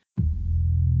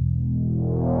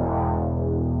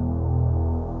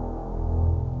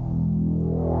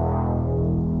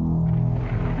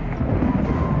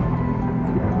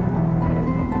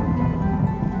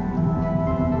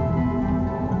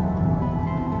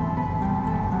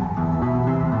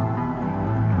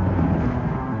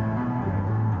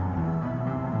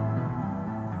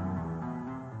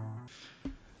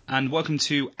and welcome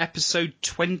to episode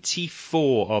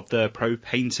 24 of the Pro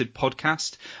Painted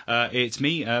podcast. It's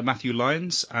me, Matthew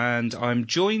Lyons, and I'm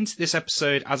joined this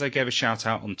episode, as I gave a shout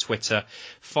out on Twitter.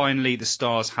 Finally, the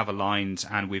stars have aligned,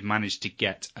 and we've managed to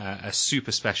get a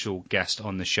super special guest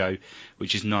on the show,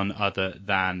 which is none other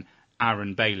than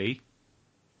Aaron Bailey.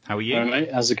 How are you? All right,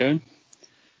 how's it going?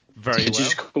 Very well. Did you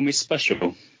just call me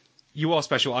special? You are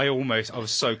special. I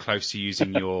was so close to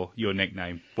using your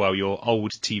nickname. Well, your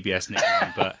old TBS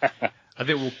nickname, but I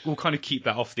think we'll kind of keep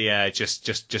that off the air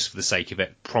just for the sake of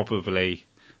it. Probably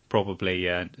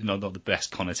not the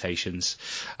best connotations.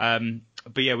 But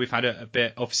yeah, we've had a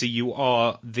bit. Obviously, you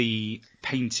are the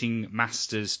Painting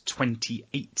Masters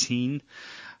 2018.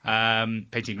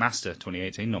 Painting Master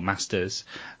 2018, not Masters.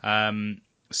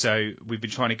 So we've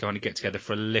been trying to kind of get together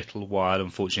for a little while.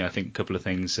 Unfortunately, I think a couple of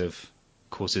things have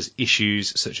caused us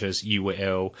issues, such as you were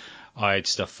ill, I had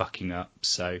stuff fucking up.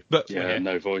 So, but yeah,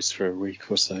 no voice for a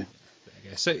week or so.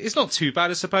 So it's not too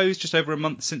bad, I suppose. Just over a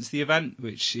month since the event,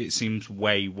 which it seems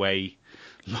way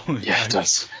long ago. Yeah, it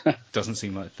does. Doesn't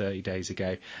seem like 30 days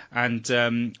ago. And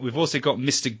we've also got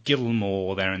Mr.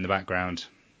 Gilmore there in the background.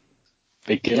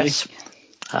 Big Gilly. Yes.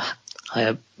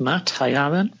 Hi, Matt. Hi,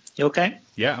 Aaron. You okay?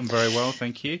 Yeah, I'm very well,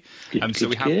 thank you. So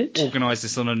we have organised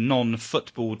this on a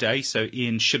non-football day, so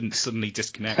Ian shouldn't suddenly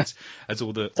disconnect as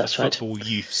all the football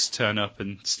youths turn up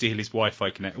and steal his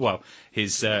Wi-Fi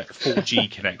his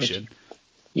 4G connection.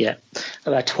 Yeah,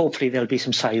 but hopefully there'll be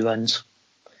some sirens.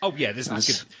 Oh yeah,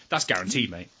 that's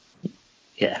guaranteed, mate.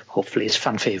 Yeah, hopefully it's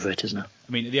fan favourite, isn't it?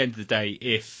 I mean, at the end of the day,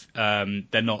 if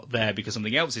they're not there because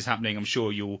something else is happening, I'm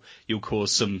sure you'll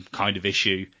cause some kind of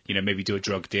issue. You know, maybe do a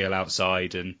drug deal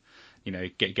outside and, you know,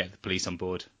 get the police on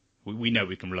board. We know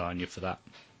we can rely on you for that.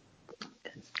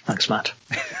 Thanks, Matt.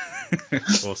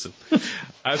 Awesome.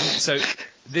 So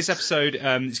this episode, it's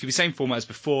going to be the same format as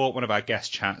before, one of our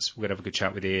guest chats. We're going to have a good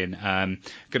chat with Ian. Going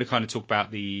to kind of talk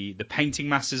about the Painting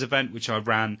Masters event, which I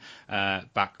ran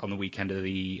back on the weekend of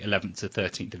the 11th to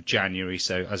 13th of January.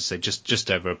 So, as I said, just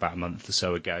over about a month or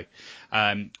so ago.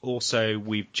 Also,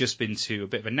 we've just been to a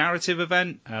bit of a narrative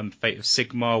event, Fate of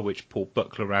Sigmar, which Paul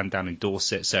Buckler ran down in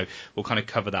Dorset. So we'll kind of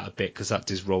cover that a bit because that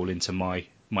does roll into my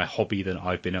hobby that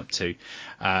I've been up to.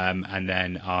 And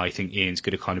then I think Ian's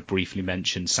going to kind of briefly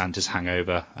mention Santa's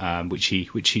Hangover, which he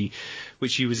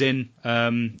was in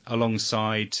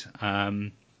alongside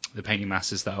the Painting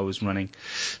Masters that I was running.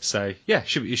 So yeah, it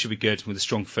should be good with a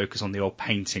strong focus on the old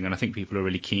painting, and I think people are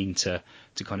really keen to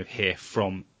kind of hear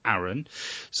from Aaron.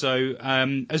 So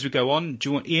as we go on,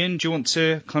 Ian, do you want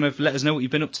to kind of let us know what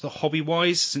you've been up to the hobby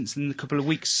wise since in the couple of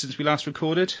weeks since we last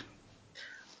recorded?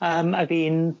 I've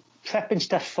been prepping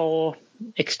stuff for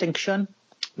Extinction,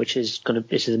 which is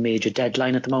a major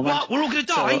deadline at the moment. What? We're all going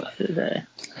to die?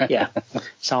 Yeah,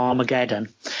 it's Armageddon.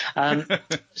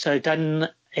 So I've done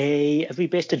I've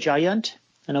rebased a giant,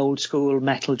 an old school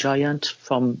metal giant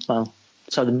from,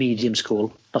 the medium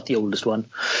school, not the oldest one.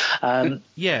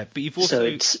 Yeah, but you've also,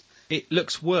 it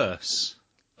looks worse.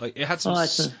 Like it had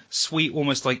some sweet,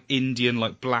 almost like Indian,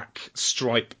 like black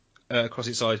stripe across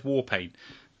its eyes war paint.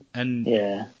 And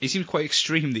it seems quite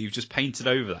extreme that you've just painted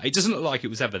over that. It doesn't look like it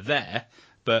was ever there,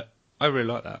 but I really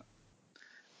like that.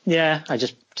 Yeah, I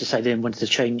just decided I wanted to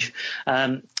change.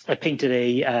 I painted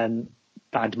a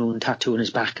Bad Moon tattoo on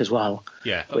his back as well.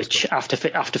 Yeah, which cool. after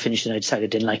finishing, I decided I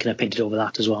didn't like, and I painted over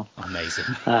that as well. Amazing.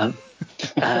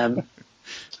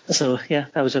 So yeah,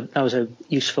 that was a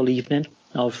useful evening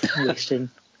of wasting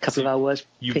a couple of hours.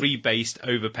 You rebased,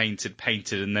 overpainted,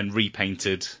 painted, and then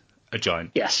repainted a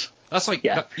giant. Yes. That's like,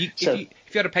 if you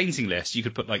had a painting list, you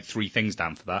could put like 3 things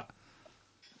down for that.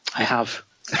 I have.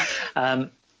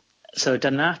 So I've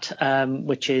done that,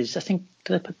 which is, I think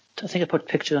I put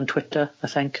pictures on Twitter, I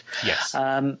think. Yes.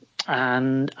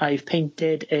 And I've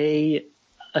painted I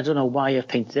don't know why I've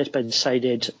painted it, but I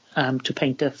decided to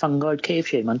paint a fungoid cave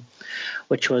shaman,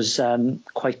 which was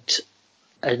quite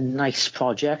a nice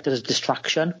project as a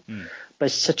distraction. But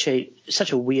it's such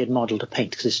a weird model to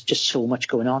paint because there's just so much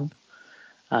going on.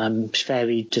 It's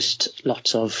very just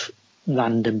lots of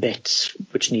random bits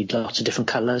which need lots of different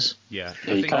colours. Yeah,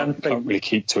 you can't really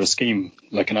keep to a scheme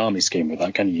like an army scheme with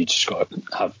that, can you? You just got to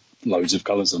have loads of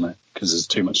colours on it because there's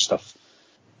too much stuff.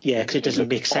 Yeah, because it doesn't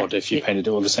make sense. Odd if you painted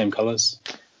all the same colours.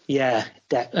 Yeah,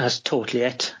 that's totally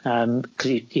it.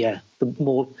 Because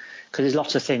there's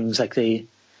lots of things like the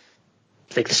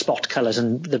spot colours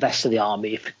and the rest of the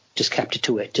army. If you just kept it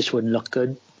to it, just wouldn't look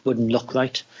good, wouldn't look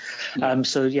right.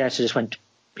 So just went.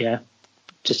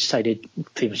 Just decided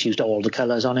pretty much used all the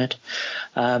colours on it.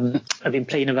 I've been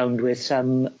playing around with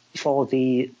for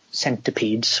the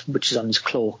centipedes, which is on his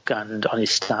cloak and on his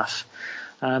staff.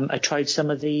 I tried some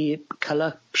of the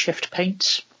colour shift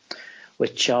paints.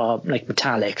 which are like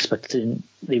metallics, but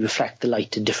they reflect the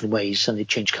light in different ways and they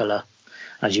change colour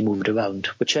as you move it around,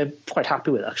 which I'm quite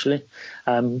happy with actually.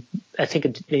 I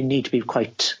think they need to be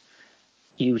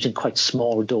used in quite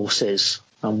small doses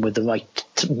with the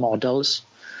right models.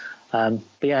 But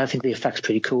yeah, I think the effect's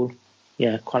pretty cool.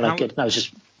 Yeah, quite like it.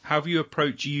 How have you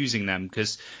approached using them?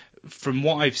 Because from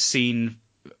what I've seen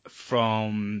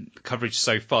from coverage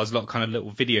so far, there's a lot of kind of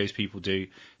little videos people do.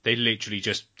 They literally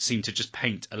just seem to just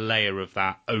paint a layer of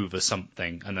that over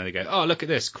something, and then they go, "Oh, look at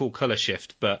this cool color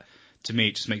shift." But to me,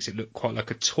 it just makes it look quite like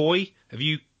a toy. Have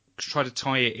you tried to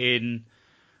tie it in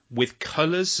with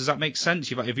colors? Does that make sense?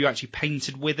 Have you actually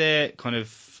painted with it? Kind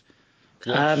of.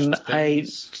 I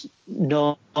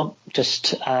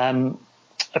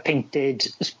painted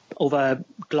over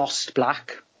glossed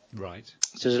black. Right.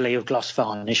 So there's a layer of gloss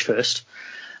varnish first,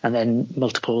 and then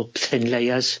multiple thin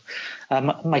layers. I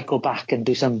might go back and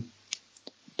do some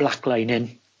black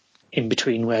lining in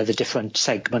between where the different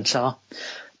segments are,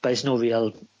 but it's no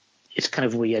real. It's kind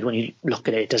of weird when you look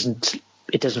at it.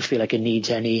 It doesn't feel like it needs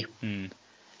any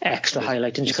extra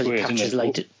highlighting just because it captures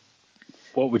light.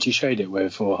 What would you shade it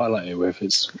with or highlight it with?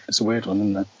 It's a weird one,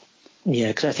 isn't it? Yeah,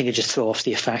 because I think it just throws off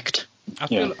the effect.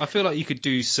 I feel like you could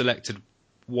do selected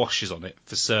washes on it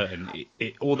for certain.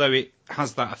 Although it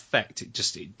has that effect,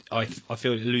 I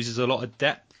feel it loses a lot of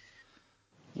depth.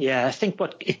 Yeah, I think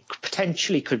what it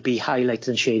potentially could be highlighted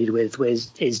and shaded with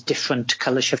is different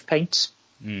colour shift paints.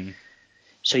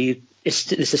 So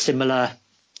it's a similar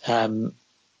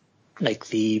like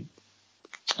the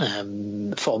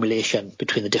formulation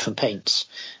between the different paints,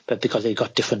 but because they've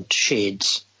got different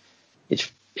shades, it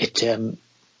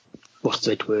what's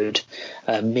the right word?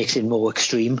 Makes it more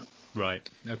extreme. Right.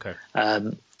 Okay.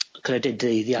 Because I did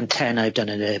the antenna I've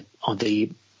done on the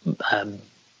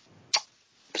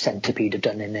centipede I've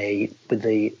done with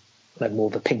the more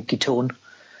of a pinky tone,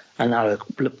 and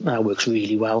that works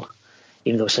really well,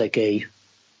 even though it's like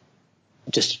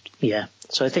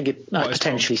So I think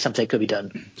potentially something could be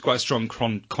done. It's quite a strong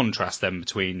contrast then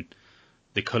between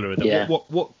the colour of them. Yeah.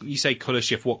 What you say colour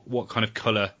shift? What kind of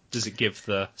colour does it give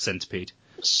the centipede?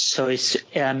 So it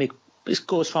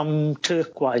goes from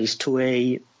turquoise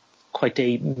to quite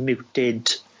a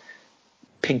muted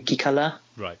pinky colour.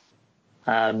 Right.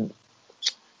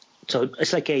 So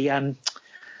it's like you've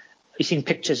seen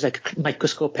pictures, like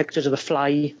microscope pictures of a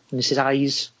fly and it's his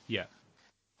eyes. Yeah.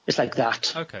 It's like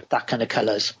that. Okay. That kind of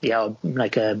colours. Yeah,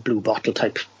 like a blue bottle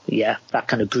type. Yeah, that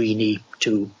kind of greeny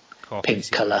to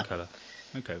pink colour.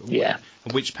 Okay. Yeah.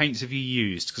 And which paints have you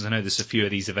used? Because I know there's a few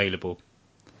of these available.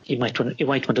 You might want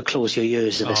to close your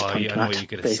ears at this point. Yeah, I know what you're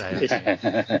going to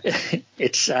say.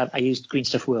 It's I used Green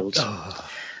Stuff Worlds,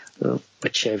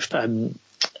 which have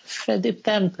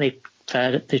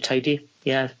they're tidy.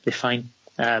 Yeah, they're fine.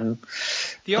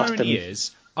 The irony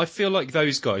is, I feel like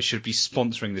those guys should be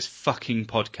sponsoring this fucking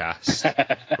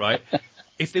podcast, right?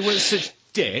 If they weren't such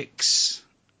dicks,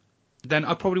 then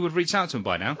I probably would reach out to them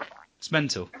by now. It's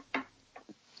mental.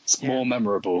 It's more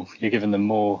memorable. You're giving them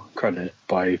more credit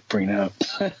by bringing it up.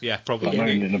 Yeah, probably.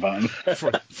 Moaning about them.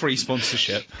 Free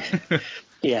sponsorship.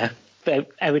 Yeah,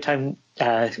 but every time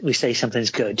we say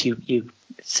something's good, you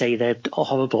say they're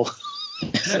horrible.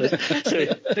 so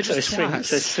it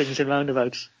swings and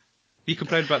roundabouts. You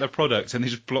complain about their product and they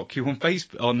just block you on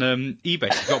Facebook, on eBay.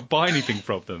 You can't buy anything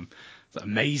from them. It's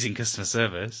amazing customer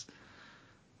service.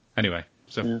 Anyway,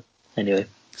 so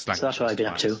that's what I've been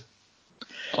up to.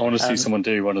 I want to see someone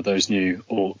do one of those new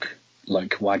Orc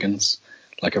wagons,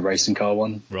 like a racing car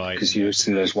one. Right. Because you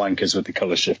see those wankers with the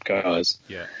colour shift cars.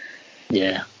 Yeah.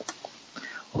 Yeah.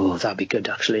 Oh, that'd be good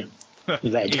actually.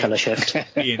 Red colour shift.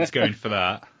 Ian's going for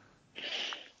that.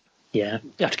 Yeah,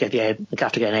 you have to get an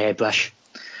airbrush,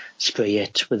 spray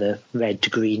it with a red to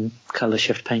green colour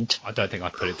shift paint. I don't think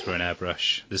I'd put it through an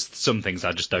airbrush. There's some things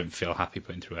I just don't feel happy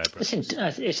putting through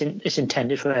airbrush. It's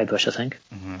intended for airbrush, I think.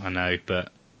 I know,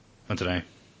 but I don't know.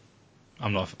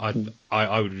 I'm not.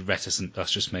 I would be reticent.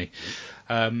 That's just me.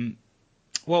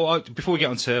 Well, before we get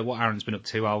on to what Aaron's been up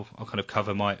to, I'll kind of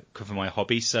cover my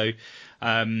hobby. So.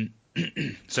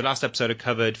 So last episode I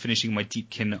covered finishing my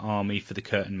Deepkin army for the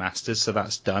Curtain Masters, so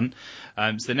that's done.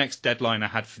 So the next deadline I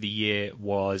had for the year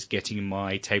was getting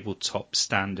my tabletop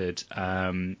standard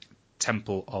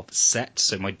Temple of Set,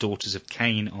 so my Daughters of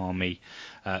Cain army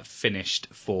finished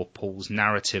for Paul's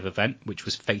narrative event, which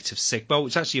was Fate of Sigmar,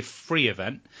 which is actually a free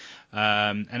event.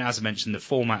 And as I mentioned, the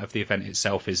format of the event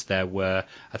itself is I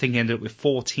think he ended up with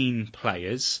 14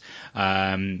 players.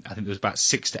 I think there was about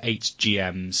 6 to 8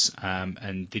 GMs,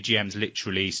 and the GMs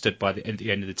literally stood at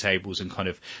the end of the tables and kind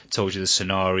of told you the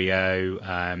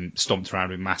scenario, stomped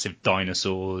around with massive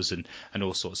dinosaurs and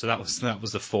all sorts. So that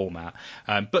was the format.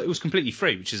 But it was completely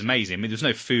free, which is amazing. I mean, there was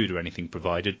no food or anything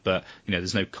provided, but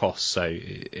there's no cost, so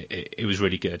it was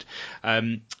really good.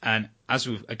 And as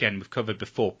we've covered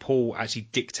before, Paul actually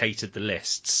dictated the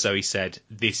lists. So he said,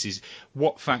 "This is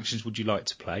what factions would you like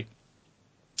to play?"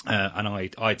 And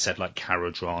I'd said like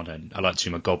Caradron, and I like to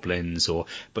do my goblins,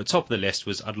 but top of the list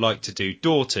was I'd like to do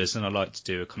daughters, and I'd like to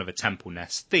do a kind of a temple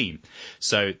nest theme.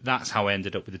 So that's how I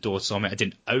ended up with the daughters on it. I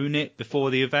didn't own it before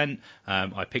the event.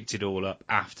 I picked it all up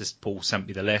after Paul sent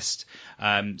me the list.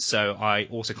 So I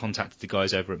also contacted the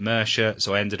guys over at Mercia.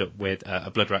 So I ended up with a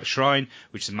Bloodrat Shrine,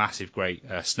 which is a massive, great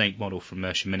snake model from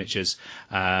Mercia Miniatures.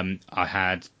 I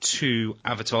had 2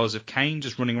 avatars of Cain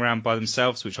just running around by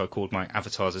themselves, which I called my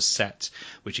avatars as set,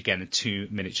 which again are 2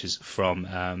 miniatures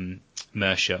from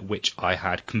Mercia, which I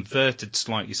had converted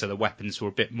slightly so the weapons were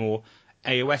a bit more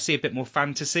AOS-y, a bit more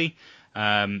fantasy,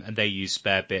 and they used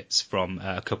spare bits from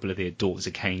a couple of the Daughters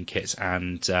of Cain kits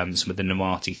and some of the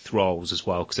Namati Thralls as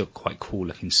well, because they're quite cool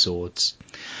looking swords.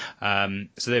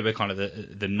 So they were kind of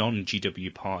the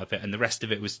non-GW part of it, and the rest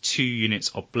of it was 2 units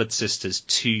of Blood Sisters,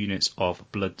 2 units of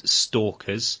Blood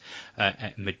Stalkers,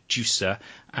 Medusa,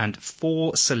 and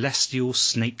 4 Celestial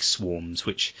Snake Swarms,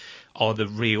 which are the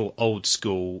real old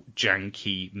school,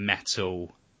 janky,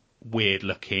 metal, weird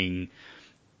looking,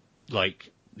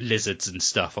 like lizards and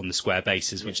stuff on the square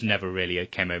bases, which never really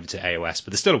came over to AOS,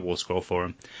 but there's still a war scroll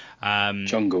for them.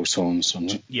 Jungle Swarms,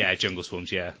 wasn't it? Yeah, Jungle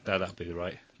Swarms, yeah, that'd be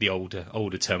the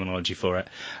older terminology for it.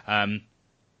 And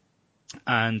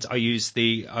I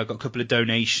got a couple of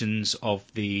donations of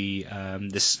the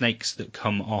snakes that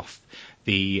come off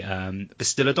the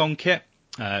Bastillodon kit,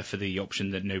 for the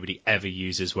option that nobody ever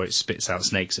uses, where it spits out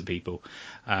snakes at people.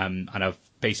 And I've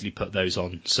basically put those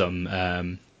on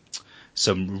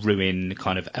some ruin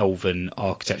kind of elven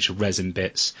architectural resin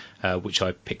bits, which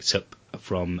I picked up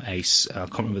from I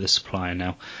can't remember the supplier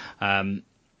now,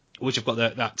 which I've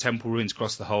got that temple ruins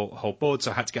across the whole board,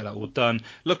 so I had to get that all done.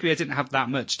 Luckily, I didn't have that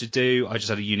much to do. I just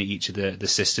had a unit each of the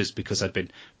sisters, because I'd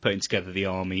been putting together the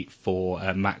army for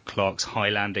Matt Clark's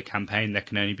Highlander campaign. There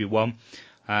can only be one.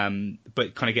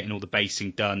 But kind of getting all the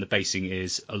basing done. The basing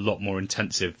is a lot more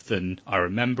intensive than I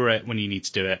remember it. When you need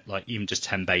to do it, like even just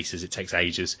 10 bases, it takes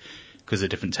ages because of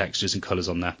different textures and colours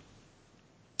on there.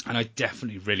 And I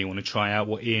definitely really want to try out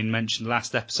what Ian mentioned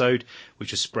last episode,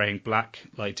 which was spraying black,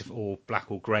 or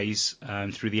black or greys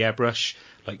through the airbrush,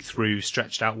 like through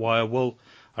stretched out wire wool.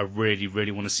 I really,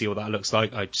 really want to see what that looks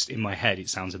like. In my head, it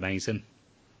sounds amazing.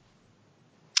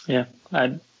 Yeah,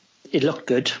 it looked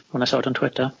good when I saw it on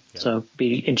Twitter, so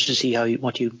be interested to see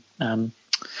what you come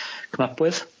up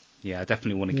with. Yeah, I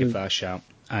definitely want to give that a shout.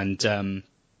 And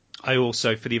I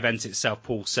also, for the event itself,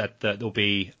 Paul said that there'll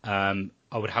be one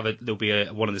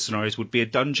of the scenarios would be a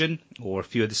dungeon, or a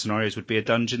few of the scenarios would be a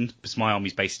dungeon, because my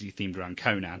army's basically themed around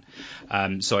Conan.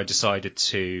 So I decided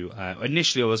to,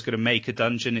 initially I was going to make a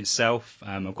dungeon itself.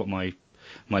 I've got my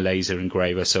laser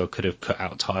engraver, so I could have cut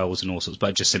out tiles and all sorts, but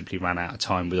I just simply ran out of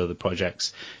time with other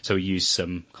projects. So we used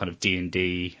some kind of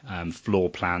D&D floor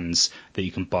plans that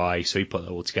you can buy, so he put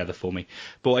that all together for me.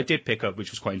 But what I did pick up,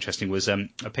 which was quite interesting, was I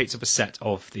picked up a set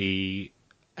of the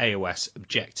AOS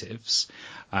objectives.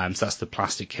 So that's the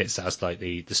plastic kits that has like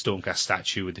the Stormcast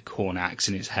statue with the corn axe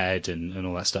in its head and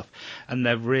all that stuff. And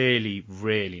they're really,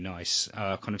 really nice.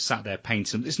 Kind of sat there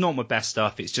painting them. It's not my best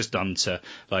stuff. It's just done to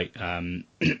like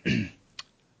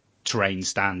terrain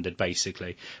standard,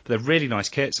 basically. But they're really nice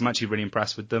kits. I'm actually really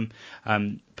impressed with them,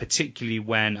 particularly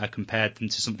when I compared them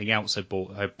to something else I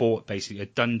bought. I bought basically a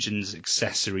Dungeons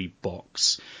accessory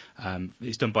box.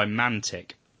 It's done by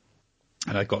Mantic,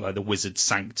 and I got like the Wizard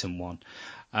Sanctum one.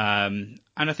 And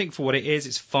I think for what it is,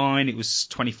 it's fine. It was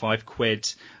 25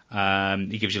 quid.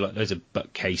 He gives you like loads of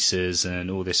bookcases and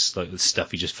all this like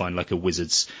stuff you just find like a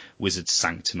Wizard's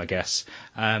Sanctum, I guess.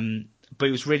 But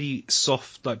it was really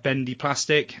soft, like bendy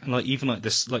plastic, and like even like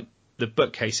this, like the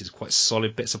bookcase is quite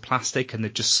solid bits of plastic, and they're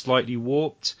just slightly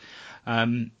warped.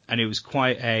 And it was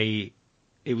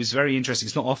it was very interesting.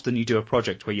 It's not often you do a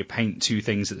project where you paint 2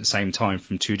 things at the same time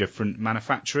from 2 different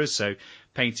manufacturers. So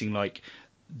painting like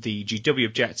the GW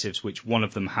objectives, which one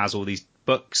of them has all these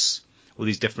books, all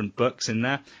these different books in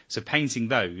there. So painting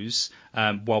those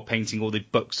while painting all the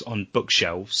books on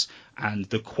bookshelves, and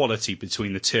the quality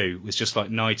between the two was just like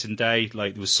night and day.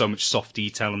 Like there was so much soft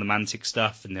detail on the Mantic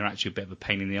stuff, and they're actually a bit of a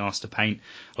pain in the arse to paint.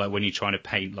 Like when you're trying to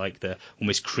paint like the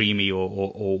almost creamy or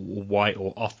white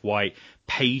or off-white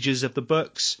pages of the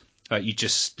books,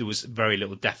 there was very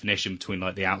little definition between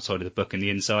like the outside of the book and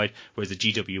the inside. Whereas the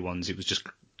GW ones, it was just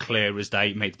clear as day.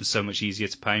 It made them so much easier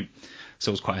to paint.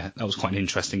 So that was quite an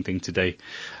interesting thing to do.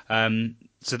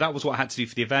 So that was what I had to do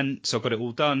for the event. So I got it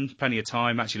all done, plenty of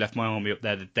time. Actually left my army up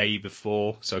there the day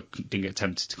before, so I didn't get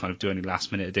tempted to kind of do any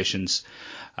last minute additions.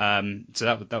 So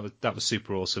that was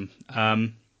super awesome.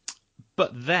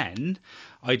 But then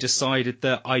I decided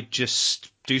that I'd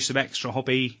just do some extra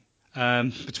hobby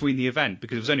between the event,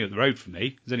 because it was only up the road from me.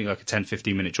 It was only like a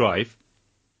 10-15 minute drive,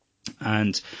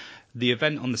 and the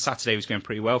event on the Saturday was going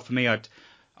pretty well for me. I'm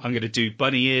going to do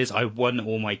bunny ears. I won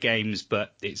all my games,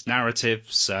 but it's narrative,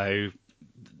 so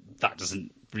that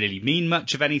doesn't really mean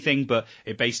much of anything, but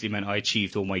it basically meant I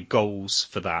achieved all my goals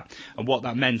for that. And what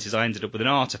that meant is I ended up with an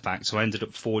artifact, so I ended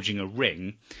up forging a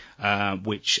ring,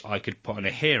 which I could put on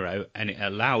a hero, and it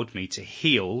allowed me to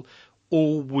heal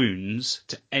all wounds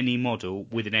to any model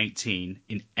with an 18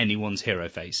 in anyone's hero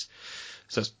phase.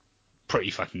 So that's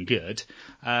pretty fucking good.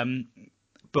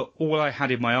 But all I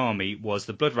had in my army was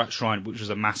the Bloodrat Shrine, which was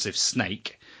a massive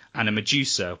snake, and a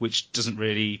Medusa, which doesn't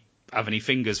really have any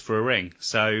fingers for a ring.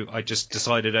 So I just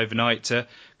decided overnight to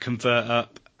convert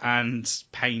up and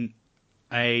paint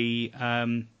a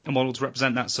model to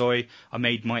represent that. So I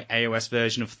made my AOS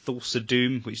version of Thulsa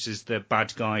Doom, which is the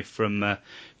bad guy from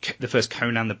the first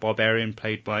Conan the Barbarian,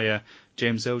 played by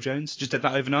James Earl Jones. Just did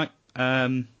that overnight.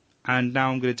 And now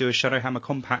I'm going to do a Shadowhammer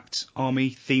Compact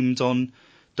army themed on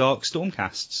Dark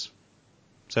Stormcasts.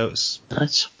 So it's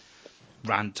nice.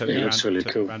 Really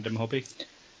cool. Random hobby.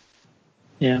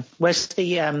 Yeah. Where's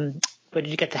the where did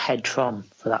you get the head from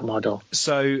for that model?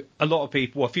 So a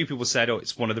few people said,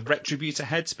 it's one of the Retributor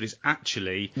heads, but it's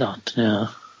actually not. Yeah.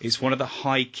 It's one of the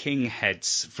High King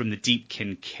heads from the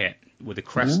Deepkin kit with the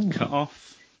crest cut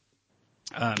off.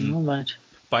 Right.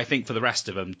 But I think for the rest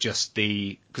of them, just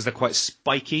because they're quite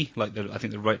spiky, I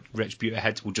think the Retributor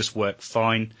heads will just work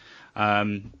fine.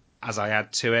 As I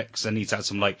add to it, because I need to add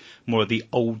some more of the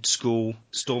old school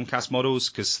Stormcast models,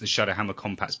 because the Shadowhammer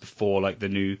Compact's before the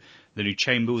new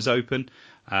chamber was open,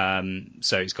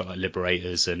 so it's got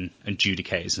Liberators and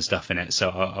Judicators and stuff in it. So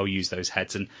I'll use those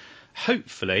heads, and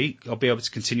hopefully I'll be able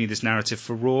to continue this narrative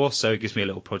for Raw. So it gives me a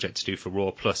little project to do for Raw,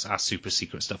 plus our super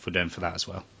secret stuff we're doing for that as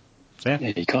well. So,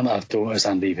 yeah, you can't have daughters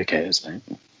and evocators, mate.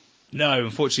 No,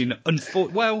 unfortunately.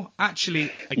 Well,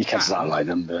 actually, you can just ally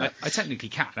them. But I technically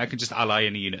can. I can just ally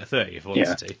in a unit of 30 if I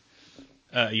wanted to.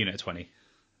 A unit of 20.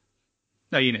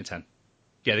 No, unit of 10.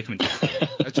 Yeah, they come in 10.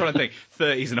 I'm trying to think.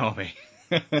 30 is an army.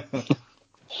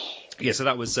 Yeah, so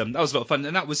that was a lot of fun,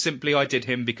 and that was simply I did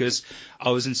him because I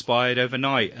was inspired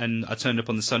overnight, and I turned up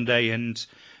on the Sunday, and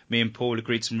me and Paul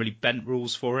agreed some really bent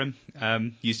rules for him.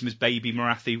 Used him as baby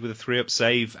Marathi with a 3-up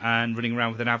save and running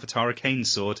around with an Avatar Arcane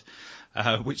Sword.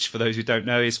 Which, for those who don't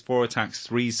know, is 4 attacks,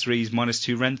 3s,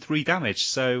 -2 rend, 3 damage.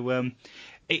 So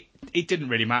it didn't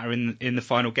really matter in the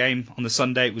final game on the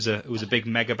Sunday. It was a big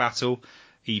mega battle.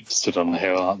 He stood on the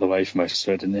hill out of the way for most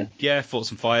of it, didn't he? Yeah, fought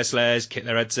some Fire Slayers, kicked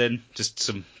their heads in,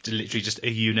 literally just a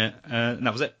unit, and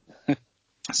that was it.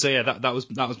 So yeah, that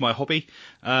was my hobby.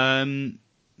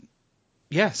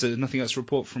 Yeah, so nothing else to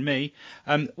report from me.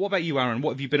 What about you, Aaron?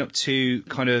 What have you been up to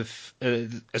kind of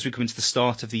as we come into the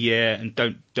start of the year? And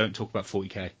don't talk about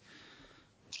 40k.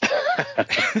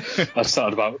 I've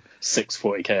started about 6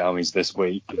 40k armies this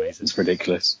week. Amazing. It's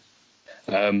ridiculous.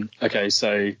 Okay,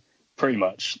 so pretty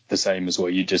much the same as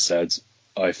what you just said.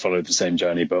 I followed the same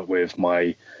journey, but with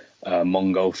my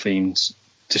Mongol-themed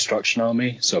destruction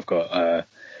army. So I've got a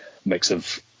mix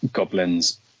of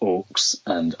goblins, orcs,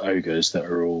 and ogres that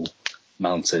are all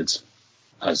mounted,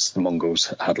 as the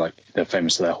Mongols had they're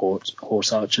famous for their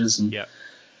horse archers and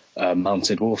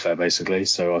mounted warfare basically.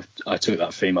 So I took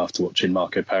that theme after watching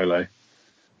Marco Polo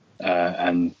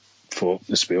and thought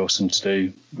this would be awesome to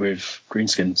do with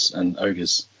greenskins and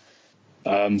ogres.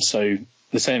 So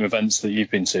the same events that you've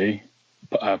been to,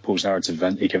 Paul's narrative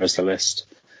event, he gave us the list,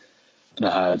 and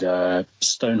I had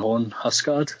Stonehorn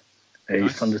Huskard, a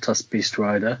nice Thundertusk Beast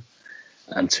Rider,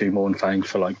 and 2 Mournfang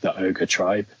for the ogre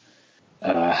tribe.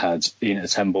 Had Unit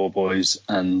of 10 Boar Boys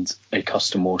and a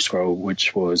custom War Scroll,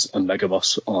 which was a Mega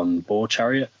Boss on Boar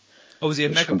Chariot. Oh, was he a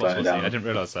Mega Boss? Was he? I didn't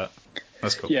realise that.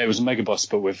 That's cool. Yeah, it was a Mega Boss,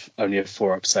 but with only a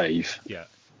 4-up save. Yeah.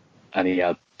 And he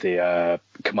had the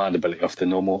command ability off the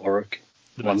normal Orruk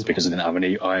one, because I didn't have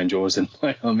any Iron Jaws in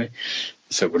my army,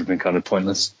 so it would have been kind of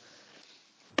pointless.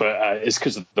 but it's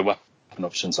because of the weapon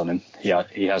options on him.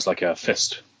 He has like a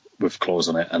fist with claws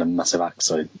on it and a massive axe.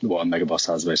 So what a Mega Boss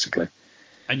has basically.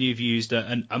 And you've used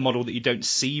a model that you don't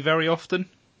see very often.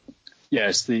 Yeah,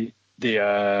 it's the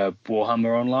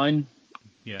Warhammer Online.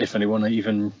 Yeah. If anyone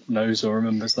even knows or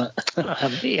remembers that.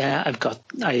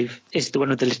 It's the one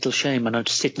with the little shaman I'm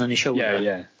just sitting on your shoulder.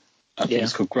 Yeah. I think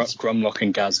it's called Grumlock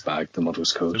and Gazbag, the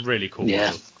model's called. It's a really cool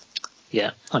model.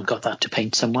 Yeah, I've got that to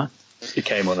paint somewhere. It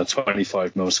came on a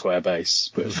 25mm square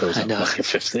base, but it fills up like a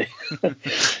 50.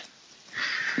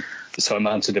 So I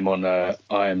mounted him on a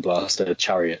Iron Blaster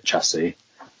Chariot chassis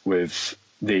with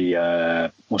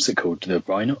the, what's it called, the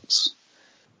Rhinox?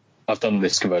 I've done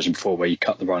this conversion before where you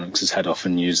cut the Rhinox's head off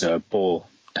and use a boar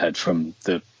head from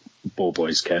the Boar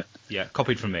Boys kit. Yeah,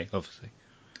 copied from me, obviously.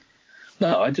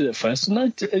 No, I did it first.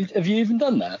 No, have you even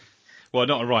done that? Well,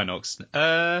 not a Rhinox.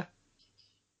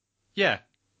 Yeah.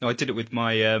 No, I did it with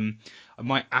my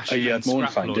my Ashmane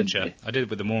scrap launcher. I did it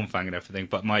with the Mornfang and everything,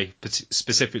 but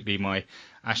specifically my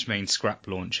Ashmane scrap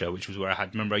launcher, which was where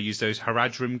remember I used those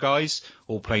Haradrim guys,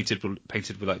 all painted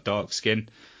with like dark skin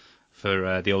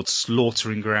for the old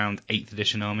Slaughtering Ground 8th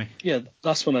edition army. Yeah,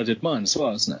 that's when I did mine as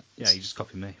well, isn't it? Yeah, you just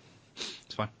copied me.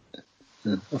 It's fine.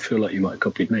 Yeah, I feel like you might have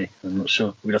copied me. I'm not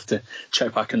sure. We'd have to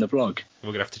check back in the blog. We're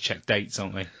going to have to check dates,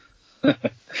 aren't we?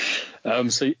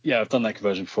 So yeah, I've done that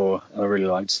conversion before. I really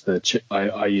liked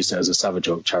I used it as a Savage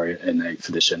Orc chariot in 8th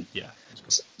edition. Yeah.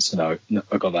 So no,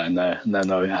 I got that in there. And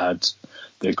then I had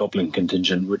the Goblin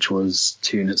contingent, which was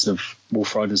 2 units of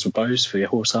Wolf Riders with bows for your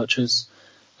horse archers,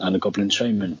 and a Goblin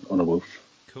Shaman on a wolf.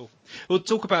 Cool. Well,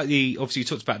 talk about obviously you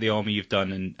talked about the army you've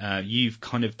done, and you've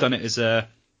kind of done it as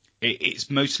it's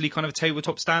mostly kind of a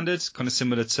tabletop standard, kind of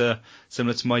similar to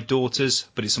my daughter's,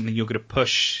 but it's something you're going to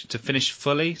push to finish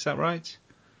fully. Is that right?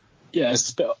 Yeah, it's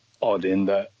a bit odd in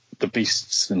that the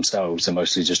beasts themselves are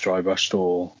mostly just dry brushed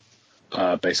or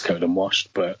base coated and washed,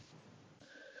 but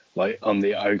like on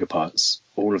the ogre parts,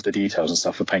 all of the details and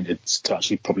stuff are painted to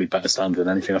actually probably better standard than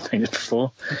anything I've painted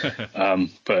before.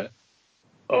 But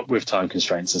with time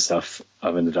constraints and stuff,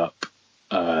 I've ended up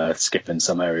skipping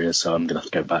some areas, so I'm going to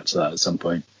have to go back to that at some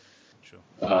point.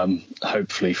 Sure.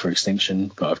 Hopefully for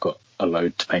Extinction, but I've got a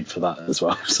load to paint for that as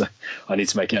well. So I need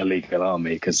to make it a legal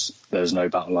army because there's no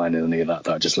battle line in any of that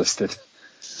I just listed.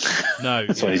 No,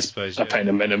 so yeah, I suppose. I paint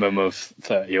a minimum of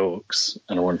 30 orcs,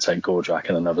 and I want to take Gordrak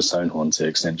and another Stonehorn to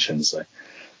Extinction. So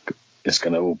it's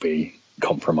going to all be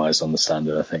compromised on the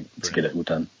standard, I think, to get it all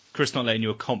done. Chris not letting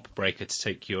you a comp breaker to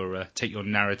take your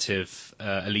narrative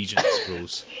allegiance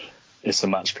rules. It's a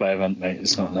match play event, mate.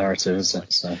 It's not narrative, is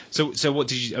it? So what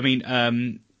did you? I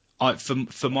mean,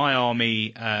 for my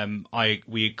army,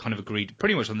 we kind of agreed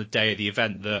pretty much on the day of the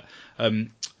event that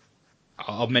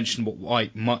I'll mention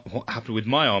what happened with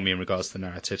my army in regards to the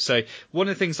narrative. So one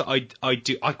of the things that I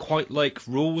do, I quite like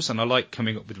rules, and I like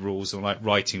coming up with rules, and I like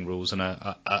writing rules, and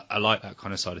I like that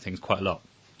kind of side of things quite a lot.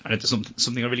 And it's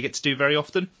something I really get to do very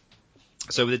often.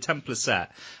 So with the Templar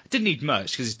set, I didn't need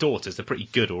much because his daughters, they're pretty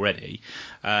good already.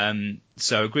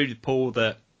 So I agreed with Paul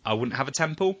that I wouldn't have a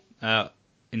temple.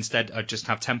 Instead, I'd just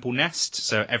have Temple Nest.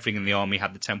 So everything in the army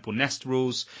had the Temple Nest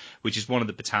rules, which is one of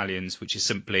the battalions, which is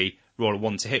simply roll a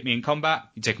 1 to hit me in combat.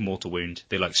 You take a mortal wound.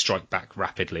 They strike back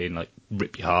rapidly and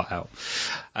rip your heart out.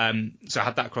 So I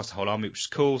had that across the whole army, which was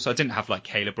cool. So I didn't have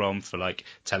Calebron for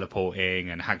teleporting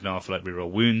and Hagnar for reroll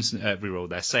wounds, reroll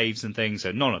their saves and things.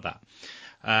 So none of that.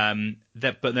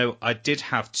 But no, I did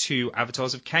have 2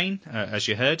 avatars of Cain, as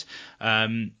you heard.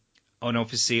 And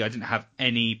obviously I didn't have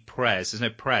any prayers. There's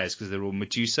no prayers because they're all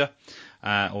Medusa,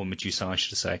 or Medusa, I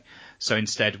should say. So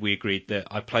instead we agreed that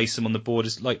I place them on the board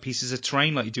as pieces of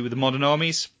terrain, like you do with the modern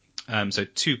armies. So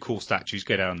 2 cool statues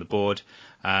go down on the board.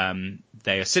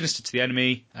 They are sinister to the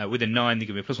enemy. Within 9, they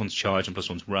give me a +1 to charge and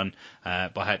 +1 to run.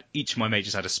 But each of my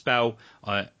mages had a spell.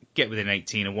 Get within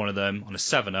 18 of one of them on a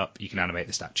 7-up, you can animate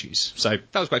the statues. So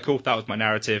that was quite cool. That was my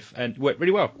narrative and worked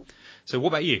really well. So what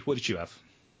about you? What did you have?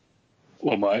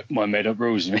 Well, my made-up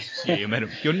rules, you mean? Yeah,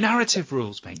 your narrative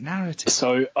rules, mate. Narrative.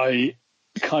 So I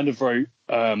kind of wrote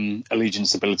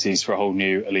allegiance abilities for a whole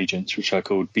new allegiance, which I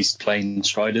called Beast Plain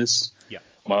Striders. Yeah.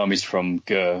 My army's from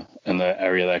Gur, and the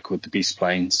area there called the Beast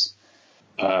Plains.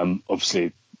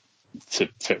 Obviously, to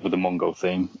fit with the Mongol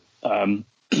theme.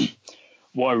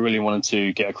 What I really wanted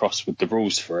to get across with the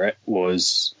rules for it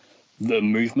was the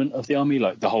movement of the army.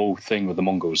 The whole thing with the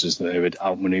Mongols is that they would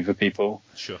outmaneuver people.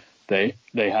 Sure. They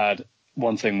had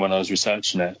one thing when I was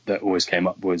researching it that always came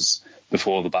up was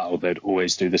before the battle they'd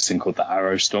always do this thing called the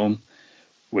Arrow Storm,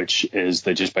 which is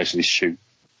they just basically shoot.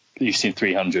 You've seen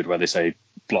 300 where they say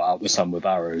blot out the sun with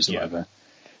arrows or whatever.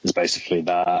 It's basically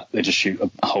that. They just shoot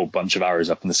a whole bunch of arrows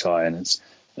up in the sky, and it's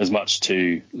as much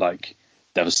to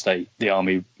devastate the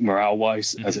army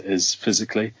morale-wise as it is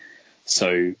physically.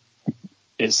 So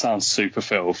it sounds super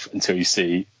filth until you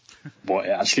see what it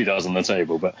actually does on the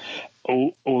table. But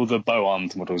all the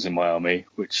bow-armed models in my army,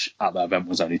 which at that event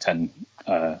was only 10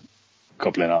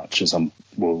 goblin archers on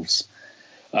wolves,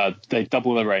 they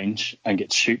double their range and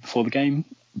get to shoot before the game,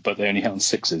 but they only hit on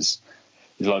 6s.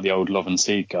 It's like the old Love and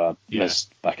Seed Guard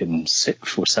list back in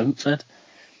 6th or 7th ed.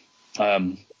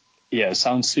 It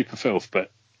sounds super filth, but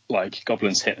like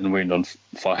goblins hit and wound on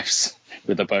 5s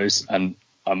with their bows, and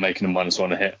I'm making them -1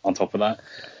 to hit on top of that.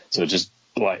 So just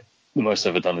like the most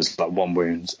I've ever done is like 1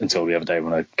 wound until the other day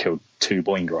when I killed 2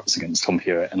 Boingrots against Tom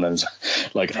Hewitt, and then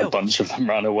like a bunch of them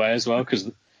ran away as well, because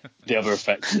the other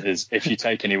effect is if you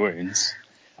take any wounds,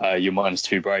 you're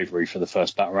 -2 bravery for the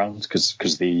first battle round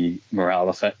because the morale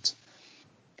effect.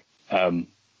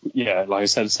 Like I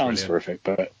said, it sounds horrific,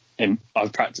 but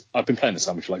I've been playing this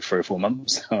army for like 3 or 4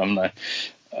 months.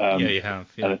 You have.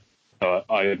 Yeah.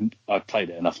 I've played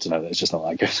it enough to know that it's just not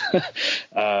that good.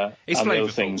 It's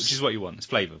flavourful, which is what you want. It's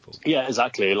flavourful. Yeah,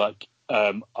 exactly. Like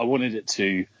I wanted it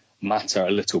to matter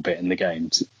a little bit in the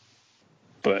games,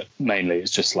 but mainly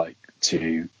it's just like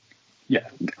to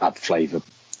add flavour.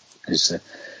 The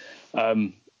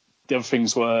other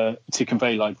things were to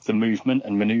convey like the movement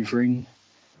and manoeuvring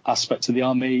aspect of the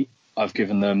army. I've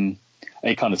given them,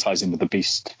 it kind of ties in with the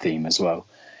beast theme as well.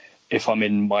 If I'm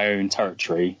in my own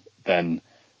territory, then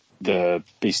the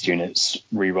beast units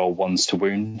reroll 1s to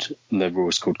wound, and the rule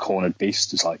is called cornered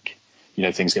beast. It's like,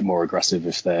 things get more aggressive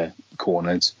if they're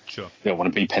cornered. Sure. They don't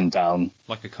want to be pinned down.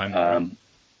 Like a chimera.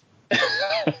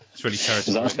 It's really territorial.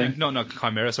 Is that a thing? No, not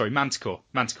chimera. Sorry, manticore.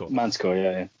 Manticore,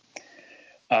 yeah.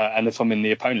 And if I'm in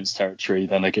the opponent's territory,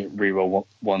 then I get reroll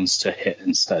 1s to hit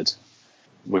instead,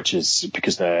 which is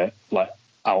because they're like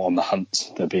out on the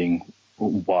hunt. They're being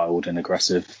wild and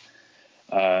aggressive.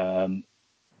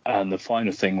 And the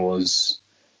final thing was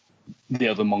the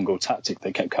other Mongol tactic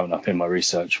that kept coming up in my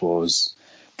research was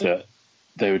that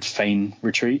they would feign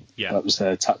retreat. Yeah. That was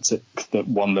their tactic that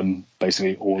won them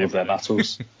basically all of their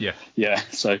battles. Yeah.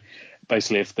 So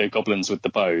basically, if the goblins with the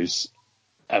bows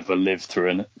ever live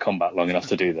through a combat long enough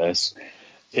to do this,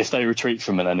 if they retreat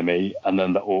from an enemy and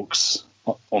then the orcs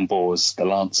on boars, the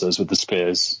lancers with the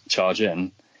spears, charge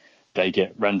in, they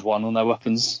get rend 1 on their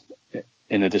weapons,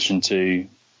 in addition to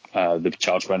the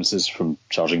charge bonuses from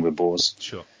charging with boars.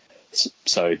 Sure.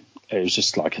 So it was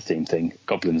just like a theme thing.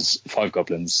 5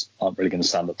 goblins aren't really going to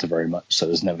stand up to very much, so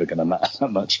it's never going to matter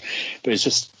that much. But it's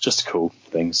just cool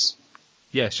things.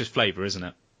 Yeah, it's just flavour, isn't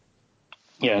it?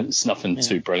 Yeah, it's nothing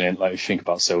too brilliant. Like, if you think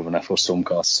about Sylvaneth or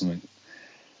Stormcast, I mean,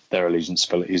 their allegiance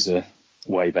abilities are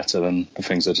way better than the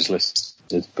things I just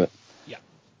listed. But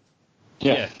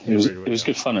it was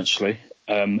good fun, actually.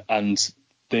 And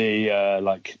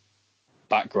the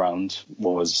background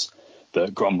was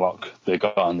that Gromlock, the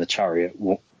guy in the chariot,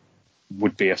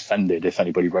 would be offended if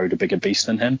anybody rode a bigger beast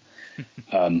than him.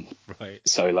 Right.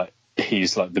 So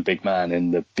he's like the big man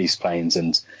in the beast planes,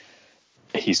 and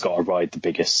he's got to ride the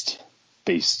biggest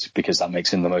beast because that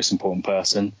makes him the most important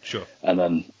person. Sure. And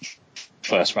then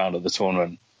first round of the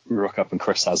tournament, Rook Up and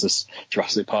Chris has this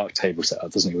Jurassic Park table set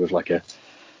up, doesn't he, with like a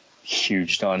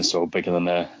huge dinosaur bigger than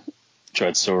a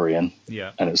Dreadsaurian.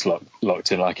 Yeah. And it's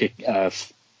locked in like a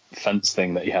fence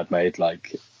thing that he had made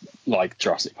like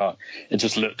Jurassic Park. It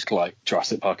just looked like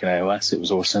Jurassic Park in AOS. It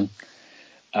was awesome.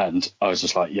 And I was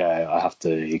just like, I have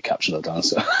to capture that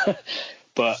dinosaur.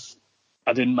 But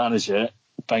I didn't manage it.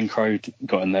 Ben Crow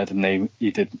got in there, didn't he?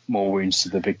 He did more wounds to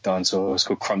the big dinosaur. It was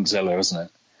called Crunkzilla, wasn't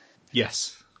it?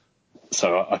 Yes.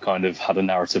 So I kind of had a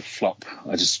narrative flop.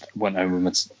 I just went home with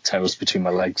my tails between my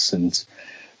legs and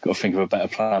got to think of a better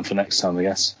plan for next time, I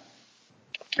guess.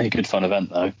 A good fun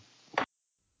event, though.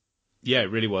 Yeah,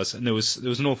 it really was, and there was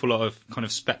an awful lot of kind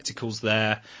of spectacles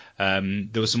there.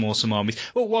 There was some awesome armies.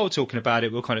 Well, while we're talking about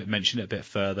it, we'll kind of mention it a bit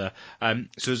further.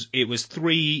 So it was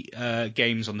 3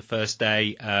 games on the first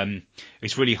day.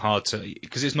 It's really hard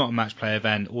because it's not a match play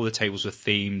event. All the tables were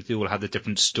themed. They all had the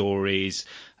different stories.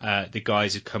 The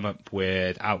guys had come up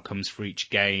with outcomes for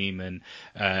each game,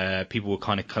 and people were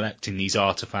kind of collecting these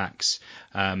artifacts.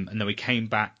 And then we came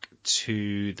back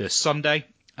to the Sunday,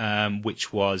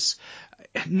 which was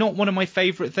not one of my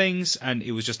favourite things, and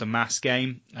it was just a mass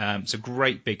game. It's a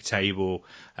great big table,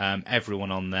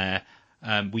 everyone on there.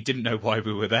 We didn't know why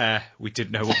we were there. We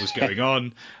didn't know what was going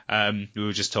on. We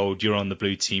were just told, you're on the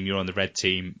blue team, you're on the red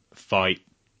team, fight.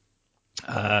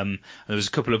 There was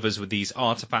a couple of us with these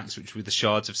artifacts, which were the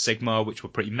Shards of Sigmar, which were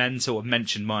pretty mental. I've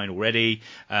mentioned mine already.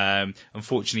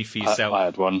 Unfortunately for yourself, I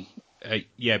had one.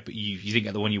 Yeah, but you didn't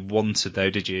get the one you wanted, though,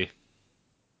 did you?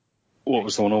 What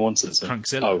was the one I wanted?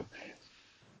 Crunkzilla. Oh,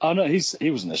 Oh no,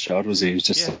 he wasn't a shard, was he? He was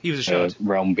just Yeah, he was a shard.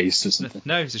 Realm beast or something.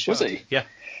 No, he was a shard. Was he? Yeah.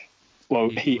 Well,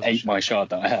 He he was a ate shard. my shard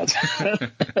that I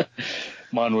had.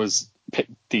 Mine was pick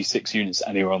D6 units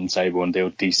anywhere on the table and deal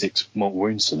D6 mortal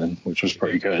wounds to them, which was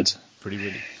pretty good.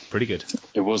 Pretty good.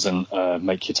 It wasn't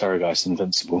make your Terrorgeist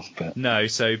invincible, but No,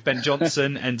 so Ben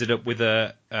Johnson ended up with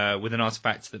an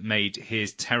artifact that made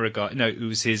his Terrorgeist. No, it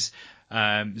was his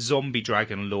Zombie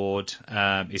Dragon Lord,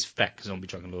 his Feck Zombie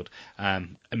Dragon Lord,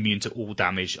 immune to all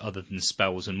damage other than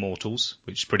spells and mortals,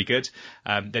 which is pretty good.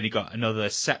 Then he got another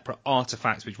separate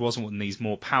artifact, which wasn't one of these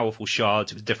more powerful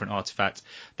shards. It was a different artifact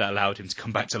that allowed him to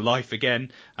come back to life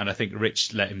again. And I think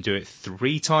Rich let him do it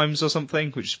 3 times or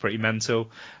something, which is pretty mental.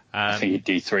 I think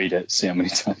he D3'd it, see how many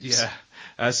times.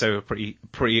 Yeah. So a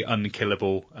pretty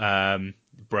unkillable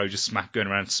bro, just going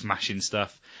around smashing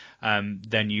stuff.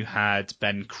 Then you had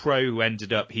Ben Crow, who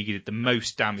ended up, he did the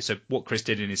most damage. So what Chris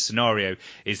did in his scenario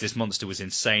is this monster was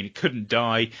insane. It couldn't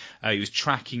die. He was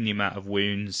tracking the amount of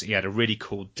wounds. He had a really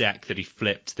cool deck that he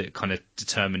flipped that kind of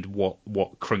determined what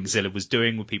Crunkzilla was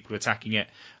doing with people attacking it.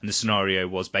 And the scenario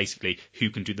was basically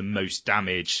who can do the most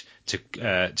damage to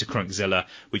Crunkzilla,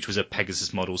 which was a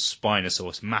Pegasus model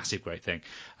Spinosaurus. Massive, great thing.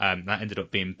 That ended up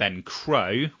being Ben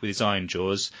Crow with his Iron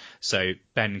Jaws. So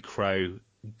Ben Crow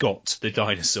got the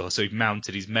dinosaur, so he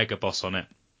mounted his mega boss on it,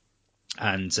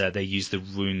 and they used the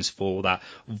runes for that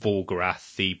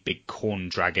Volgarath, the big corn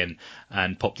dragon,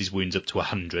 and popped his wounds up to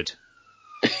 100.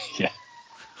 Yeah,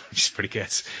 which is pretty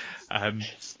good.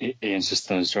 Ian's just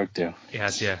done his drug deal. He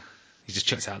has, yeah. He just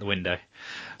chucks it out the window.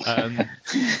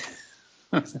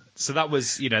 So that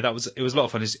was, it was a lot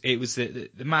of fun. It was the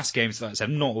mass games, like I said,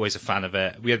 I'm not always a fan of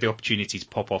it. We had the opportunity to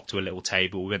pop off to a little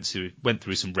table. We went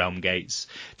through some realm gates,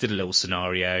 did a little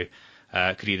scenario.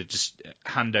 Could either just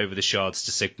hand over the shards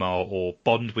to Sigmar or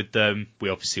bond with them. We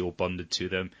obviously all bonded to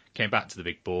them. Came back to the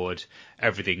big board.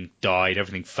 Everything died.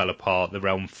 Everything fell apart. The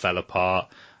realm fell apart.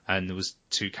 And there was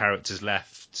 2 characters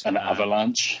left. An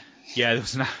avalanche. Yeah, there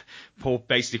was Paul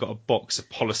basically got a box of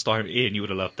polystyrene. Ian, you would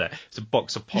have loved that. It's a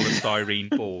box of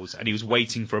polystyrene balls, and he was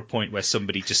waiting for a point where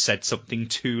somebody just said something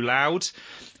too loud.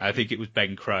 I think it was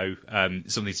Ben Crow,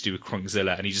 something to do with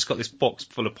Crunkzilla, and he just got this box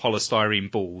full of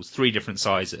polystyrene balls, 2 different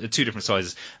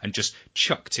sizes, and just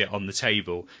chucked it on the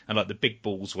table. And like the big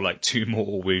balls were like 2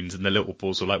 mortal wounds, and the little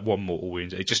balls were like 1 mortal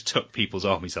wound. It just took people's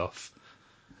armies off.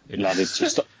 Landed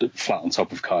just flat on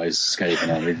top of Kai's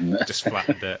Skaven army, didn't it? Just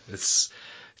flattened it.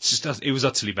 It was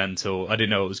utterly mental. I didn't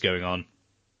know what was going on.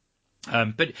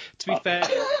 But to be fair,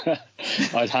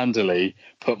 I'd handily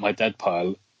put my dead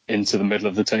pile into the middle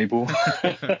of the table,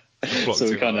 so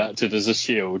it kind of acted as a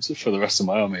shield for the rest of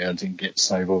my army. I didn't get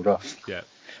snowballed off. Yeah.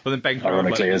 Well, then Ben Crow,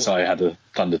 ironically, as I had a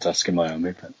Thunder Tusk in my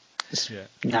army. But... Yeah.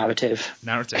 Narrative.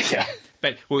 Yeah.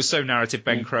 It was so narrative.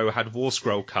 Ben Crow had War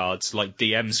Scroll cards like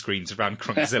DM screens around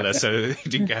Crunkzilla, so he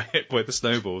didn't get hit by the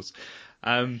snowballs.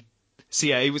 So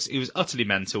yeah, it was utterly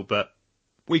mental, but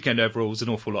weekend overall was an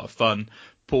awful lot of fun.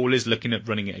 Paul is looking at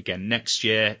running it again next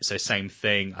year, so same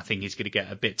thing. I think he's going to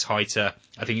get a bit tighter.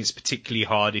 I think it's particularly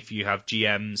hard if you have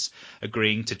GMs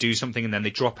agreeing to do something and then they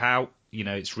drop out.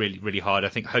 It's really, really hard. I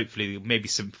think hopefully maybe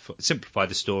simplify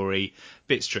the story, a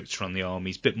bit stricter on the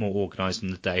armies, a bit more organised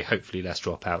on the day, hopefully less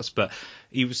dropouts. But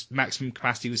maximum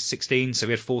capacity was 16, so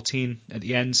we had 14 at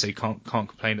the end, so you can't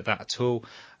complain at that at all.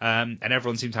 And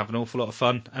everyone seemed to have an awful lot of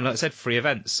fun. And like I said, free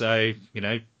events, so,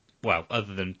 well,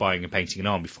 other than buying and painting an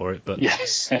army for it, but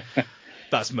yes.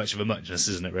 That's much of a muchness,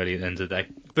 isn't it, really, at the end of the day?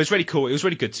 But it's really cool. It was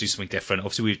really good to do something different.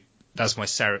 Obviously, that's my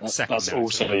second. That's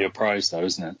also your prize, though,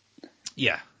 isn't it?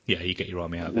 Yeah, you get your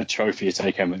army out. The trophy you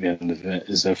take home at the end of it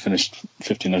is a finished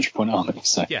 1,500 point army.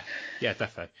 So. Yeah,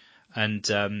 definitely.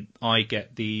 And I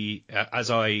get as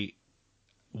I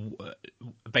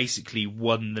basically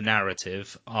won the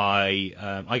narrative,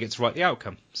 I get to write the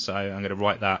outcome. So I'm going to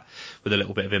write that with a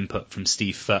little bit of input from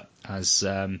Steve Foote, as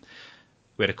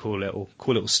we had a cool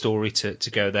little story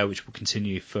to go there, which will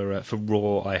continue for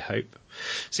Raw, I hope.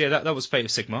 So yeah, that was Fate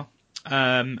of Sigmar.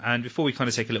 And before we kind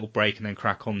of take a little break and then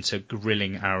crack on to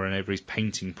grilling Aaron over his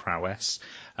painting prowess,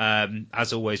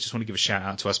 as always, just want to give a shout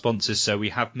out to our sponsors. So we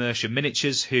have Mercia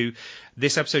Miniatures, who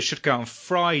this episode should go out on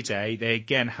Friday. They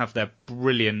again have their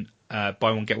brilliant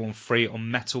buy one get one free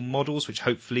on metal models, which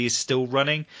hopefully is still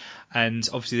running. And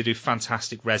obviously they do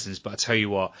fantastic resins, but I tell you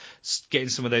what, getting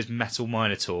some of those metal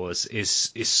Minotaurs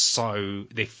is so,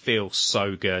 they feel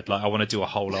so good. Like I want to do a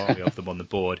whole army of them on the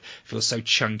board. It feels so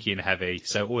chunky and heavy.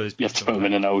 So all those you have to put them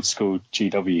in an old school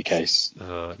GW case.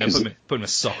 No, put them in a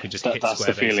sock and just hit that's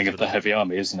square the feeling bases of the heavy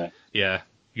army, isn't it? Yeah.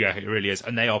 Yeah, it really is.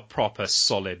 And they are proper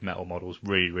solid metal models.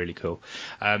 Really, really cool.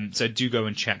 So do go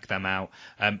and check them out.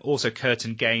 Also,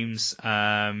 Curtain Games.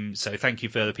 So thank you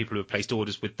for the people who have placed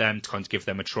orders with them to kind of give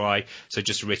them a try. So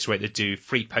just to reiterate, they do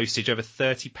free postage over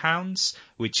 £30,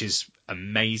 which is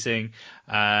amazing.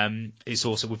 We've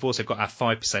also got our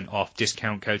 5% off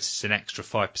discount code. It's an extra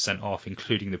 5% off,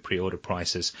 including the pre-order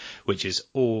prices, which is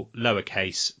all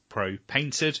lowercase Pro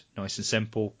painted, nice and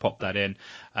simple. Pop that in.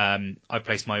 I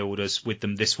placed my orders with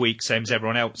them this week, same as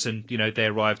everyone else, and they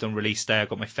arrived on release day. I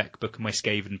got my Feck book and my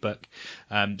Skaven book.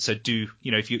 So do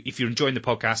if you're enjoying the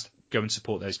podcast, go and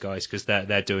support those guys because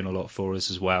they're doing a lot for us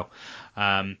as well.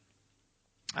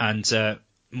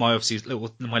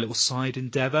 My little side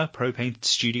endeavour, Pro Painted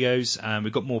Studios.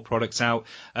 We've got more products out.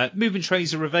 Movement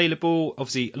trays are available.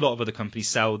 Obviously, a lot of other companies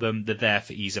sell them. They're there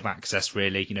for ease of access,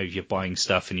 really. If you're buying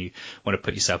stuff and you want to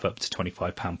put yourself up to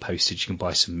 £25 postage, you can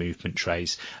buy some movement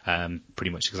trays.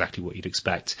 Pretty much exactly what you'd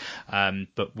expect.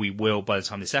 But we will, by the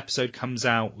time this episode comes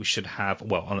out, we should have,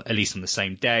 at least on the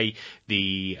same day,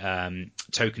 the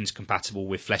tokens compatible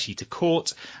with Flesh Eater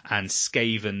Court and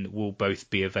Skaven will both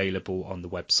be available on the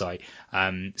website.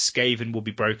 Skaven will be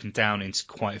broken down into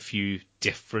quite a few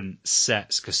different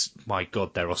sets because, my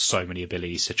God, there are so many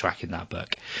abilities to track in that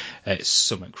book. It's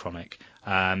somewhat chronic.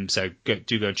 So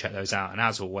do go and check those out. And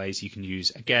as always, you can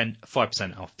use, again,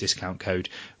 5% off discount code,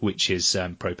 which is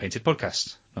Pro Painted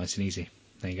Podcast. Nice and easy.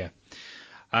 There you go.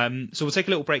 So we'll take a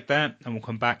little break there and we'll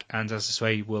come back. And as I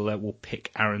say, we'll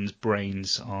pick Aaron's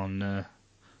brains on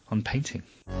painting.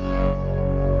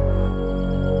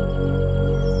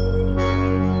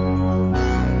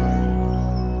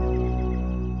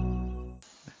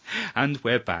 And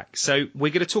we're back. So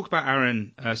we're going to talk about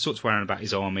Aaron about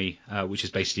his army, which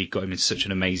has basically got him in such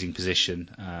an amazing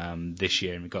position this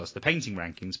year in regards to the painting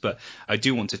rankings. But I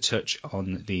do want to touch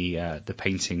on the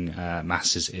painting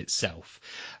Masters itself.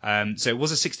 So it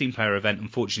was a 16-player event.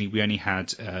 Unfortunately, we only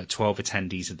had 12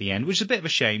 attendees at the end, which is a bit of a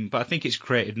shame. But I think it's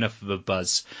created enough of a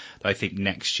buzz that I think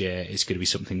next year is going to be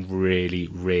something really,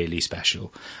 really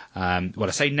special. I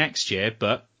say next year,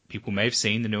 but people may have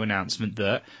seen the new announcement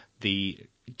that the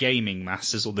Gaming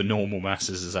Masters, or the normal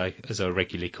Masters as I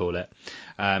regularly call it,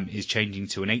 is changing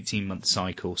to an 18-month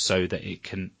cycle so that it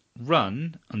can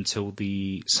run until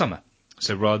the summer.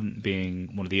 So rather than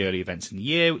being one of the early events in the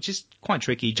year, which is quite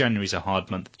tricky, January is a hard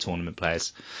month for tournament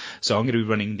players. So I'm going to be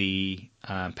running the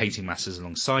Painting Masters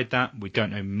alongside that. We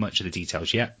don't know much of the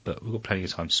details yet, but we've got plenty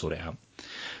of time to sort it out.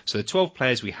 So the 12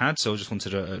 players we had, so I just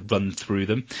wanted to run through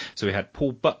them. So we had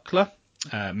Paul Buckler,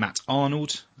 Matt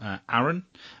Arnold, Aaron,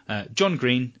 John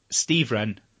Green, Steve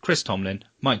Wren, Chris Tomlin,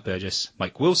 Mike Burgess,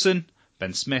 Mike Wilson,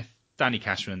 Ben Smith, Danny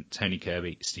Cashman, Tony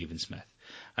Kirby, Stephen Smith.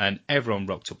 And everyone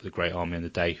rocked up with a great army on the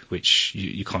day, which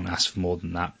you can't ask for more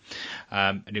than that.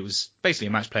 And it was basically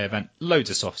a match play event,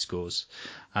 loads of soft scores.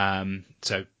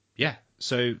 So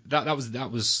that was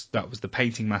the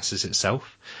Painting Masters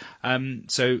itself.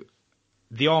 So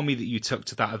the army that you took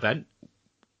to that event,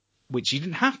 which you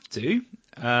didn't have to,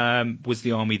 was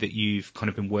the army that you've kind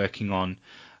of been working on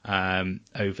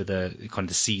over the kind of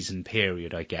the season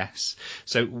period, I guess.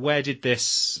 So what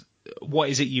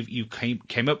is it you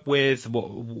came up with?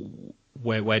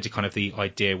 Where did kind of the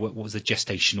idea? What was the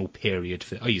gestational period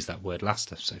for? I used that word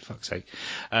last episode. Fuck's sake.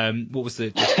 What was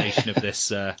the gestation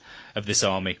of this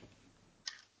army?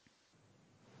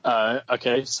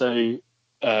 Okay, so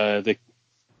the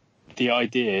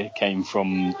idea came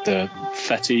from the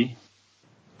Fetty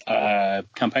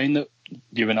campaign that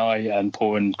you and I and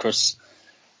Paul and Chris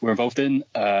were involved in.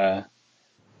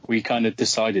 We kind of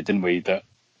decided, didn't we, that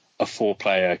a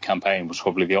 4-player campaign was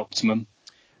probably the optimum.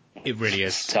 It really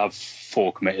is. To have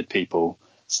 4 committed people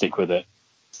stick with it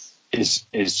is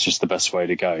just the best way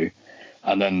to go.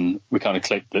 And then we kind of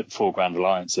clicked that 4 Grand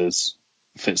Alliances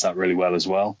fits that really well as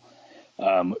well.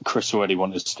 Chris already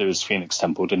wanted to do his Phoenix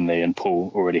Temple, didn't he? And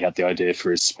Paul already had the idea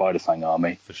for his Spiderfang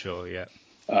army. For sure, yeah.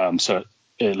 So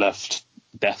it left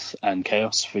Death and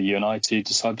Chaos for you and I to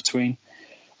decide between.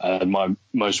 My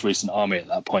most recent army at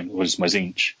that point was my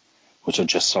Tzeentch, which I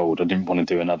just sold. I didn't want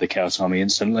to do another Chaos army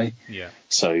instantly. Yeah.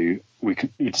 So we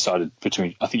decided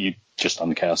between. I think you just done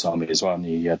the Chaos army as well, and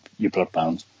you had your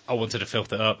Bloodbound. I wanted to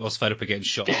filter it up. I was fed up of getting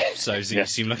shot up, so Tzeentch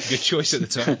seemed like a good choice at the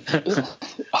time.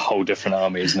 A whole different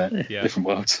army, isn't it? Yeah. Different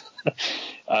worlds.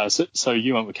 So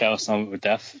you went with Chaos, and I went with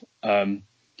Death. Didn't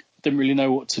really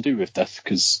know what to do with Death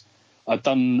because I'd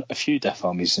done a few Death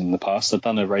armies in the past. I'd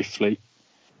done a Wraith Fleet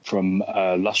from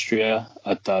Lustria.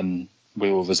 I'd done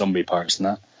Wheel of the Zombie Pirates and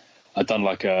that. I'd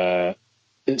done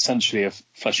essentially a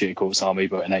Flesh Eater Courts army,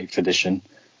 but in 8th edition.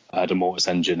 I had a Mortis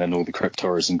engine and all the Crypt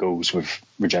Horrors and Ghouls with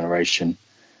regeneration.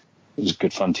 it was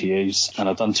good fun to use. And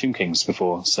I've done Tomb Kings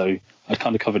before, so I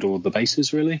kind of covered all the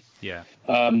bases really. Yeah.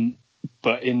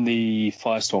 But in the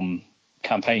Firestorm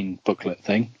campaign booklet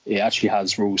thing, it actually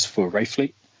has rules for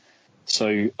Wraithfleet. So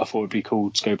I thought it'd be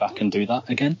cool to go back and do that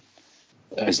again,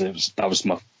 as that was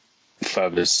my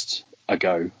furthest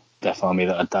ago Death Army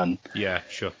that I'd done. Yeah,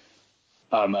 sure.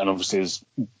 And obviously there's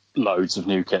loads of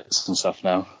new kits and stuff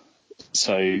now.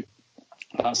 So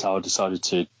that's how I decided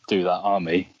to do that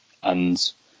army. And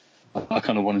I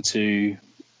kind of wanted to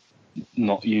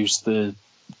not use the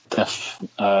death,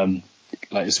 like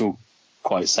it's all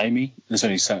quite samey. There's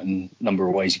only a certain number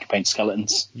of ways you can paint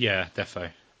skeletons. Yeah,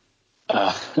 defo.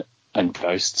 And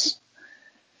ghosts.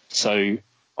 So I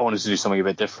wanted to do something a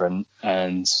bit different,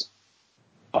 and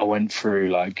I went through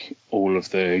like all of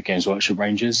the Games Workshop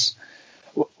ranges.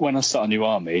 When I start a new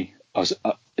army,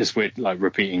 it's weird, like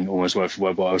repeating almost word for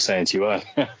word what I was saying to you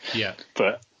earlier. Yeah.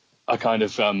 But I kind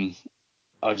of,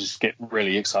 I just get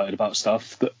really excited about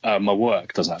stuff that my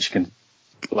work doesn't actually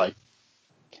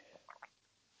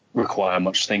require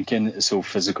much thinking. It's all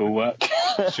physical work.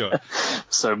 Sure.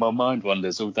 So my mind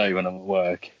wanders all day when I'm at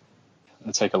work. I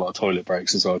take a lot of toilet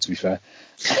breaks as well, to be fair.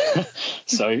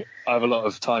 So I have a lot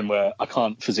of time where I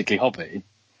can't physically hobby,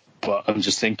 but I'm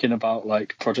just thinking about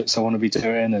like projects I want to be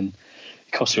doing, and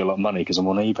it costs you a lot of money because I'm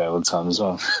on eBay all the time as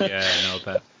well. Yeah, no, I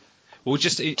bet. Well,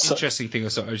 just an interesting thing I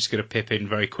was just going to pip in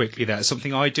very quickly there.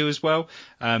 Something I do as well,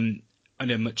 on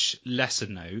a much lesser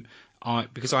note,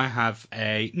 because I have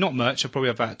not much, I probably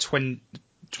have about 20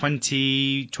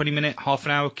 minute, half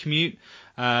an hour commute,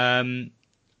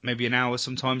 maybe an hour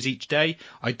sometimes each day.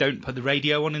 I don't put the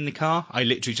radio on in the car. I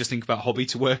literally just think about hobby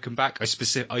to work and back. I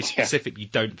specifically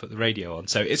don't put the radio on.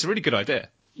 So it's a really good idea.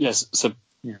 Yes, so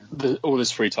all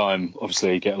this free time,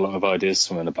 obviously, you get a lot of ideas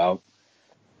from and about.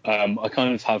 I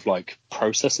kind of have like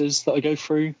processes that I go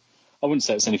through. I wouldn't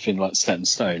say it's anything like set in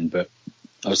stone, but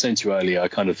I was saying to you earlier,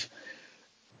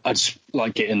 I just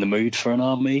like get in the mood for an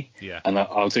army. Yeah. And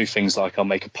I'll do things like I'll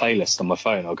make a playlist on my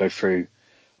phone. I'll go through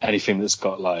anything that's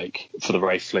got like, for the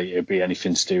Wraithfleet, it'd be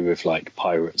anything to do with like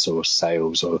pirates or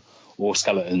sails or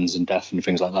skeletons and death and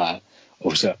things like that.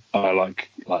 Also, I like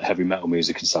heavy metal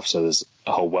music and stuff, so there's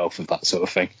a whole wealth of that sort of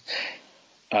thing.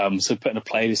 So putting a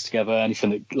playlist together,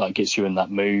 anything that like gets you in that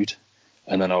mood,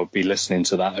 and then I'll be listening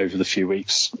to that over the few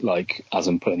weeks, like as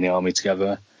I'm putting the army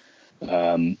together.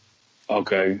 I'll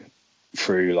go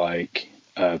through like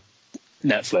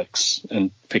Netflix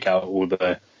and pick out all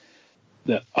the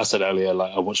I said earlier,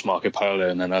 like I watched Marco Polo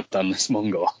and then I've done this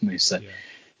Mongol army. So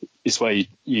it's where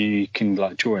you can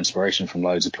like draw inspiration from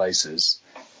loads of places,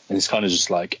 and it's kind of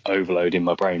just like overloading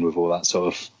my brain with all that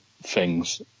sort of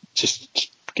things.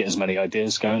 Just get as many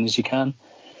ideas going as you can.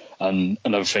 And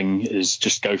another thing is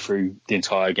just go through the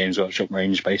entire Games Workshop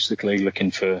range, basically looking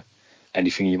for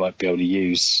anything you might be able to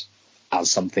use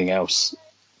as something else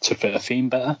to fit a theme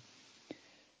better.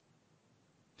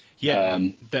 Yeah,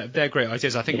 they're great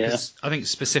ideas. I think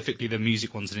specifically the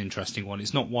music one's an interesting one.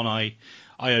 It's not one I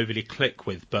overly click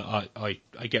with, but I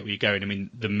get where you're going. I mean,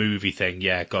 the movie thing,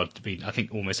 yeah, God, I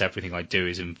think almost everything I do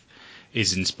is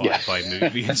inspired by a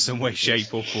movie in some way,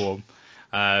 shape, or form.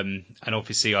 And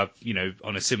obviously, I've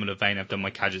on a similar vein, I've done my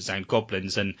Kazakhstan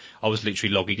goblins, and I was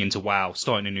literally logging into WoW,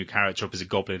 starting a new character up as a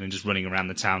goblin, and just running around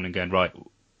the town and going, right,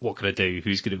 what can I do?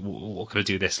 What can I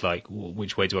do this like?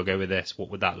 Which way do I go with this? What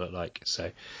would that look like?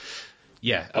 So,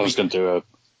 yeah. I was going to do a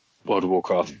World of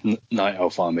Warcraft Night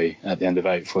Elf army at the end of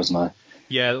 8th, wasn't I?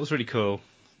 Yeah, that was really cool.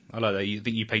 I like that. You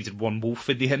think you painted one wolf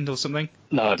at the end or something?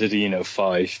 No, I did a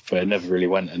 5, but it never really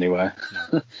went anywhere.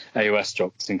 No. AOS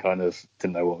dropped and kind of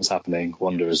didn't know what was happening.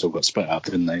 Wanderers all got split up,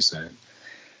 didn't they? So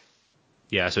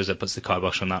yeah, so that puts the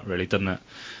kibosh on that, really, doesn't it?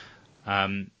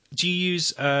 Do you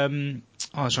use?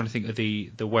 I was trying to think of the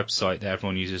website that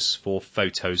everyone uses for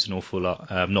photos an awful lot.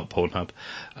 Not Pornhub.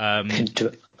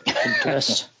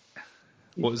 Pinterest.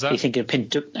 What was that? Are you thinking of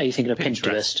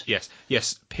Pinterest?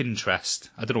 Yes, Pinterest.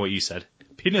 I don't know what you said.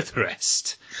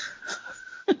 Pinterest.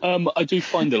 I do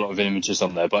find a lot of images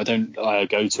on there, but I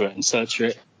go to it and search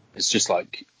it. It's just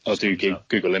like I'll do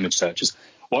Google image searches.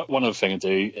 One other thing I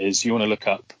do is you want to look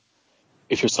up,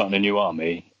 if you're starting a new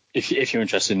army, if you're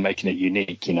interested in making it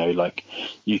unique, like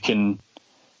you can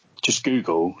just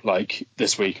Google, like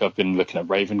this week I've been looking at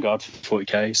Raven Guard for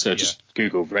 40k, so just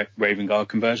Google Raven Guard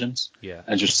conversions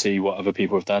and just see what other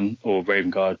people have done, or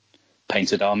Raven Guard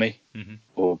painted army,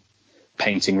 or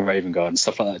painting Raven Guard and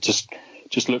stuff like that.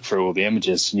 Just look through all the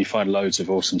images and you find loads of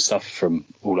awesome stuff from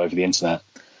all over the internet.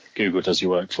 Google does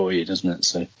your work for you, doesn't it?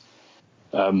 So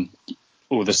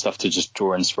all this stuff to just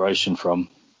draw inspiration from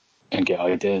and get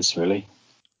ideas, really.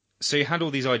 So you had all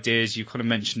these ideas. You kind of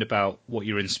mentioned about what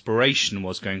your inspiration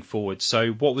was going forward.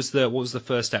 So what was the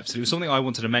first step? So it was something I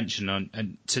wanted to mention.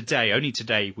 And today, only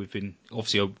today, we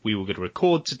were going to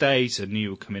record today, so knew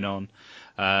you were coming on.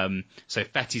 So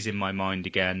Fetty's in my mind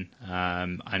again,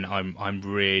 and I'm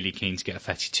really keen to get a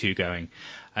Fetty 2 going.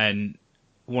 And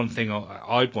one thing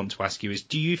I'd want to ask you is,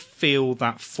 do you feel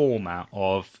that format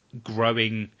of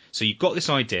growing? So you've got this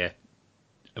idea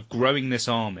of growing this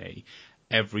army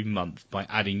every month by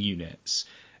adding units.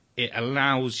 It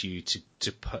allows you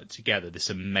to put together this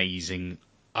amazing.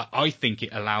 I think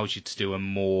it allows you to do a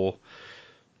more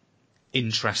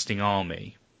interesting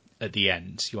army at the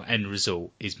end. Your end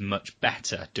result is much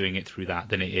better doing it through that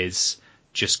than it is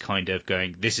just kind of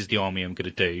going, this is the army I'm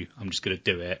going to do. I'm just going to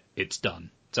do it. It's done.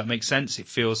 Does that make sense? It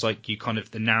feels like you kind of,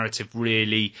 the narrative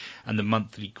really and the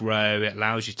monthly grow, it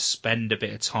allows you to spend a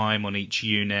bit of time on each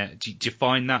unit. Do you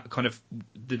find that kind of,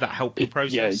 did that help your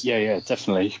process? Yeah,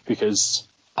 definitely. Because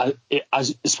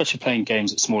especially playing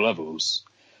games at small levels,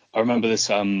 I remember this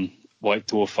White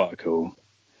Dwarf article,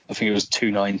 I think it was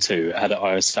 292, it had an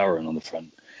Eye of Sauron on the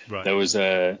front. Right. There was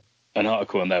an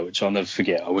article on there which I'll never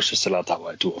forget. I wish I still had that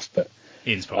White Dwarf, but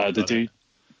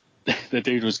the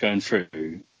dude was going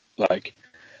through like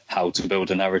how to build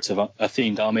a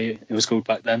themed army, it was called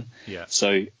back then. Yeah.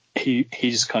 So he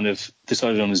just kind of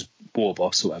decided on his war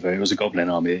boss or whatever. It was a goblin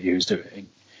army that he was doing.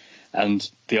 And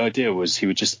the idea was he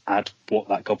would just add what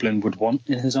that goblin would want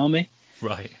in his army.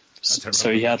 Right.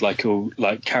 So he had like all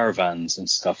like caravans and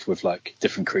stuff with like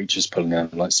different creatures pulling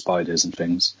them, like spiders and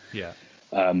things. Yeah.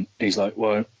 He's like,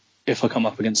 well, if I come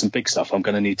up against some big stuff, I'm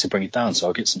going to need to bring it down. So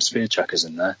I'll get some spear checkers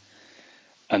in there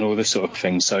and all this sort of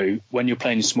thing. So when you're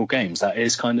playing small games, that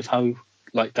is kind of how,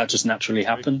 like, that just naturally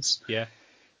happens. Yeah.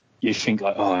 You think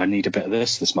like, oh, I need a bit of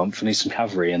this month. I need some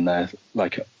cavalry in there.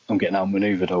 Like I'm getting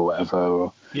outmaneuvered or whatever.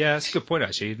 Or... Yeah, that's a good point,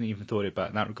 actually. I didn't even thought about it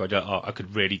in that regard. I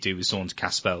could really do with someone to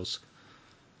cast spells.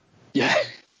 Yeah,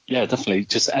 definitely.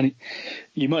 Just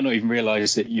you might not even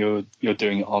realise that you're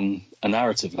doing it on a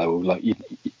narrative level. Like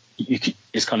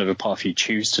it's kind of a path you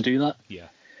choose to do that. Yeah.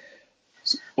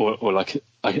 Or like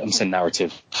I'm saying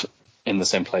narrative in the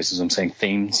same place as I'm saying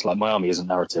themes. Like my army isn't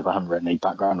narrative. I haven't written any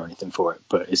background or anything for it,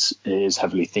 but it is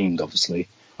heavily themed, obviously.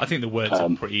 I think the words are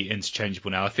pretty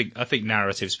interchangeable now. I think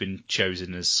narrative's been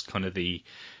chosen as kind of the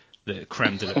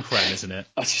creme de la creme, isn't it?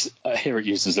 I hear it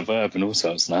used as a verb and all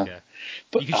sorts now. Yeah.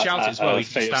 But you can shout it as well. You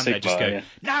can stand there, just go,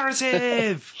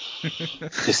 narrative!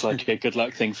 It's like a good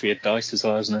luck thing for your dice as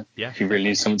well, isn't it? Yeah. If you really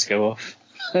need something to go off.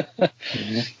 I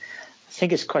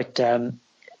think it's quite...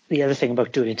 the other thing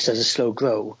about doing it as a slow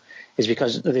grow is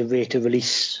because of the rate of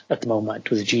release at the moment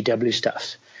with the GW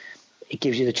stuff. It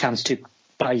gives you the chance to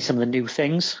buy some of the new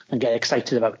things and get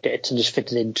excited about it and just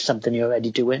fit it into something you're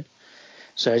already doing.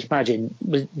 So I imagine,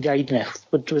 was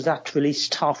that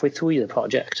released halfway through the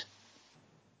project?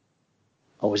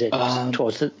 Or was it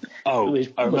towards the...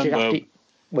 I remember...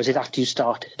 Was it after you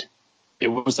started? It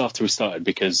was after we started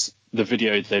because the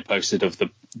video they posted of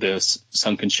the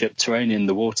sunken ship terrain in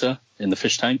the water, in the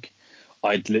fish tank,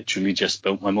 I'd literally just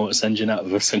built my mortis engine out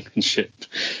of a sunken ship.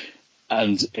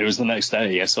 And it was the next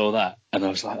day I saw that and I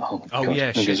was like, oh my God,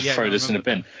 yeah, I'm going to throw this in a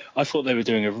bin. That. I thought they were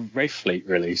doing a Wraith Fleet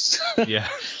release. Yeah.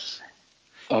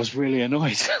 I was really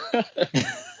annoyed.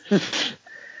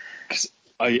 Because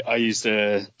I used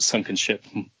a sunken ship,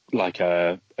 like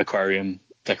a aquarium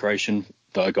decoration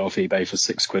that I got off eBay for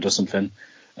 £6 or something.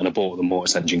 And I bought the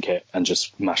mortis engine kit and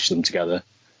just mashed them together.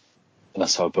 And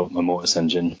that's how I built my mortis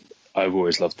engine. I've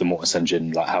always loved the mortis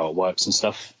engine, like how it works and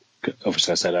stuff.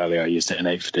 Obviously, I said earlier I used it in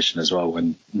 8th edition as well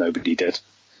when nobody did.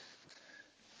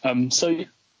 So,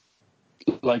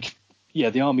 like, yeah,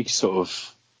 the army sort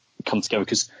of come together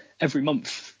because every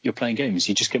month you're playing games,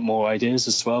 you just get more ideas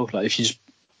as well. Like if you just,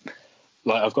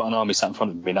 like I've got an army sat in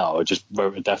front of me now. I just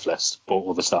wrote a death list, bought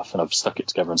all the stuff, and I've stuck it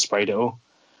together and sprayed it all.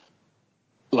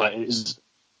 Like it's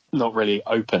not really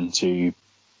open to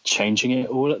changing it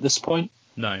all at this point.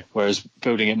 No. Whereas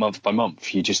building it month by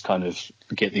month, you just kind of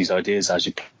get these ideas as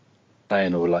you're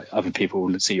playing, or like other people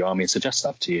will see your army and suggest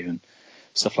stuff to you and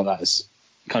stuff like that.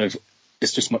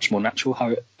 It's just much more natural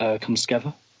how it comes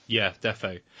together. Yeah,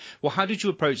 defo. Well, how did you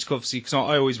approach, obviously, because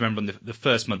I always remember on the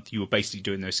first month you were basically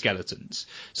doing those skeletons.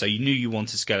 So you knew you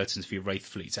wanted skeletons for your Wraith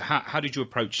fleet. So how did you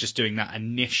approach just doing that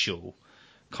initial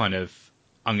kind of,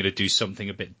 I'm going to do something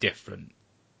a bit different?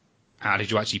 How did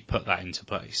you actually put that into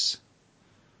place?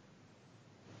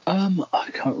 I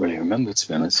can't really remember, to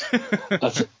be honest.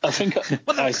 I think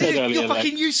I said earlier... You're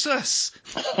fucking useless!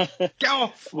 Get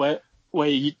off!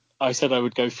 I said I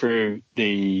would go through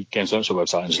the Games Workshop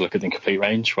website and just look at the complete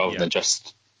range rather than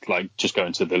just go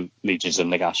into the Legions of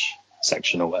Nagash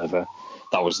section or whatever.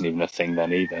 that wasn't even a thing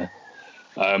then either.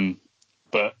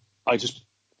 But I just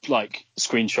like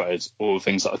screenshotted all the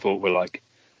things that I thought were like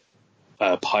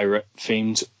pirate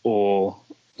themed or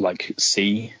like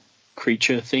sea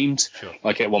creature themed. Sure.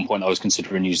 Like at one point I was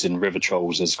considering using river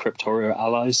trolls as Cryptoria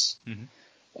allies.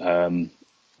 I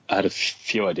had a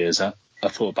few ideas. I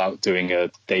thought about doing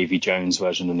a Davy Jones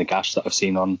version of Nagash that I've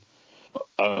seen on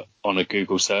a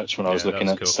Google search when I was looking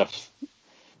at cool. stuff.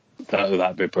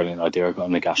 That'd be a brilliant idea. I've got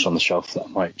a Nagash on the shelf that I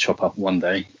might chop up one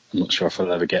day. I'm not sure if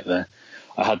I'll ever get there.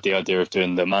 I had the idea of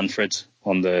doing the Manfred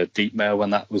on the Deep Mail when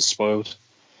that was spoiled.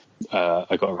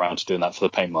 I got around to doing that for the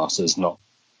Paint Masters.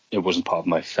 It wasn't part of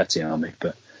my Fetty army,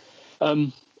 but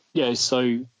yeah.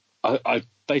 So I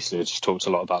basically just talked a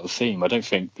lot about the theme. I don't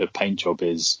think the paint job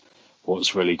is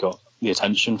what's really got the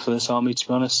attention for this army, to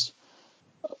be honest.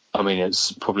 I mean,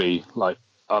 it's probably like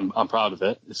I'm proud of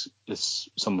it. It's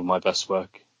some of my best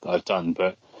work that I've done,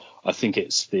 but I think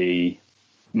it's the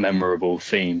memorable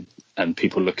theme and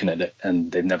people looking at it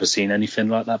and they've never seen anything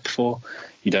like that before.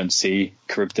 You don't see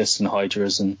Charybdis and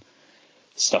Hydras and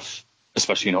stuff,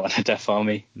 especially not in a Death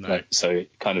Army. No. So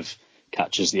it kind of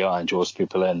catches the eye and draws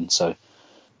people in. So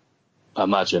I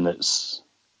imagine it's.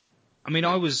 I mean,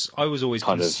 I was always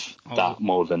kind of that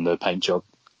more than the paint job.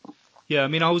 Yeah, I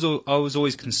mean, I was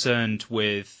always concerned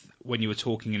with when you were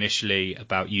talking initially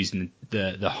about using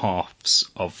the halves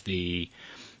of the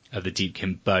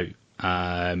Deepkin boat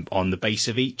on the base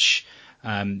of each.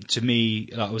 To me,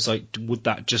 I was like, would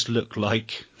that just look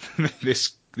like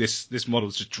this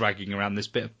model's just dragging around this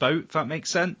bit of boat, if that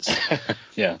makes sense?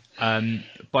 Yeah.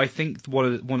 But I think one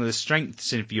of the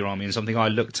strengths of your army, and something I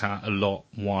looked at a lot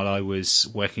while I was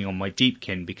working on my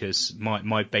Deepkin, because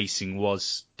my basing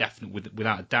was definitely,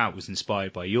 without a doubt, was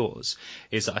inspired by yours,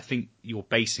 is that I think your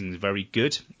basing is very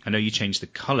good. I know you changed the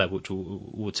colour, which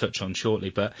we'll touch on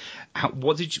shortly, but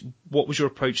what was your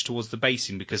approach towards the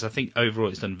basing? Because I think overall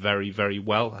it's done very, very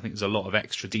well. I think there's a lot of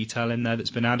extra detail in there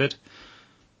that's been added.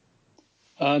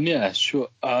 Yeah, sure.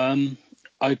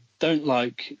 I don't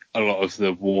like a lot of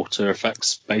the water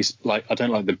effects I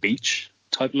don't like the beach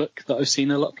type look that I've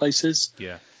seen in a lot of places.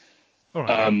 Yeah. All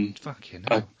right. Fucking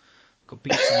hell. Got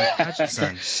beats in my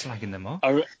Kazakhstan, slagging them off.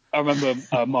 I remember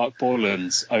Mark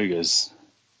Borland's ogres.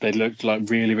 They looked like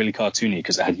really, really cartoony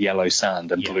because it had yellow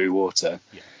sand and blue water.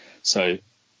 Yeah. So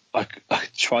I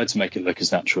tried to make it look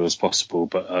as natural as possible,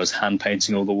 but I was hand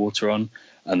painting all the water on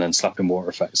and then slapping water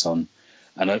effects on.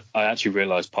 And I actually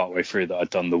realised partway through that I'd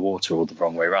done the water all the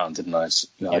wrong way around, didn't I? Yes.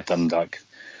 I'd done like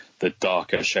the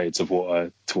darker shades of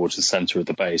water towards the centre of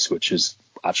the base, which is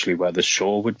actually where the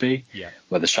shore would be,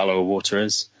 where the shallower water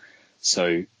is.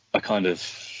 So I kind of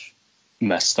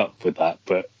messed up with that,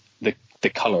 but the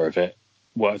colour of it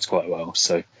worked quite well.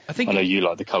 So I know you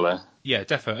like the colour. Yeah,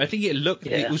 definitely. I think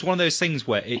it was one of those things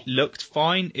where it looked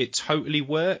fine, it totally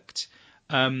worked.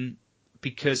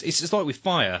 Because it's like with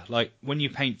fire. Like when you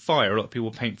paint fire, a lot of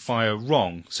people paint fire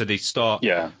wrong. So they start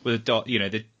with a dark,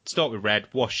 they start with red,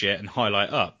 wash it, and highlight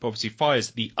up. But obviously,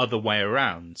 fire's the other way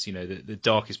around. The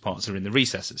darkest parts are in the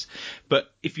recesses.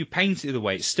 But if you paint it the other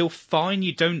way, it's still fine.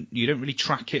 You don't really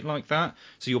track it like that.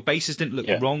 So your bases didn't look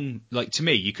wrong. Like to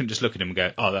me, you couldn't just look at them and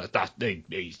go, "Oh,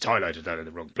 he's highlighted that in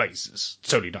the wrong place." It's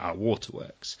totally not how water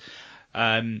works.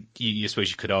 You suppose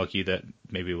you could argue that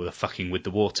maybe we were fucking with the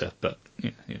water, but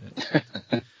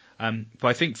but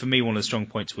I think for me one of the strong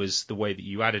points was the way that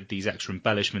you added these extra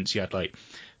embellishments. You had like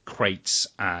crates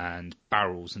and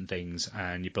barrels and things,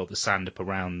 and you built the sand up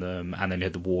around them, and then you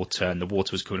had the water, and the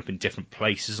water was coming up in different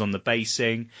places on the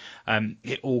basing.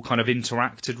 It all kind of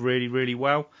interacted really, really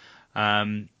well,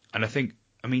 and I think.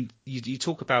 I mean, you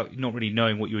talk about not really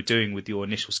knowing what you were doing with your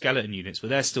initial skeleton units,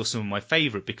 but they're still some of my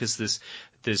favourite because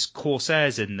there's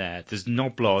Corsairs in there, there's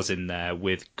Noblars in there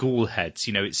with ghoul heads.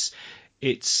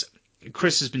 It's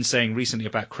Chris has been saying recently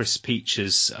about Chris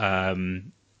Peach's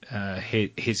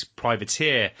his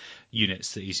privateer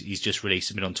units that he's just released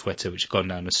a bit on Twitter, which have gone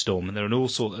down a storm, and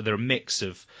they're a mix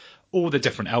of all the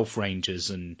different elf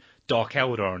rangers and Dark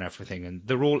Eldar and everything, and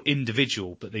they're all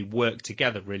individual, but they work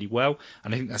together really well.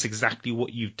 And I think that's exactly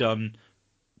what you've done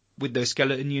with those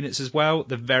skeleton units as well.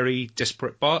 They're very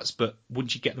disparate parts, but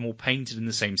once you get them all painted in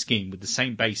the same scheme with the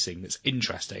same basing that's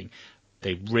interesting,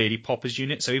 they really pop as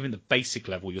units. So even at the basic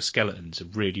level, your skeletons are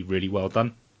really, really well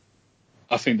done.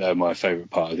 I think they're my favourite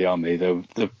part of the army. They're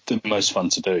the most fun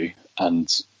to do,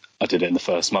 and I did it in the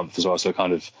first month as well, so it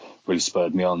kind of really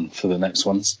spurred me on for the next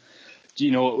ones.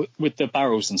 With the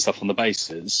barrels and stuff on the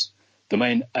bases, the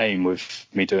main aim with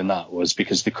me doing that was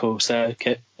because the Corsair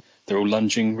kit, they're all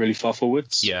lunging really far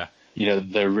forwards. Yeah.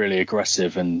 They're really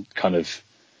aggressive and kind of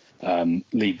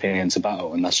leaping into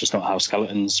battle, and that's just not how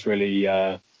skeletons really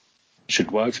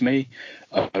should work for me.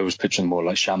 I was picturing more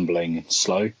like shambling and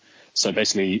slow. So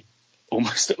basically,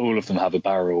 almost all of them have a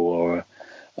barrel or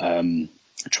a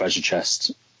treasure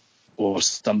chest or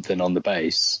something on the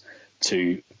base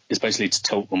is basically to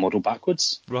tilt the model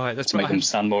backwards. Right, that's to make them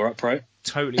stand more upright.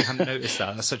 Totally hadn't noticed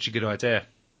that. That's such a good idea.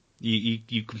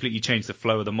 You completely change the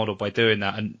flow of the model by doing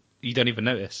that, and you don't even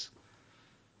notice.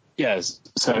 Yes,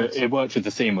 so it worked with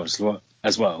the theme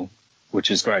as well, which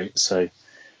is great. So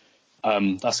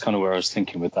that's kind of where I was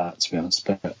thinking with that, to be honest.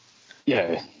 But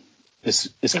yeah, it's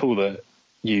cool that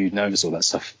you notice all that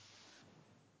stuff.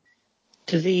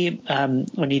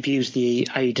 When you've used the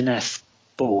Aideneth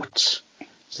boats,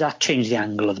 does that change the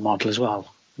angle of the model as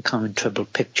well? I can't even triple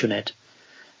picture it.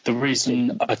 The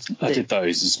reason I did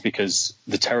those is because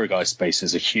the Terrorgeist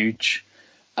bases are huge,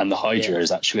 and the Hydra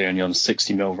is actually only on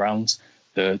 60mm rounds.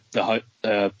 The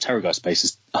Terrorgeist base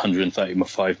is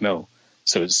 135mm,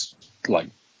 so it's like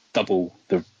double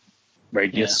the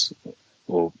radius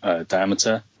or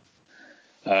diameter,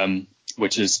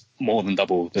 which is more than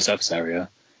double the surface area.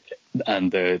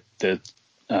 And the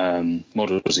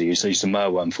models are used. I used a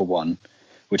Merworm for one,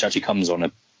 which actually comes on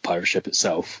a pirate ship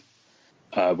itself,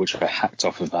 which I hacked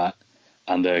off of that,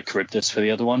 and the Charybdis for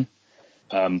the other one.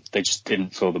 They just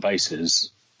didn't fill the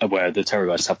bases, where the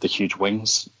Terrorgeists have the huge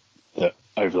wings that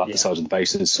overlap the sides of the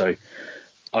bases. So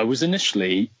I was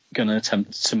initially going to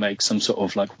attempt to make some sort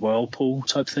of like whirlpool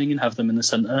type thing and have them in the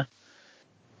centre.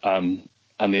 And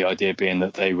the idea being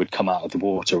that they would come out of the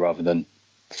water rather than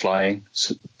flying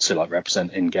to like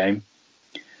represent in game.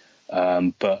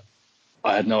 But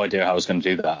I had no idea how I was going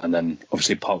to do that. And then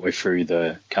obviously partway through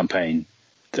the campaign,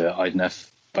 the Aideneth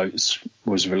boats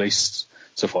was released.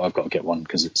 So I thought I've got to get one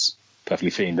because it's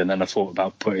perfectly themed. And then I thought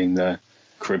about putting the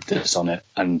Charybdis on it,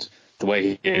 and the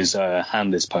way his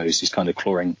hand is posed, he's kind of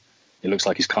clawing. It looks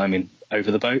like he's climbing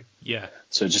over the boat. Yeah.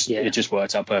 So it just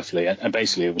worked out perfectly. And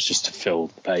basically it was just to fill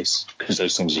the base because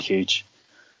those things are huge.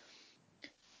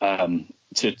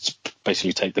 To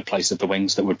basically take the place of the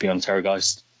wings that would be on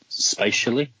Terrorgeist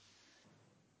spatially.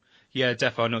 Yeah,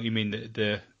 definitely. I know what you mean.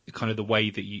 The kind of the way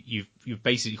that you've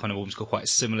basically kind of almost got quite a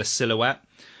similar silhouette.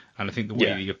 And I think the way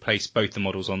that you place both the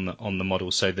models on the model,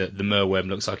 so that the Merworm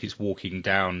looks like it's walking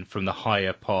down from the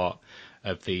higher part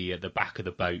of the back of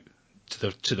the boat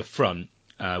to the front,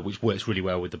 which works really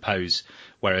well with the pose.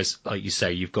 Whereas, like you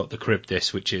say, you've got the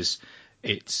Charybdis, which is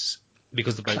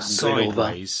because the boat's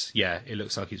sideways. Yeah, it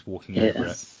looks like it's walking over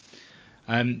it.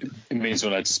 It means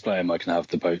when I display them, I can have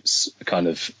the boats kind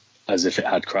of as if it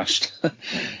had crashed.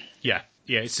 yeah.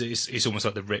 It's almost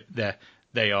like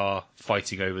they are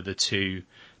fighting over the two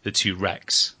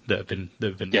wrecks that have been.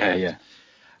 Yeah.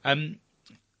 And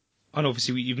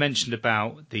obviously you've mentioned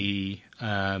about the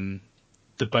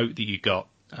boat that you got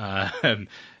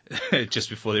just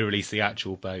before they released the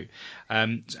actual boat.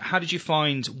 How did you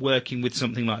find working with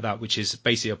something like that, which is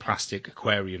basically a plastic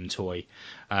aquarium toy,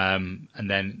 and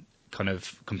then kind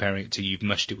of comparing it to you've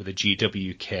mushed it with a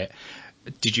GW kit?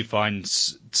 Did you find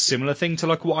similar thing to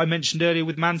like what I mentioned earlier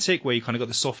with Mantic, where you kind of got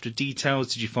the softer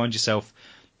details? Did you find yourself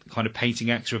kind of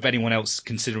painting extra? If anyone else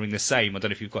considering the same, I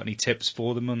don't know if you've got any tips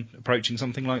for them on approaching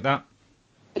something like that.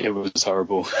 It was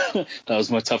horrible. That was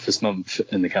my toughest month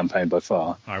in the campaign by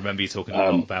far. I remember you talking a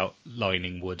lot about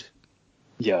lining wood.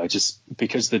 Yeah, just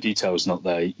because the detail was not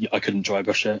there, I couldn't dry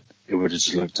brush it. It would have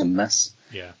just looked a mess.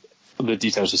 Yeah. The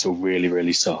details are still really,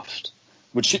 really soft,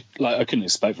 which I couldn't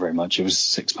expect very much. It was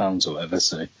 £6 or whatever,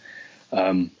 so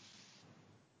I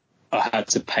had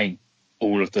to paint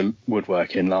all of the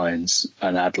woodwork in lines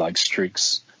and add like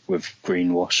streaks with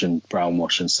green wash and brown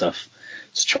wash and stuff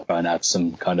to try and add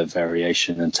some kind of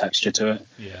variation and texture to it.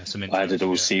 Yeah, some I added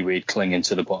all seaweed clinging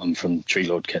to the bottom from Tree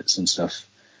Lord kits and stuff.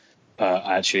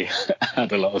 I actually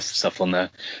had a lot of stuff on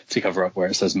there to cover up where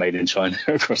it says "Made in China"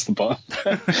 across the bottom.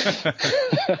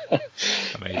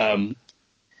 Amazing.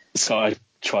 So I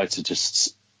tried to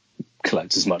just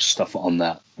collect as much stuff on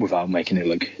that without making it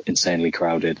look insanely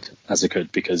crowded as I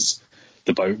could, because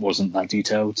the boat wasn't that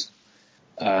detailed.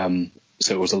 So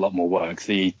it was a lot more work.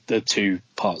 The two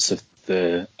parts of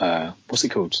the what's it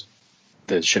called?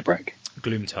 The shipwreck.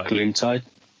 Gloomtide.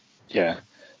 Yeah.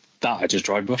 That I just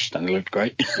dry brushed and it looked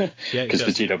great. Yeah, because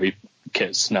the GW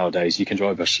kits nowadays you can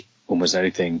dry brush almost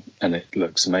anything and it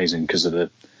looks amazing because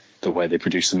of the way they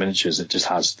produce the miniatures. It just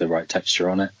has the right texture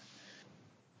on it.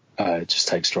 It just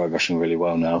takes dry brushing really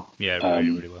well now. Yeah,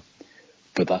 really well.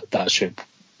 But that ship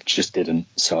just didn't,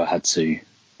 so I had to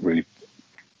really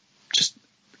just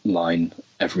line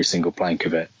every single plank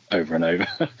of it over and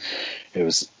over. It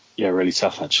was really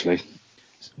tough actually.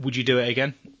 Would you do it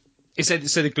again? So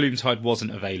the Gloomtide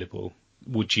wasn't available.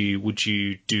 Would you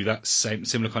do that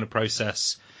similar kind of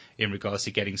process in regards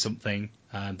to getting something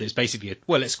that's basically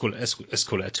let's call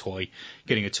it a toy,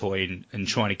 getting a toy and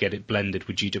trying to get it blended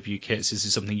with GW kits. Is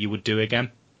this something you would do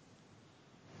again?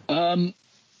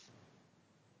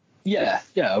 Yeah,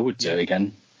 I would do it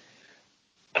again.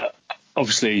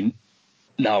 Obviously,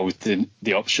 now with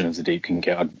the option of the Deepkin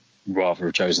kit, I'd rather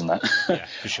have chosen that. Yeah,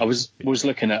 for sure. I was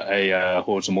looking at a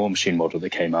Hordes and War Machine model that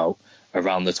came out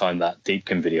around the time that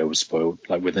Deepkin video was spoiled,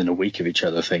 like within a week of each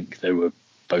other. I think they were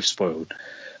both spoiled.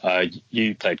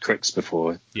 You played Crix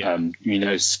before. Yeah. You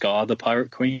know Scar, the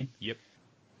Pirate Queen? Yep.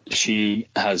 She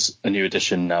has a new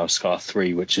edition now, Scar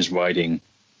 3, which is riding,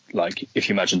 like, if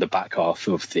you imagine the back half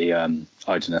of the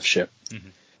IDNF ship,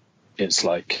 it's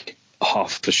like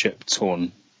half the ship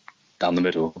torn down the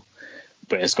middle,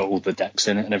 but it's got all the decks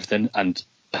in it and everything. And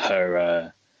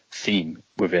her theme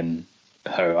within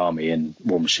her army in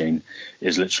War Machine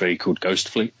is literally called Ghost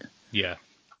Fleet. Yeah.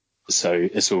 So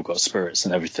it's all got spirits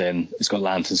and everything. It's got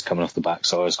lanterns coming off the back,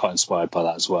 so I was quite inspired by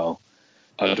that as well.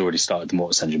 I had already started the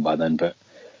Mortis engine by then, but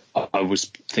I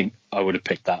would have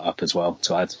picked that up as well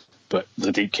to add. But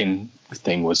the Deepkin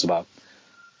thing was about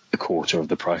a quarter of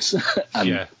the price,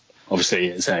 and obviously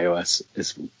it's AOS,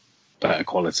 it's better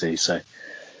quality. So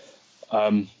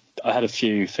I had a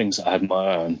few things that I had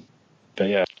my own, but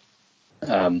yeah,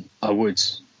 I would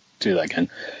do that again.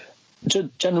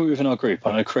 Generally within our group,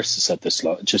 I know Chris has said this a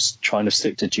lot, just trying to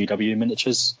stick to GW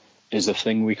miniatures is a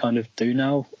thing we kind of do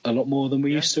now a lot more than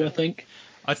we used to, I think.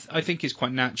 I think it's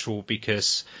quite natural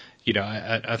because, you know,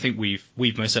 I think we've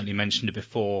most certainly mentioned it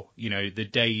before, you know, the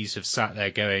days of sat there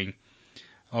going,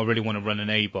 I really want to run an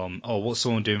A-bomb. Oh, what's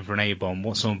someone doing for an A-bomb?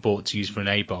 What's someone bought to use for an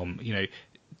A-bomb? You know,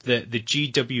 the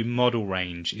GW model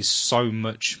range is so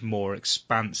much more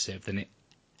expansive than it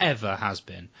ever has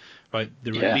been, right?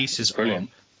 The releases are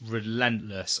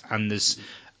relentless, and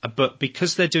but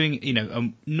because they're doing, you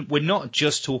know, we're not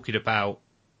just talking about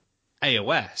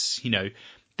AOS, you know,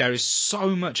 there is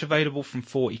so much available from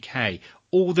 40k.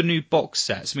 All the new box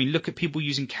sets. I mean, look at people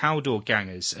using Caldor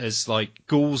gangers as like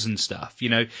ghouls and stuff. You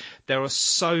know, there are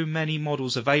so many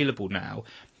models available now,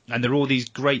 and there are all these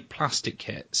great plastic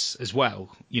kits as well.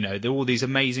 You know, there are all these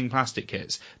amazing plastic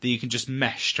kits that you can just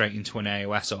mesh straight into an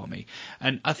AOS army.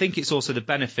 And I think it's also the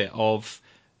benefit of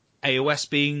AOS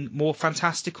being more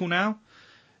fantastical now.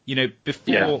 You know,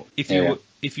 before,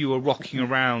 if you were rocking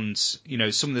around, you know,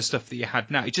 some of the stuff that you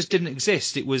had now, it just didn't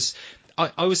exist. It was,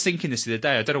 I was thinking this the other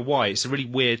day, I don't know why, it's a really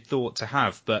weird thought to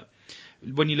have, but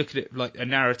when you look at it like a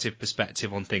narrative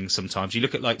perspective on things sometimes, you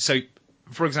look at like, so,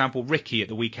 for example, Ricky at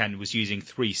the weekend was using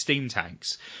 3 steam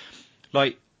tanks.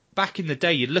 Like, back in the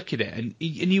day, you'd look at it and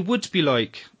you would be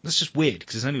like, that's just weird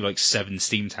because there's only like 7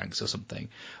 steam tanks or something.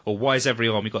 Or why has every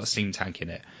army got a steam tank in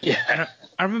it? Yeah. And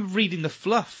I remember reading the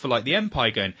fluff for like the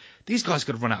Empire going, these guys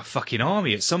got to run out of fucking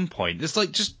army at some point. There's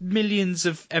like just millions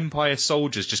of Empire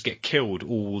soldiers just get killed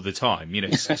all the time. You know,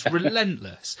 it's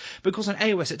relentless. Because on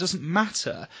AOS, it doesn't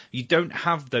matter. You don't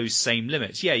have those same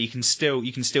limits. Yeah, you can still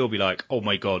be like, oh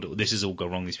my god, this has all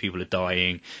gone wrong. These people are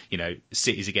dying. You know,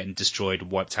 cities are getting destroyed,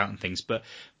 wiped out and things. But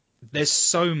there's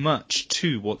so much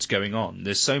to what's going on.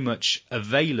 There's so much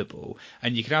available,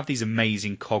 and you can have these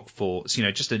amazing cog forts. You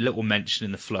know, just a little mention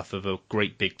in the fluff of a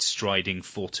great big striding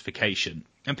fortification,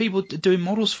 and people are doing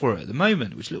models for it at the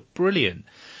moment, which look brilliant.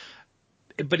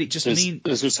 But it just means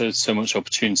there's also so much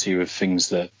opportunity with things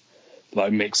that,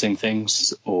 like mixing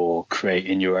things or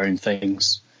creating your own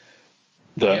things.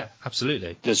 Yeah,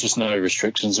 absolutely. There's just no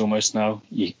restrictions almost now.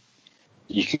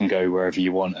 You can go wherever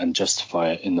you want and justify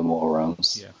it in the mortal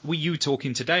realms. Yeah. Were you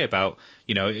talking today about,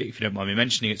 you know, if you don't mind me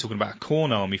mentioning it, talking about a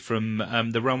Khorne army from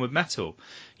the Realm of Metal,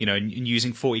 you know, and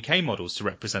using 40k models to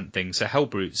represent things, so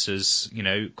Hellbrutes as, you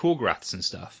know, Korgoraths and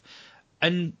stuff,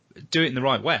 and do it in the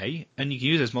right way, and you can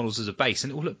use those models as a base,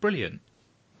 and it will look brilliant.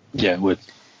 Yeah, it would.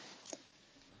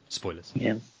 Spoilers.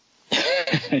 Yeah.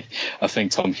 I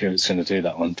think Tom Hewitt's going to do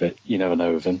that one, but you never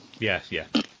know with him. Yeah.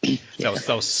 That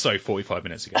was so 45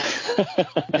 minutes ago.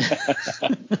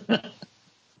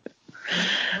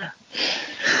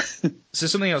 So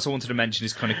something else I wanted to mention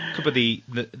is kind of cover the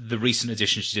recent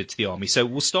additions you did to the army. So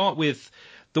we'll start with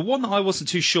the one that I wasn't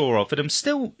too sure of, but I'm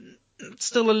still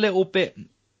a little bit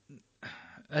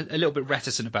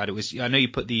reticent about it. Was I know you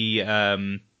put the I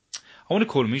want to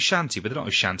call them Ushanti, but they're not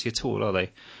Ushanti at all, are they?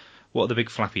 What are the big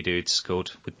flappy dudes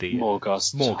called with the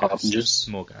Morghast Harbingers?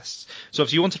 Morghast. So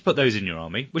obviously you wanted to put those in your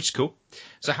army, which is cool.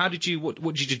 So what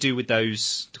did you do with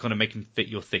those to kind of make them fit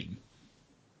your theme?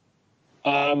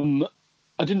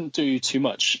 I didn't do too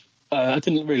much. I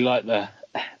didn't really like the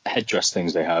headdress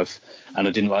things they have, and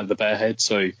I didn't like the bear head,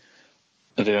 so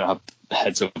they don't have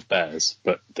heads of bears,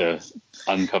 but the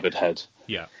uncovered head.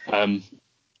 Yeah.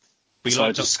 But you So like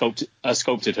I just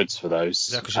sculpted hoods for those.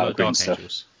 is that because you like green Dark stuff.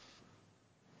 Angels?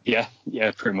 Yeah,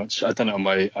 pretty much. I've done it on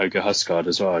my Ogre Huskard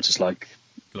as well. I just like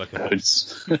Like a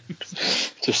hoods.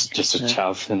 just a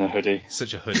chav in a hoodie.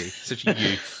 such a hoodie, such a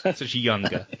youth, such a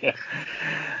younger.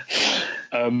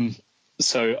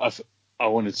 So I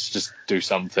wanted to just do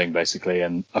something basically,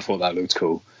 and I thought that looked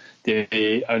cool.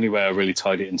 The only way I really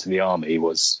tied it into the army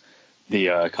was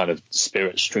the kind of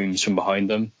spirit streams from behind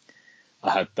them.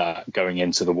 I had that going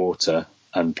into the water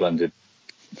and blended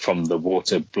from the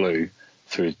water blue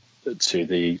through to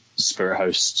the spirit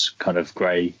host kind of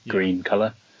green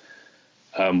colour,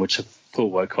 which I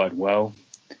thought worked quite well.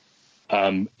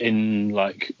 In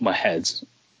like my head,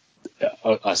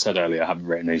 I said earlier I haven't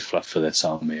written any fluff for this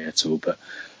army at all, but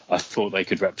I thought they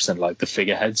could represent like the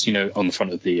figureheads. You know, on the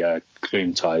front of the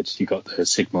Gloomtide, you got the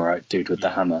Sigmarite dude with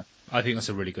the hammer. I think that's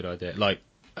a really good idea. Like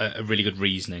a really good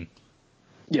reasoning.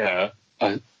 Yeah.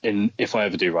 If I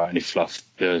ever do write any fluff,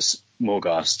 the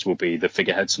Morghast will be the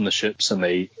figureheads from the ships, and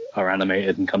they are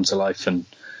animated and come to life and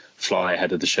fly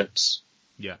ahead of the ships.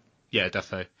 Yeah,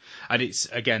 defo. And it's,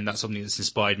 again, that's something that's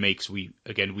inspired me because we,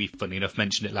 funnily enough,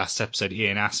 mentioned it last episode.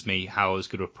 Ian asked me how I was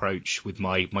going to approach with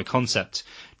my concept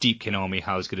Deepkin army,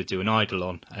 how I was going to do an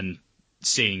Eidolon, and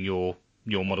seeing your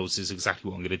models is exactly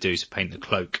what I'm going to do, so paint the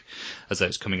cloak as though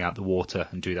it's coming out the water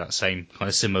and do that same kind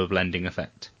of similar blending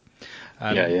effect.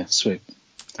 Yeah, sweet.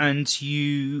 And did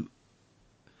you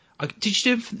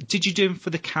do him for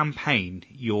the campaign,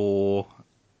 your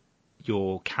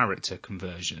character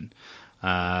conversion?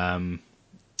 Again,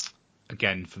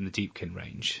 from the Deepkin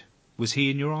range. Was he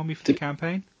in your army for the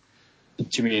campaign?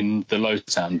 Do you mean the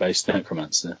Lotan-based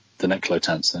Necromancer? The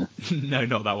Neclotancer? No,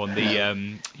 not that one.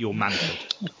 The your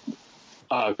Manfred.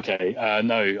 Oh, okay.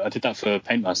 No, I did that for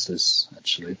Paintmasters,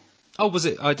 actually. Oh, was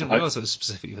it? I didn't realise it was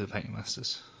specifically for the Painting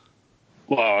Masters.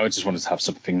 Well, I just wanted to have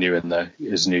something new in there.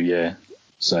 It was New Year,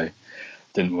 so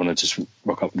didn't want to just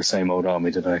rock up with the same old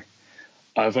army, did I?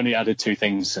 I've only added 2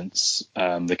 things since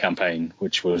the campaign,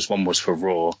 which was one was for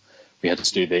Raw. We had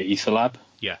to do the Ether Lab.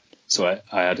 Yeah. So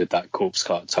I added that corpse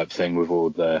cart type thing with all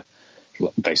the,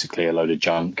 basically a load of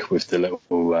junk with the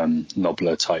little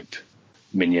Nobbler type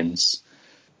minions.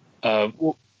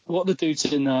 What the dudes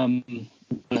in Van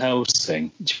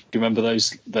Helsing? Do you remember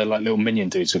those? They're like little minion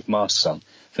dudes with masks on.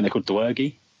 I think they're called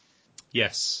Dwergi.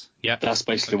 Yes. Yeah. That's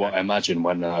basically what I imagine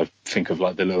when I think of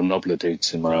like the little Nobbler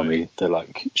dudes in my army. They're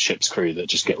like ship's crew that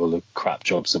just get all the crap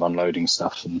jobs of unloading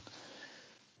stuff and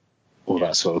all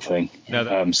that sort of thing.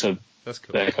 No, so that's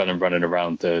cool. they're kind of running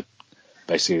around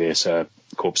basically this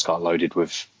corpse cart loaded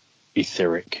with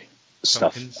etheric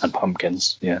stuff and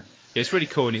pumpkins. Yeah. Yeah, it's really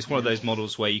cool, and it's one of those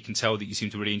models where you can tell that you seem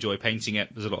to really enjoy painting it.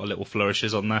 There's a lot of little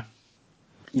flourishes on there.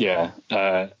 Yeah,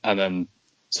 and then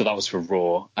so that was for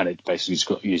Raw, and it basically just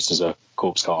got used as a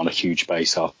corpse cart on a huge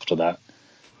base after that.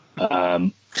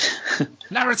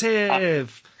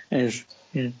 Narrative!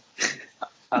 And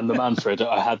the Manfred,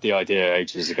 I had the idea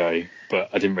ages ago, but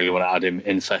I didn't really want to add him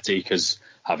in Fetty because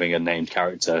having a named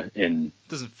character in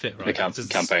doesn't fit right. The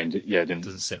campaign,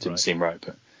 didn't seem right.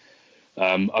 But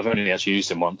I've only actually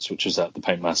used him once, which was at the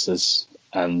Paintmasters,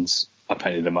 and I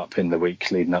painted him up in the week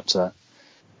leading up to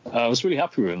that. I was really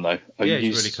happy with him though.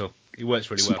 He's really cool. He works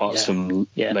really well. Parts from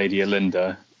Lady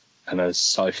Alinda and a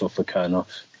Scythe off for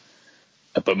Kurnoth,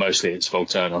 but mostly it's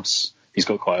Volturnos. He's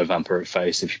got quite a vampiric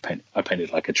face. I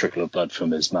painted like a trickle of blood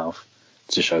from his mouth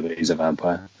to show that he's a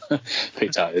vampire.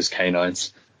 Picked out his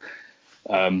canines.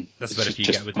 That's better if you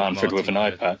get with Manfred with an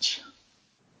eye patch.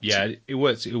 Yeah, it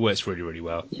works. It works really, really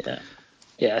well. Yeah.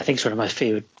 I think it's one of my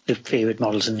favorite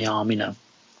models in the army now.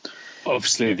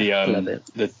 Obviously,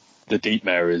 the Deep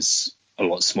Mare is a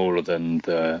lot smaller than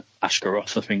the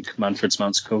Ashgaroth, I think Manfred's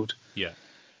mount's called. Yeah.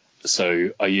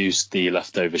 So I used the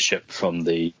leftover ship from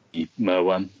the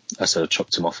Merwan. I sort of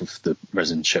chopped him off of the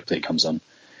resin ship that he comes on.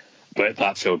 But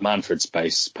that filled Manfred's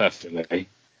base perfectly.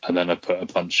 And then I put a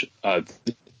bunch...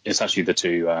 it's actually the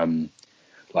 2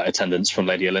 like attendants from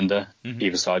Lady Alinda,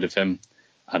 either side of him,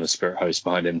 and a spirit host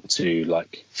behind him to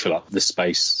like fill up the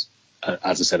space,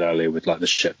 as I said earlier, with like the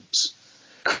ships,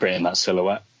 creating that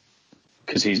silhouette.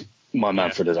 Because my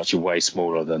Manfred is actually way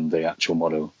smaller than the actual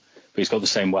model. But he's got the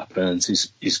same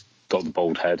weapons, he's got the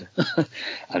bald head,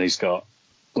 and he's got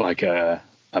like a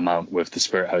mount with the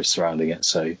spirit host surrounding it,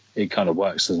 so it kind of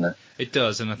works, doesn't it? It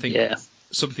does, and I think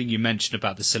something you mentioned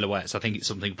about the silhouettes, I think it's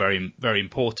something very, very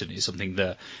important. It's something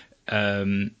that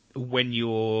when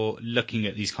you're looking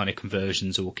at these kind of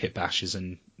conversions or kit bashes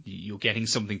and you're getting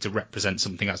something to represent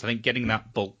something else, I think getting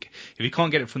that bulk, if you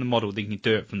can't get it from the model, then you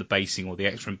can do it from the basing or the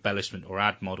extra embellishment or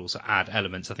add models or add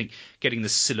elements. I think getting the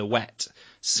silhouette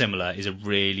similar is a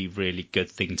really, really good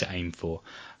thing to aim for.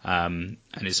 And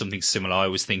it's something similar I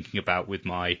was thinking about with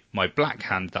my black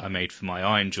hand that I made for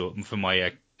my for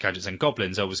my Gadgets and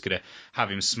Goblins. I was going to have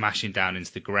him smashing down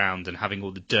into the ground and having all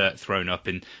the dirt thrown up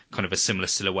in kind of a similar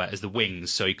silhouette as the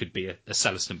wings, so he could be a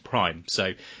Celestant Prime.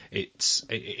 So it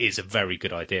is a very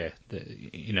good idea,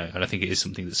 and I think it is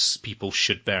something that people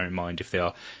should bear in mind if they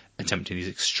are attempting these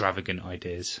extravagant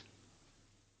ideas.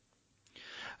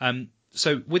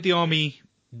 So with the army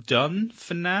done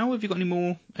for now, have you got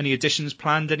any additions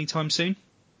planned anytime soon?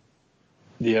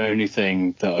 The only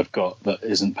thing that I've got that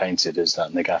isn't painted is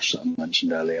that Nagash that I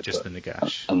mentioned earlier. Just the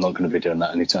Nagash. I'm not going to be doing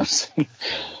that anytime soon.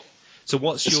 So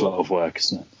it's a lot of work,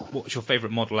 isn't it? What's your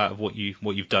favourite model out of what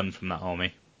you've done from that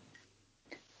army?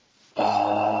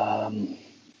 I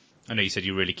know you said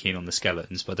you're really keen on the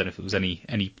skeletons, but I don't know if it was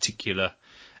any particular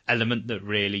element that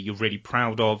you're really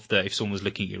proud of, that if someone was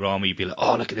looking at your army, you'd be like,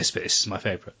 oh, look at this bit, this is my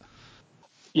favourite.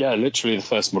 Yeah, literally the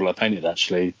first model I painted,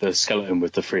 actually, the skeleton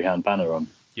with the freehand banner on.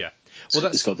 Yeah. Well,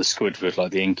 it's got the squid with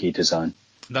like the inky design.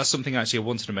 That's something actually I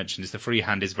wanted to mention, is the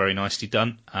freehand is very nicely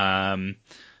done.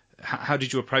 How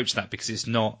did you approach that? Because it's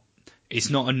not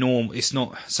a norm. It's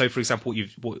not. So, for example,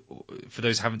 for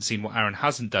those who haven't seen, what Aaron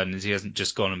hasn't done is he hasn't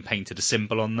just gone and painted a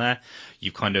symbol on there.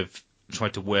 You've kind of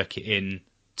tried to work it in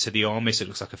to the army, so it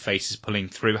looks like a face is pulling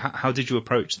through. How did you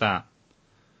approach that?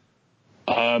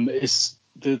 It's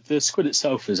the squid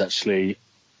itself is actually,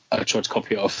 I tried to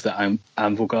copy it off the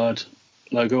Anvil Guard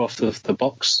logo off the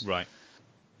box. Right.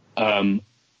 I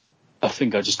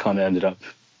think I just kind of ended up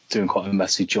doing quite a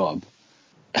messy job.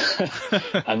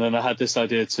 And then I had this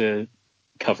idea to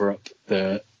cover up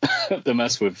the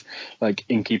mess with like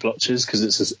inky blotches,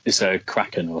 because it's a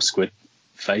kraken or squid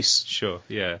face. Sure,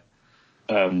 yeah.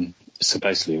 So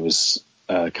basically it was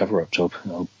a cover-up job.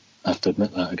 I'll have to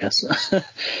admit that, I guess.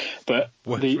 But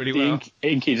the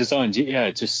inky design,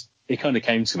 it kind of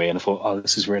came to me, and I thought, oh,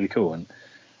 this is really cool. And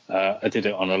I did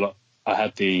it on a lot. I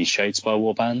had the Shadespire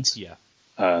Warband. Yeah.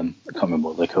 I can't remember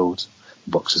what they're called.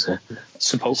 The boxes here.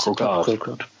 Sepulchral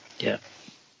Guard. Yeah.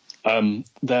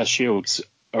 Their shields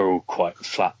are all quite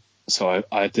flat, so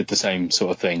I did the same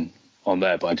sort of thing on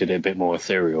there, but I did it a bit more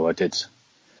ethereal. I did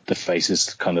the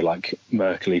faces kind of like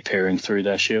murkily peering through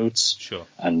their shields. Sure.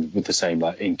 And with the same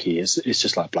like inky, it's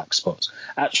just like black spots.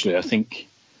 Actually, I think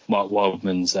Mark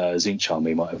Wildman's Tzeentch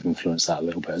army might have influenced that a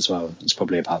little bit as well. It's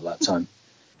probably about that time.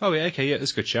 Oh yeah, okay, yeah,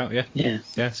 that's a good shout. Yeah,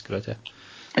 that's a good idea.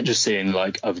 And just seeing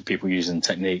like other people using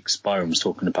techniques. Byron was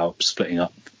talking about splitting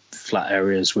up flat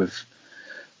areas with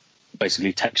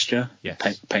basically texture,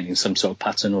 painting some sort of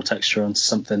pattern or texture onto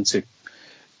something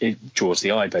it draws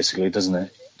the eye, basically, doesn't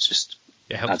it?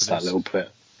 It helps adds that little bit.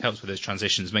 Helps with those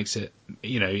transitions, makes it,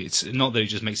 it's not that it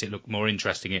just makes it look more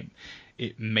interesting.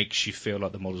 It makes you feel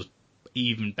like the model's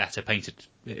even better painted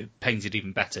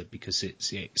even better, because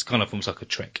it's kind of almost like a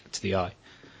trick to the eye.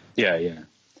 Yeah.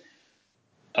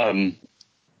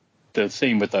 The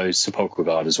theme with those Sepulchral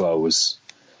Guard as well was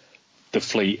the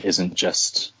fleet isn't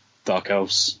just Dark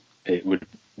Elves. They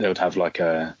would have like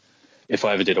if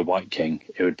I ever did a White King,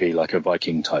 it would be like a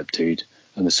Viking type dude,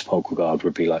 and the Sepulchral Guard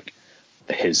would be like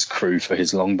his crew for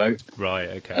his longboat. Right,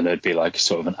 okay. And there'd be like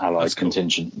sort of an allied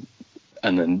contingent. Cool.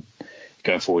 And then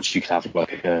going forward, you could have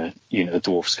like a unit of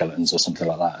dwarf skeletons or something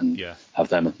like that, and have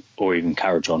them, or even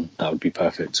Karajon. That would be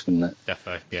perfect, wouldn't it?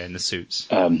 Definitely, yeah, in the suits.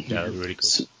 Yeah, that would be really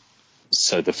cool.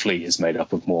 So the fleet is made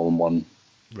up of more than one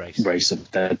race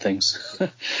of dead things.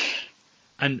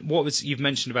 And you've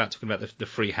mentioned about talking about the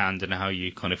freehand and how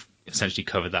you kind of essentially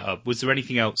covered that up. Was there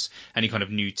anything else, any kind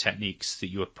of new techniques that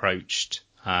you approached?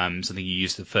 Something you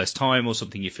used the first time, or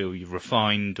something you feel you've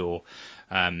refined, or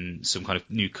some kind of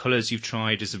new colours you've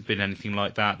tried? Has there been anything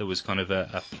like that? There was kind of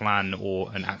a plan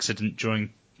or an accident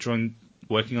during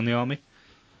working on the army?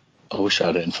 I wish I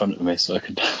had it in front of me so I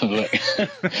could look.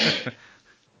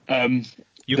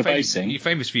 You're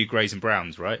famous for your greys and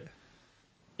browns, right?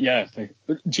 Yeah.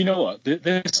 Do you know what?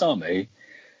 This army,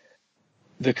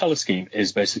 the colour scheme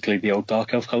is basically the old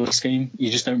Dark Elf colour scheme. You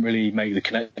just don't really make the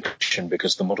connection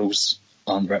because the models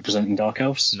aren't representing Dark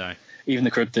Elves. No. Even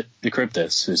the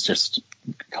Charybdis is just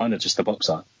kind of just a box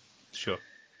art. Sure.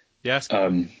 Yes.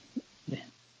 I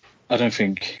don't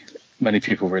think many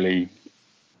people really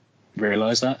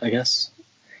realise that, I guess.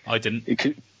 I didn't.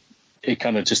 It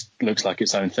kind of just looks like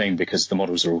its own thing because the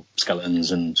models are all skeletons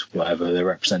and whatever. They're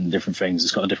representing different things.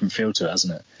 It's got a different feel to it,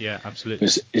 hasn't it? Yeah, absolutely.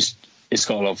 It's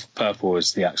got a lot of purple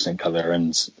as the accent colour,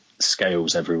 and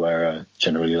scales everywhere are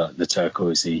generally like the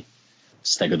turquoisey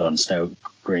Stegodon stale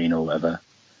green or whatever.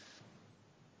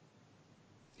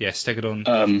 Yeah,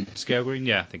 Stegodon scale green.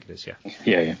 Yeah, I think it is.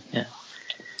 Yeah.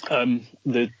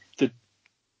 The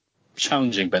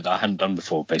challenging bit that I hadn't done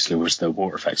before basically was the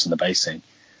water effects and the basing.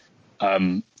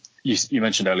 you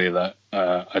mentioned earlier that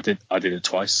I did it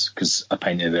twice because I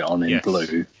painted it on in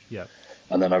blue. Yeah.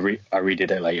 And then I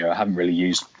redid it later. I haven't really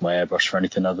used my airbrush for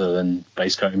anything other than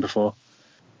base coating before.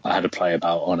 I had a play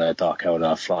about on a Dark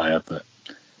Eldar flyer, but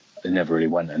it never really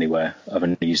went anywhere. I've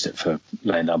only used it for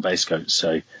laying down base coats.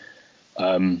 So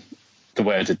the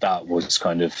way I did that was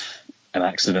kind of an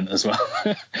accident as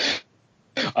well.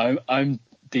 I'm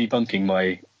debunking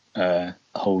my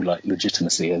whole like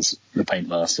legitimacy as the paint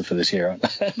master for this year.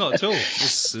 Not at all.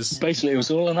 It's basically, it was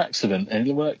all an accident and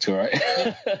it worked all right.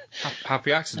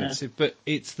 happy accidents, but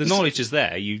it's the knowledge is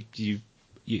there. You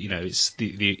know, it's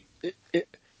the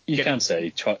you can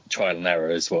say trial and error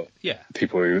is what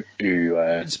people who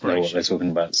know what they're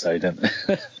talking about say, don't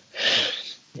they?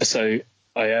 So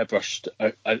I airbrushed.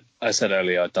 I said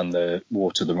earlier I'd done the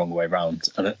water the wrong way round,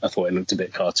 and I thought it looked a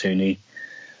bit cartoony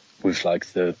with like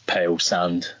the pale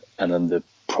sand and then the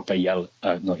proper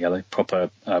proper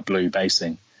blue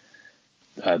basing,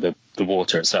 the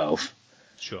water itself.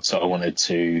 Sure. So I wanted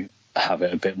to have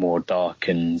it a bit more dark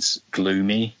and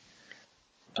gloomy,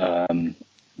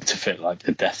 to fit like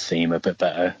the death theme a bit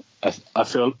better. I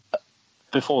feel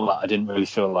before that I didn't really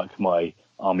feel like my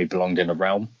army belonged in a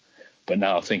realm, but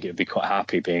now I think it would be quite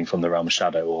happy being from the realm of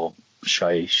Shadow or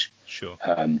Shaiish. Sure.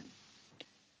 It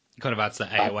kind of adds that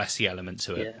AOS-y element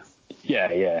to it.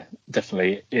 Yeah,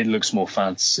 definitely. It looks more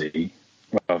fantasy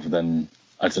rather than,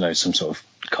 I don't know, some sort of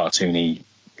cartoony.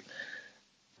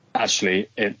 Actually,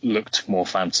 it looked more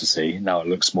fantasy. Now it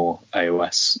looks more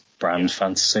AOS brand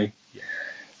fantasy.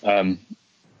 Yeah.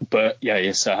 But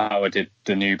yeah. So how I did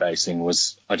the new basing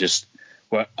was I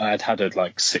had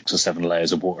like 6 or 7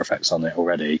 layers of water effects on it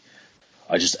already.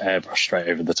 I just airbrushed straight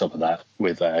over the top of that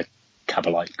with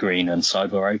Cabalite green and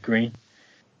Cyberite green.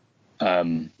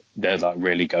 They're like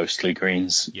really ghostly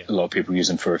greens. Yeah. A lot of people use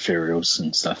them for ethereals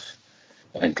and stuff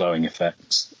and glowing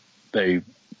effects. They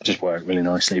just work really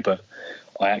nicely, but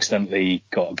I accidentally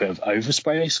got a bit of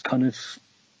overspray kind of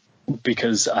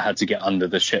because I had to get under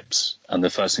the ships, and the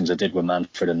first things I did were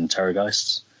Manfred and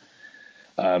Terrorgeists.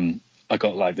 I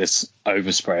got like this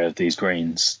overspray of these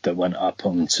greens that went up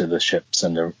onto the ships,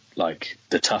 and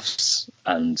the tufts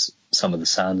and some of the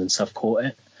sand and stuff caught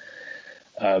it.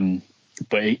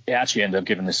 But it actually ended up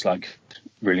giving this like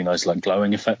really nice like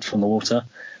glowing effect from the water.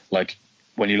 Like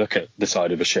when you look at the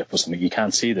side of a ship or something, you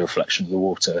can see the reflection of the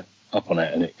water up on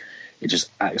it, and it just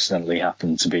accidentally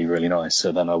happened to be really nice.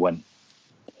 So then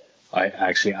I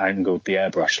actually angled the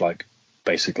airbrush like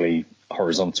basically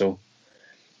horizontal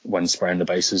when spraying the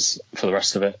bases for the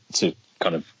rest of it to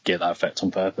kind of get that effect on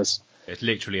purpose. It's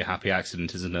literally a happy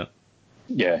accident, isn't it?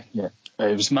 Yeah. It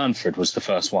was Manfred was the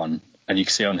first one, and you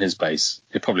can see on his base,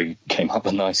 it probably came up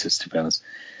the nicest, to be honest.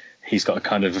 He's got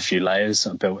kind of a few layers.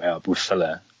 I built it up with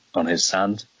filler on his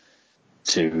sand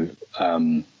to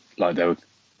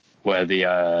where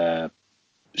the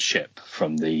ship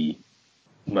from the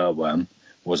Merworm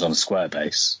was on a square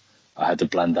base. I had to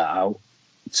blend that out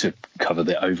to cover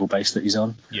the oval base that he's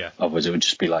on. Yeah. Otherwise, it would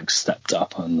just be like stepped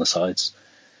up on the sides.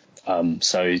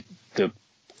 So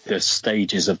the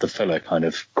stages of the filler kind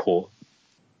of caught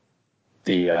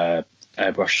the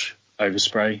airbrush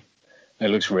overspray. It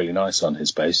looks really nice on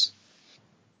his base.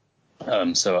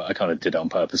 So I kind of did it on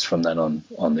purpose from then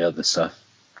on the other stuff.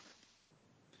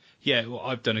 Yeah, well,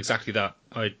 I've done exactly that.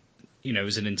 It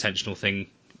was an intentional thing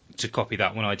to copy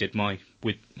that when I did my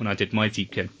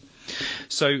Deepkin.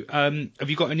 So, have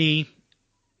you got any?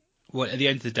 Well, at the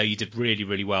end of the day, you did really,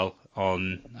 really well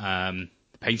on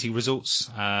painting results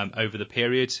over the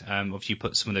period. Obviously, you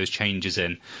put some of those changes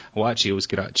in. What I was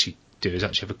going to do is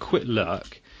have a quick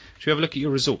look. Should we have a look at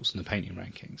your results in the painting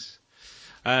rankings?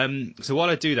 So while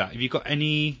I do that, have you got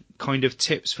any kind of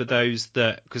tips for those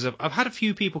that? Because I've had a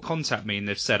few people contact me and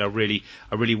they've said I really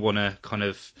want to kind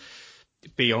of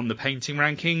be on the painting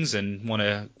rankings and want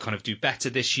to kind of do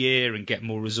better this year and get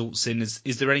more results in.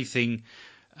 Is there anything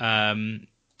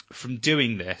from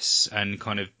doing this and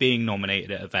kind of being nominated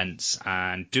at events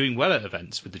and doing well at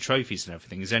events with the trophies and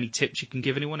everything? Is there any tips you can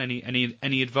give anyone?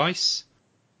 Any advice?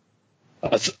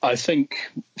 I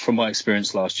think from my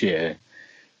experience last year,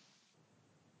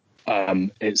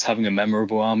 it's having a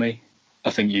memorable army. I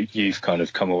think you've kind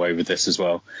of come away with this as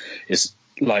well. It's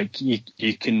like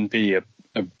you can be a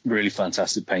really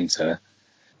fantastic painter,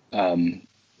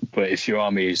 but if your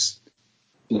army is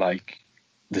like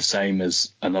the same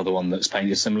as another one that's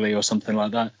painted similarly or something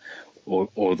like that,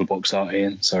 or the box art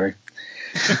Ian, sorry.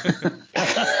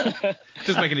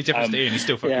 Doesn't make any difference to Ian, he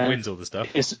still fucking wins all the stuff.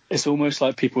 It's almost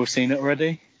like people have seen it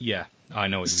already. Yeah, I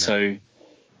know what you mean.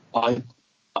 So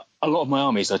a lot of my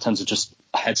armies I tend to just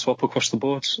head swap across the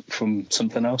board from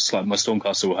something else. Like my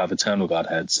Stormcastle will have Eternal Guard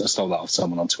heads. I stole that off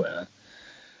someone on Twitter.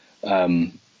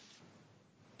 I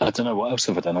don't know what else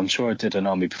have I done. I'm sure I did an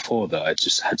army before that. I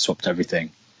just had swapped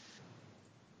everything.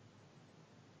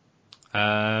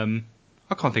 I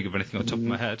can't think of anything on the top of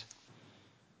my head.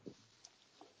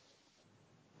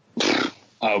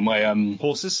 Oh, my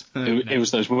Horses? it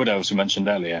was those wood elves we mentioned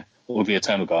earlier. All the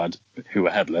Eternal Guard who were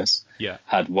headless. Yeah.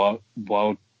 Had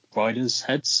wild riders'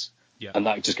 heads. Yeah. And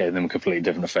that just gave them a completely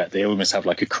different effect. They almost have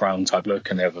like a crown type look,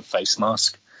 and they have a face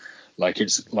mask, like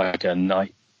it's like a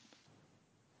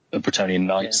Bretonnian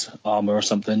knight's armor or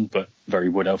something, but very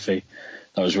wood elfy.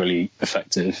 That was really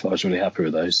effective. I was really happy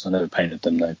with those. I never painted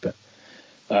them though, but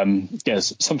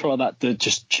something like that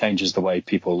just changes the way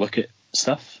people look at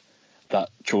stuff. That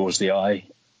draws the eye.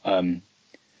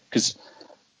 Because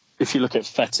if you look at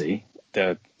Feti,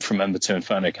 the From Ember to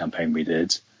Inferno campaign we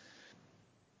did,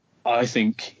 I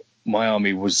think my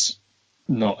army was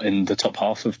not in the top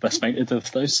half of best painted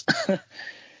of those.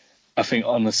 I think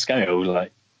on the scale,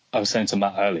 like I was saying to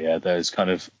Matt earlier, there's kind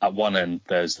of at one end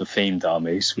there's the themed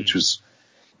armies, which was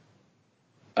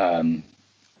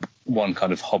one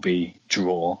kind of hobby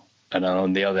draw, and then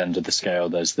on the other end of the scale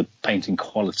there's the painting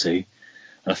quality.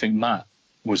 And I think Matt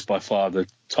was by far the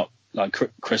top. Like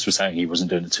Chris was saying, he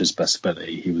wasn't doing it to his best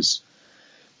ability. He was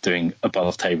doing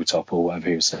above tabletop or whatever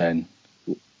he was saying.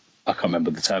 I can't remember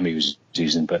the term he was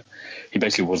using, but he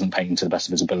basically wasn't painting to the best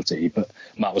of his ability. But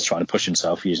Matt was trying to push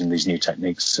himself using these new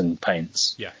techniques and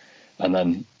paints. Yeah. And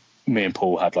then me and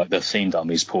Paul had like the themed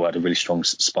armies. Paul had a really strong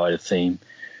spider theme,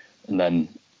 and then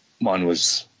mine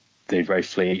was the Wraith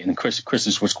Fleet, and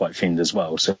Chris's was quite themed as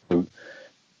well. So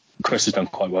Chris has done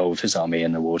quite well with his army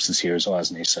in the wars this year as well,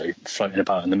 hasn't he? So floating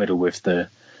about in the middle with the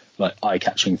like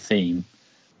eye-catching theme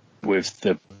with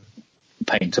the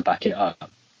paint to back it up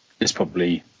is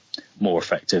probably more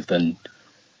effective than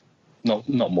not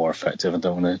more effective. I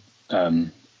don't want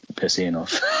to piss Ian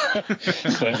off,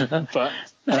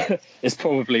 but it's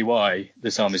probably why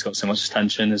this army's got so much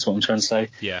attention. Is what I'm trying to say.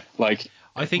 Yeah, like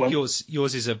I think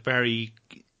yours is a very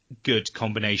good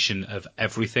combination of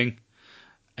everything.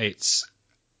 It's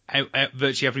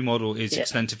virtually every model is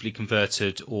extensively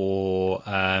converted, or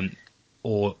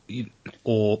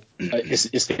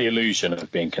it's the illusion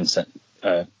of being consent.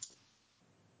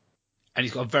 And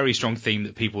it's got a very strong theme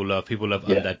that people love. People love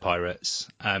undead pirates.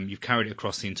 You've carried it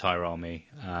across the entire army.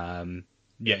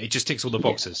 It just ticks all the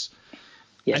boxes.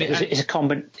 Yeah,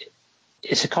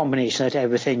 it's a combination that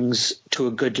everything's to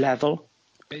a good level.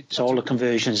 So all the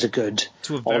conversions are good.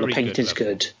 All the painting's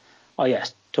good. Oh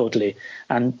yes, totally.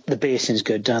 And the basing's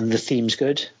good and the theme's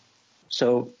good.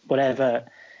 So whatever,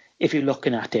 if you're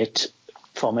looking at it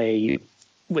from when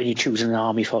you're choosing an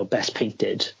army for best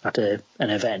painted at an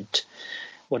event,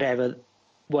 whatever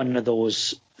one of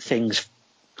those things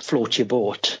floats your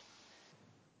boat,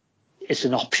 it's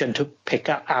an option to pick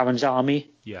up Aaron's army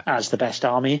as the best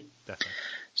army. Definitely.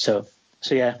 So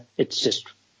yeah, it's just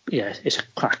it's a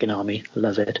cracking army. I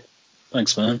love it.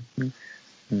 Thanks, man.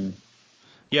 Mm.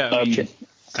 Yeah.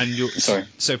 And sorry.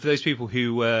 So for those people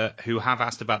who have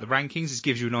asked about the rankings, this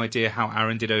gives you an idea how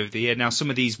Aaron did over the year. Now, some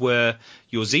of these were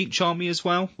your Tzeentch army as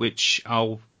well, which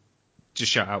I'll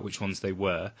just shout out which ones they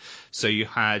were. So you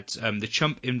had the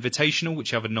Chump Invitational,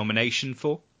 which you have a nomination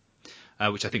for,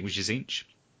 which I think was your Tzeentch.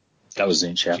 That was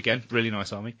Tzeentch, yeah. Which again, really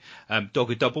nice army.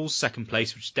 Dogger Doubles, second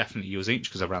place, which is definitely your Tzeentch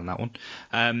because I ran that one.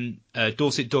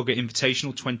 Dorset Dogger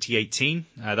Invitational 2018,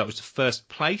 that was the first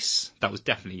place. That was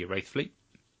definitely your Wraith Fleet.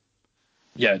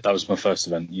 Yeah, that was my first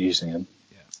event using him.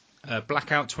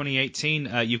 Blackout 2018,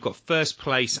 you've got first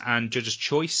place and Judge's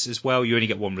Choice as well. You only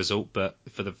get one result, but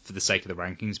for the sake of the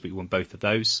rankings, but you won both of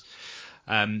those.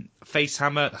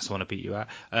 Facehammer, that's the one I beat you at.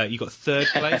 You got third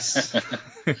place.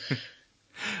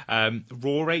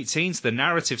 Raw 18, so the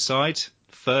narrative side,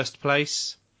 first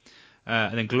place.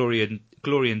 And then Glory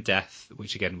and Death,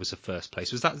 which again was the first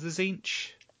place. Was that the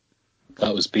Tzeentch?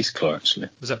 That was Beastclaw, actually.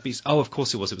 Was that Beast? Oh, of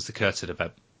course it was. It was the Curtain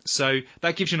event. So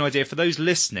that gives you an idea for those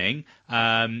listening.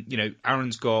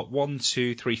 Aaron's got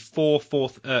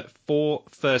 4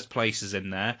 first places in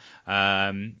there,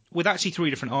 with actually 3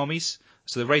 different armies.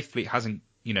 So the Wraith Fleet hasn't,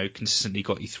 consistently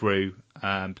got you through,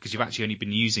 because you've actually only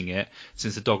been using it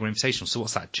since the Dogger Invitational. So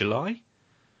what's that, July?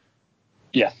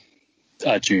 Yeah,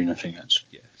 June, I think, actually.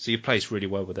 Yeah. So you placed really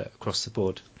well with it across the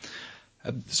board.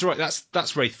 So right,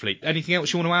 that's Wraith Fleet. Anything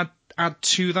else you want to add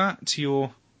to that, to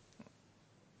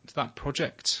that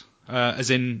project? As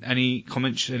in any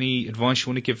comments, any advice you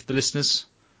want to give the listeners?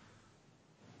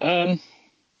 I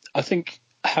think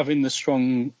having the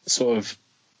strong sort of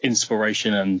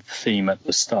inspiration and theme at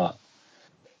the start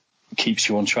keeps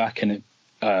you on track, and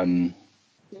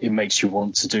it makes you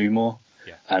want to do more,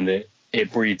 and it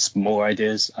breeds more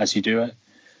ideas as you do it.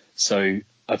 So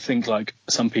I think like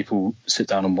some people sit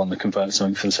down and want to convert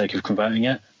something for the sake of converting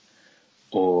it,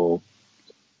 or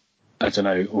I don't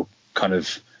know, or kind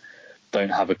of don't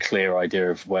have a clear idea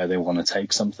of where they want to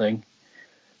take something.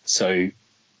 So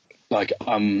like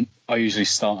I usually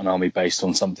start an army based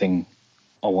on something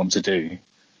I want to do,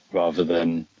 rather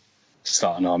than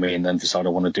start an army and then decide I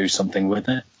want to do something with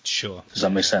it. Sure. Does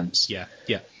that make sense? Yeah.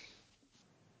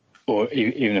 Or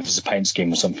even if it's a paint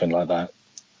scheme or something like that,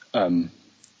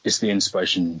 it's the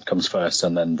inspiration comes first,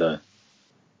 and then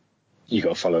you got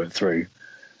to follow it through.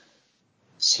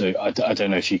 So I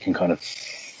don't know if you can kind of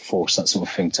force that sort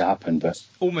of thing to happen, but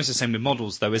almost the same with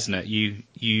models, though, isn't it?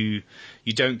 You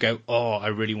don't go, oh, I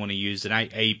really want to use an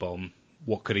A bomb.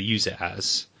 What could I use it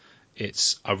as?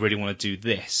 It's, I really want to do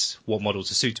this. What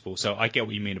models are suitable? So I get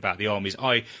what you mean about the armies.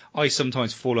 I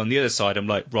sometimes fall on the other side. I'm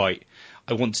like, right,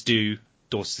 I want to do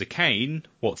Daughters of Khaine.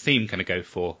 What theme can I go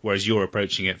for? Whereas you're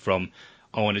approaching it from,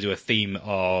 I want to do a theme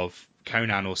of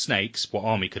Conan or snakes. What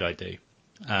army could I do?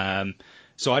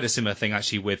 So I had a similar thing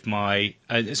actually with my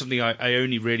something I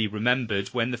only really remembered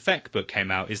when the Feck book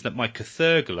came out, is that my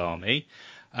Cthulhu army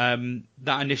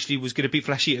that initially was going to be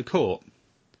Flesh Eater Court.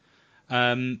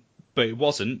 But it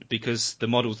wasn't, because the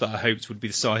models that I hoped would be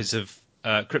the size of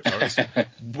Crypt Horrors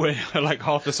were like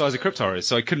half the size of Crypt Horrors,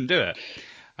 so I couldn't do it.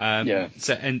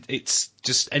 So, and it's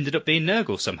just ended up being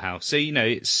Nurgle somehow. So, you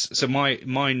know,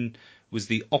 mine was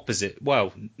the opposite.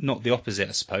 Well, not the opposite,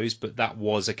 I suppose, but that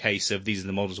was a case of, these are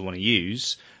the models I want to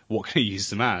use. What can I use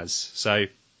them as? So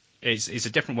it's a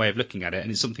different way of looking at it,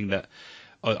 and it's something that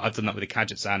I've done that with the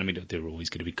Khajiits. I mean, they were always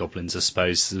going to be goblins, I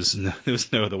suppose. There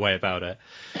was no other way about it.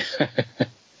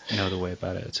 No other way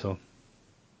about it at all.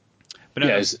 But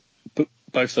no, but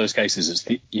both those cases,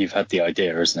 you've had the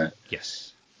idea, isn't it?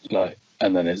 Yes. Like,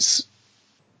 and then it's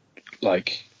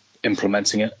like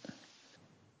implementing it.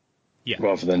 Yeah.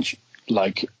 Rather than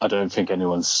like, I don't think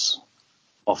anyone's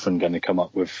often going to come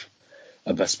up with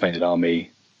a best painted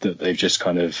army that they've just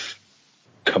kind of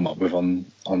come up with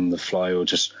on the fly, or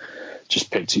just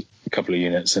picked a couple of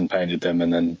units and painted them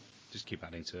and then just keep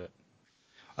adding to it.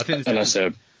 I think unless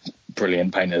they're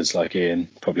brilliant painters like Ian,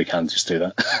 probably can just do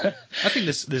that. I think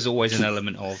there's always an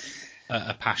element of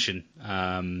a passion.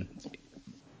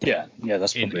 Yeah,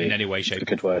 that's probably in any way, shape, a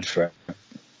good word for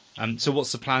it. So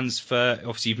what's the plans for?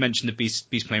 Obviously, you've mentioned the Beast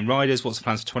Plane Riders. What's the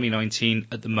plans for 2019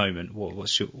 at the moment?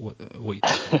 What you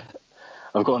thinking?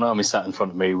 I've got an army sat in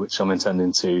front of me, which I'm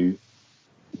intending to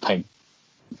paint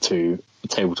to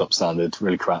tabletop standard.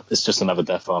 Really crap. It's just another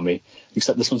Death Army,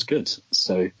 except this one's good.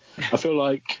 So I feel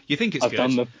like you think it's I've good,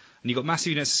 done and you've got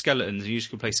massive units of skeletons, and you just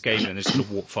can play Skaven, and they're just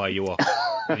going to fire you off,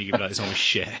 and you can be like, this army's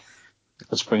shit.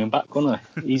 Let's bring them back, won't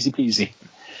I? Easy peasy.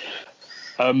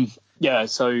 Yeah,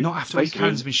 so not after all your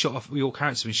cannons have been shot off. Your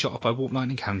characters have been shot off by warp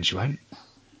lightning cannons. You won't.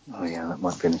 Oh yeah, that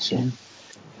might be an issue.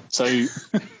 So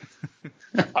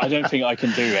I don't think I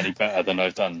can do any better than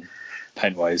I've done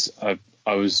paint wise.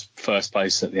 I was first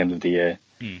place at the end of the year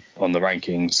on the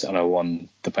rankings, and I won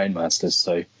the Paint Masters.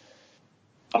 So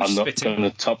I'm not going to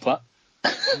top that.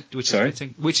 Which is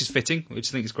fitting. Which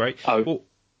I think is great.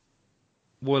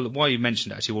 Well, while you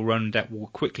mentioned it, actually, we'll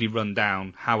quickly run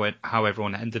down how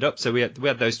everyone ended up. So we had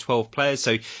those 12 players.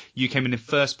 So you came in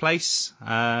first place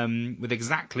with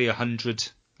exactly 100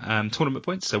 tournament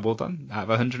points. So well done, out of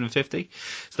 150.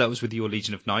 So that was with your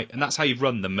Legion of Night, and that's how you've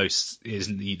run them most,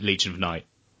 isn't the Legion of Night?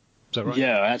 Is that right?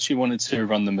 Yeah, I actually wanted to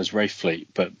run them as Wraith Fleet,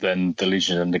 but then the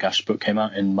Legion of Nagash book came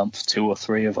out in month 2 or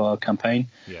 3 of our campaign.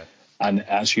 Yeah. And it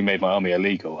actually made my army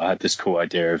illegal. I had this cool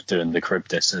idea of doing the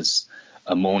Charybdis as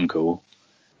a Mourngul,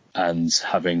 and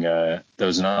having there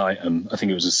was an item, I think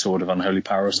it was a Sword of Unholy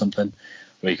Power or something,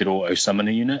 where you could auto summon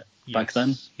a unit. Back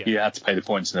then. Yeah. You had to pay the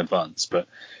points in advance, but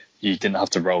you didn't have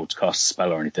to roll to cast a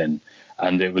spell or anything.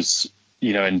 And it was,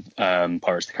 you know, in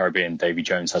Pirates of the Caribbean, Davy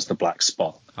Jones has the black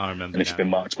spot. I remember. And if you've been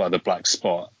marked by the black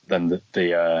spot, then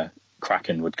the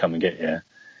Kraken would come and get you,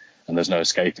 and there's no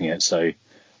escaping it. So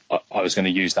I was going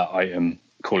to use that item,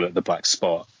 call it the black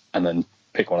spot, and then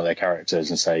pick one of their characters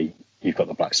and say, you've got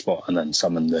the black spot, and then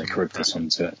summon the Charybdis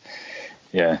onto it.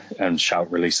 Yeah, and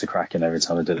shout release the Kraken every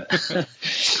time I did it.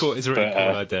 It's cool. It's a really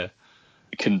cool idea.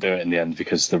 Couldn't do it in the end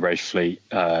because the Wraith Fleet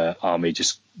army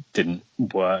just didn't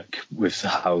work with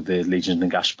how the Legion of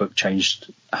Nagash book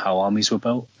changed how armies were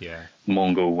built. Yeah.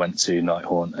 Mongol went to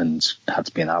Nighthaunt and had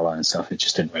to be an ally and stuff. It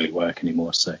just didn't really work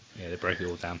anymore. So yeah, they broke it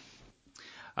all down.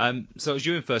 So it was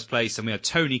you in first place, and we had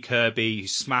Tony Kirby, who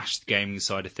smashed the gaming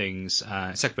side of things.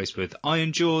 Second place with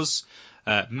Iron Jaws.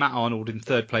 Matt Arnold in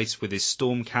third place with his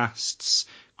Stormcasts.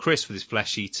 Chris with his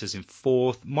Flesh Eaters in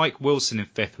 4th, Mike Wilson in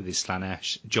 5th with his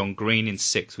Slaanesh, John Green in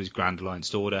 6th with his Grand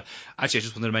Alliance Order. Actually, I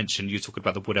just wanted to mention, you're talking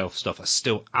about the Wood Elf stuff. I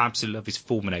still absolutely love his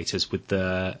Fulminators with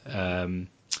the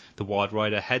Wild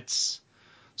Rider heads.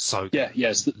 So good. Yeah,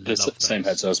 it's the same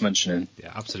heads I was mentioning.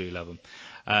 Yeah, absolutely love them.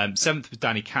 7th was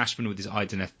Danny Cashman with his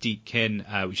Ideneth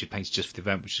Deepkin, which he painted just for the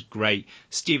event, which is great.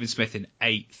 Stephen Smith in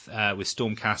 8th with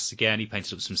Stormcasts again. He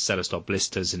painted up some Celestar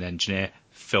Blisters and Engineer.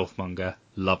 Filthmonger,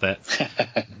 love it.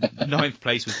 9th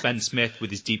place was Ben Smith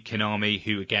with his Deepkin army,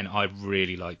 who again I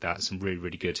really like that. Some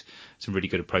really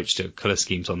good approach to colour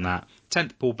schemes on that.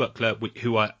 10th, Paul Buckler,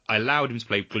 who I allowed him to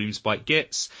play Gloomspite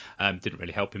Gits, didn't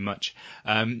really help him much.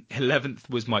 11th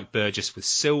was Mike Burgess with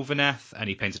Sylvaneth, and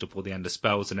he painted up all the Ender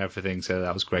spells and everything, so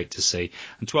that was great to see.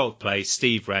 And 12th place,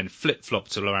 Steve Wren,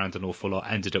 flip-flopped around an awful lot,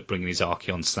 ended up bringing his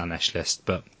Archeon Slaanesh list,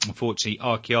 but unfortunately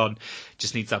Archeon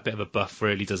just needs that bit of a buff,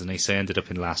 really, doesn't he? So he ended up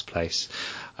in last place.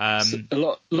 A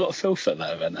lot of filth at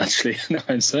that event, actually.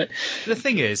 The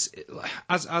thing is,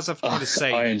 as I've tried to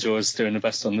say, I enjoy doing the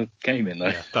best on the gaming, though.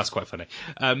 Yeah, that's quite funny.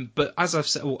 But as I've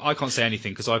said, I can't say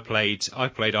anything because I played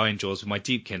Iron Jaws with my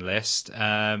Deepkin list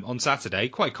on Saturday,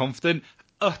 quite confident,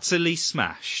 utterly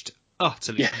smashed,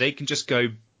 utterly. Yeah. They can just go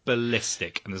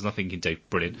ballistic, and there's nothing you can do.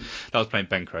 Brilliant. That was playing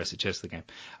Ben Cross at Chess the Game.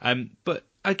 But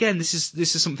again, this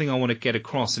is something I want to get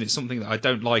across, and it's something that I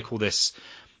don't like all this.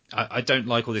 I don't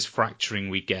like all this fracturing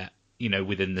we get,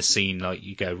 within the scene. Like,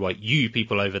 you go, right, you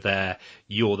people over there,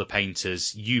 you're the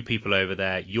painters. You people over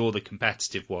there, you're the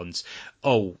competitive ones.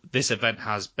 Oh, this event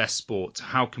has best sports.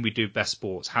 How can we do best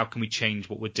sports? How can we change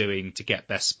what we're doing to get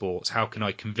best sports? How can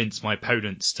I convince my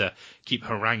opponents to keep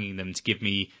haranguing them to give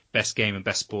me best game and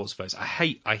best sports votes? I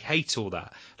hate all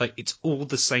that. Like, it's all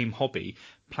the same hobby.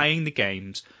 Playing the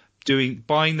games,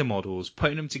 buying the models,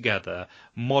 putting them together,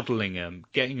 modelling them,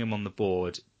 getting them on the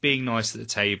board, being nice at the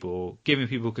table, giving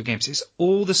people good games. It's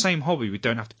all the same hobby. We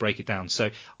don't have to break it down.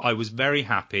 So I was very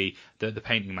happy that at the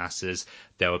Painting Masters,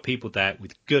 there were people there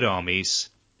with good armies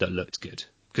that looked good.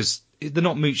 Because they're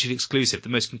not mutually exclusive. The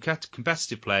most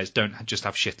competitive players don't just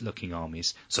have shit-looking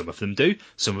armies. Some of them do,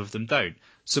 some of them don't.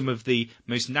 Some of the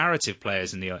most narrative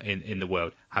players in the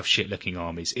world have shit-looking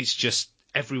armies. It's just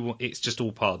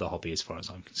all part of the hobby as far as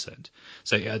I'm concerned.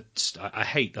 So I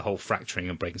hate the whole fracturing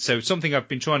and breaking. So something I've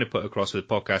been trying to put across with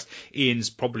the podcast, Ian's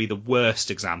probably the worst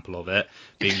example of it,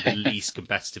 being the least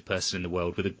competitive person in the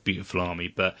world with a beautiful army,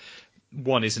 but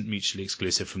one isn't mutually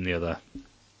exclusive from the other.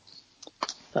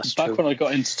 That's Back true. when I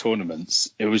got into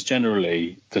tournaments, it was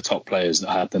generally the top players that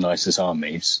had the nicest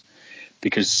armies,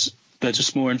 because they're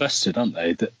just more invested, aren't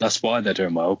they? That's why they're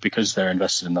doing well, because they're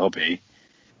invested in the hobby.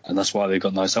 And that's why they've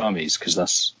got nice armies, because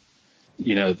that's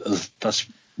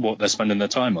what they're spending their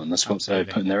time on. That's what Absolutely.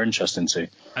 They're putting their interest into.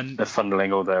 And they're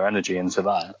funneling all their energy into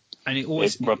that. And it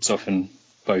rubs off in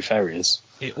both areas.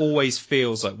 It always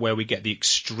feels like where we get the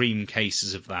extreme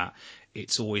cases of that,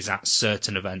 it's always at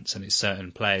certain events and it's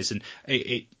certain players. And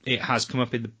it has come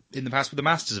up in the past with the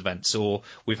Masters events, or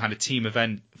we've had a team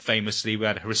event. Famously, we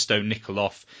had Hristo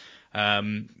Nikolov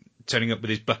turning up with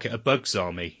his bucket of bugs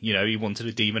army. He wanted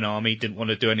a demon army, didn't want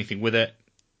to do anything with it.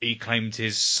 He claimed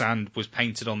his sand was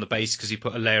painted on the base because he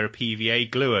put a layer of PVA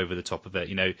glue over the top of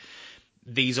it.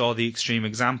 These are the extreme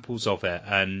examples of it.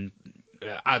 And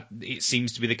it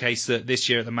seems to be the case that this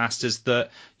year at the Masters that,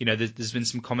 there's been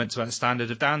some comments about the standard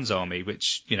of Dan's army,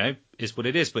 which, is what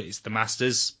it is. But it's the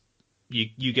Masters.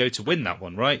 You go to win that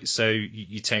one, right? So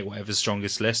you take whatever's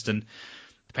strongest list, and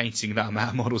painting that amount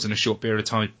of models in a short period of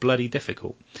time is bloody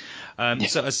difficult. So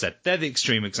as I said, they're the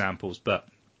extreme examples, but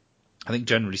I think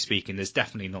generally speaking, there's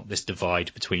definitely not this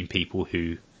divide between people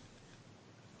who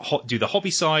do the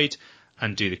hobby side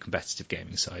and do the competitive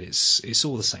gaming side. It's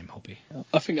all the same hobby.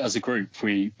 I think as a group,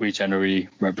 we generally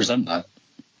represent that.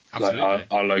 Absolutely. Like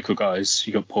our local guys,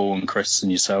 you got Paul and Chris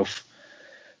and yourself.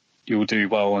 You'll do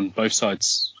well on both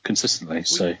sides consistently.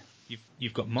 So.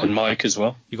 You've got Mike. And Mike as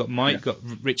well. You've got Mike, You've got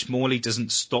Rich Morley,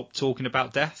 doesn't stop talking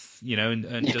about death,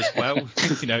 and does well.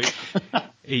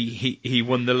 He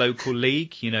won the local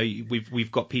league.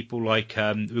 We've got people like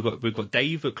we've got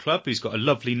Dave at club, who's got a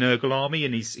lovely Nurgle army,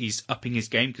 and he's upping his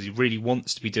game because he really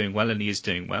wants to be doing well, and he is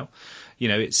doing well.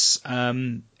 It's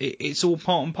all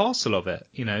part and parcel of it.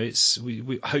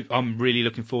 We hope. I'm really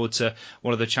looking forward to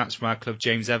one of the chaps from our club,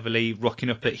 James Everly, rocking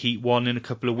up at Heat 1 in a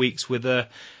couple of weeks with a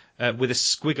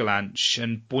Squigalanch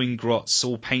and Boingrots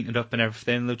all painted up and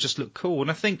everything. They'll just look cool. And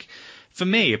I think, for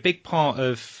me, a big part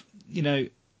of,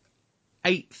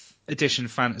 8th edition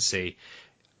Fantasy,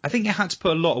 I think it had to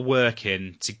put a lot of work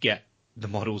in to get the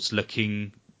models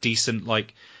looking decent.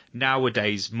 Like,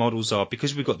 nowadays, models are,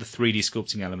 because we've got the 3D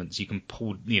sculpting elements, you can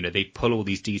pull, they pull all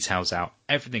these details out.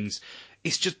 Everything's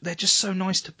they're just so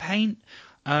nice to paint.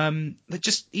 They're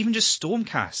just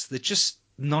Stormcast. They're just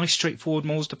nice, straightforward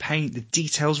models to paint. The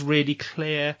detail's really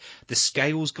clear. The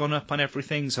scale's gone up on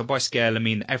everything. So by scale, I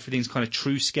mean everything's kind of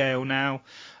true scale now.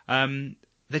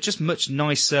 They're just much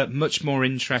nicer, much more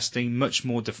interesting, much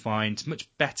more defined, much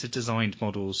better designed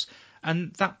models.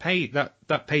 And that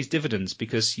pays dividends,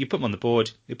 because you put them on the board,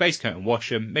 you base coat and wash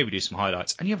them, maybe do some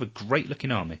highlights, and you have a great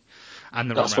looking army. And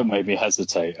that's what made me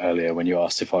hesitate earlier when you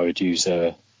asked if I would use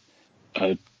a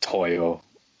toy or,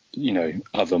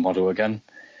 other model again.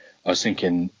 I was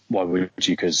thinking, why would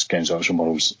you? Because Games Workshop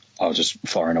models are just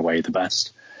far and away the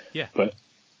best. Yeah. But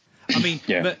I mean,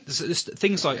 yeah. But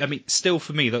things like, still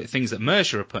for me, like things that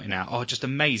Mercer are putting out are just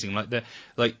amazing.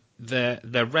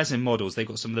 Their resin models, they've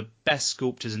got some of the best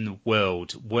sculptors in the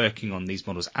world working on these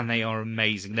models, and they are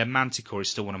amazing. Their Manticore is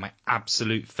still one of my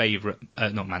absolute favourite,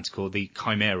 not Manticore, the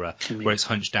Chimera, where it's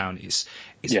hunched down. It's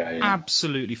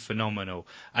absolutely phenomenal.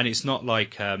 And it's not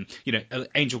like,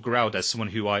 Angel Giralda, someone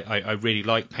who I really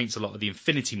like, paints a lot of the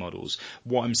Infinity models.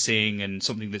 What I'm seeing, and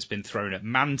something that's been thrown at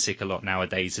Mantic a lot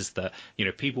nowadays, is that,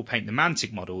 people paint the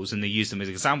Mantic models and they use them as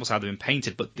examples how they've been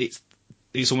painted, but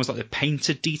it's almost like the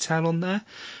painted detail on there.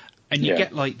 And you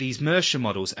get like these Mercer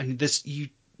models, and you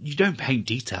don't paint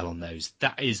detail on those.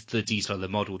 That is the detail of the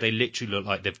model. They literally look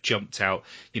like they've jumped out,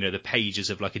 the pages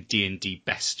of like a D&D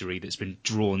bestiary that's been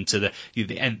drawn to the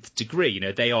nth degree.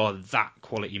 They are that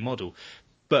quality model.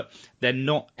 But they're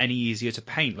not any easier to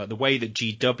paint. Like the way that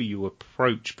GW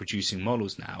approach producing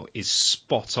models now is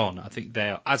spot on. I think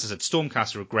they are, as I said,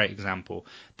 Stormcast are a great example.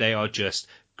 They are just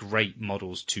great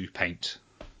models to paint.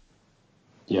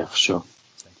 Yeah, for sure.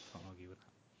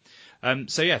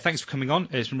 So yeah, thanks for coming on.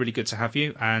 It's been really good to have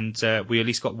you, and we at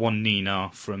least got one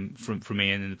Nina from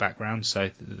Ian in the background,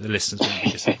 so the listeners won't be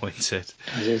disappointed.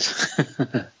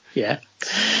 Yeah.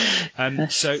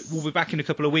 So we'll be back in a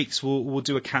couple of weeks. We'll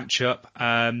do a catch up.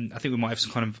 I think we might have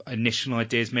some kind of initial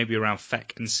ideas, maybe around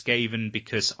Feck and Skaven,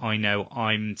 because I know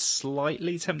I'm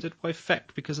slightly tempted by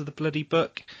Feck because of the bloody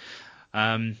book.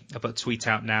 I've got a tweet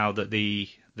out now that the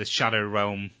Shadow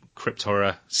Realm crypt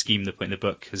horror scheme they put in the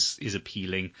book is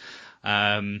appealing,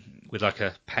 with like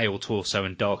a pale torso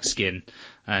and dark skin,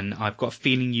 and I've got a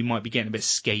feeling you might be getting a bit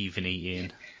Skaven-y,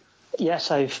 Ian. Yes,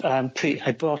 I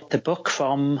bought the book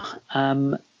from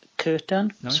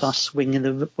Curtin, nice. So that's winging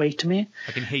the way to me.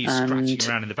 I can hear you scratching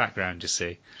around in the background, you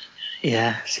see.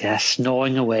 Yes,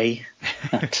 gnawing away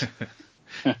at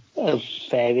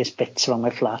various bits around my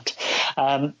flat,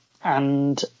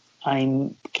 and I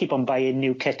keep on buying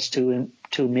new kits to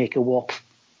make a warp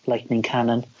lightning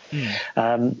cannon.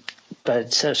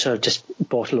 But so just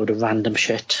bought a load of random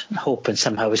shit, hoping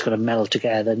somehow it's going to meld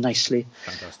together nicely.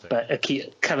 Fantastic.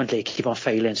 But currently I keep on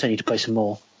failing, so I need to buy some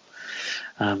more.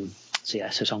 So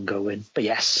it's ongoing. But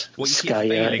yes, what you keep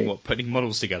failing? What, putting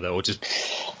models together, or just?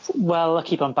 Well, I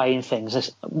keep on buying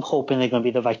things, I'm hoping they're going to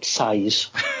be the right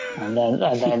size, and then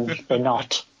they're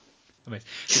not.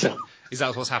 Amazing. Is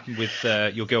that what's happened with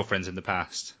your girlfriends in the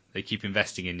past? They keep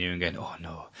investing in you and going, oh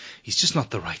no, he's just not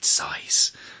the right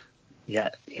size.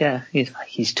 Yeah,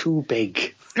 he's too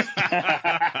big.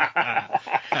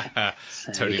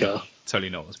 Totally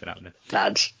not what's been happening.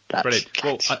 That's brilliant.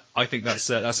 Well, I think that's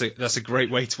a great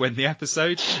way to end the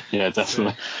episode. Yeah,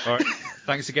 definitely. All right,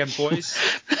 thanks again, boys.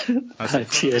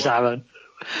 Cheers, Aaron.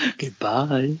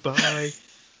 Goodbye. Bye.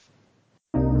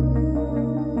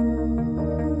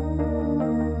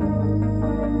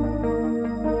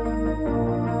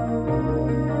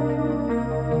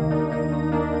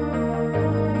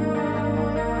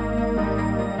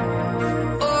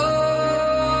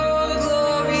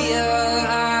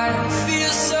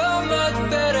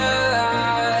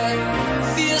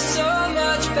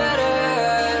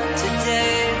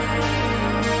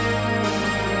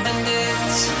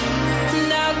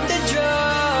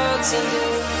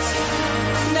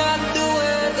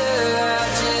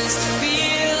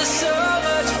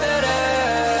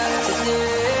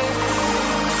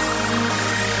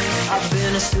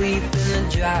 Asleep in the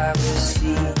driver's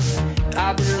seat,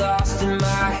 I've been lost in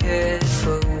my head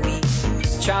for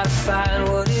weeks, trying to find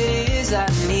what it is I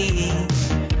need.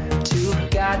 Too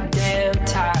goddamn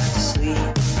tired to sleep.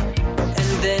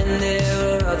 And then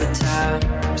there are other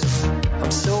times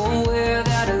I'm so aware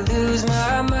that I lose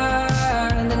my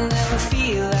mind and never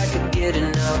feel like I'm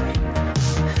getting up,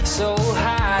 so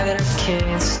high that I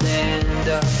can't stand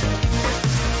up.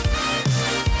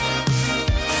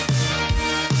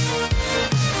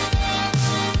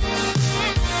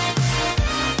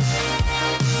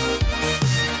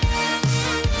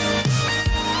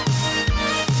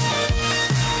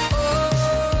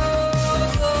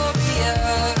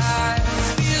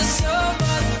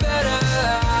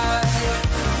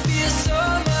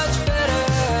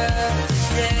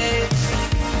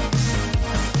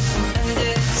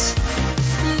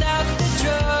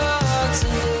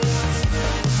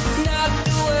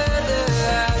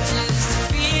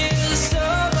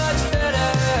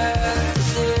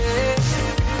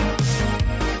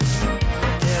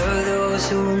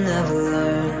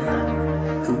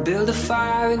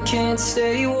 fire and can't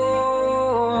stay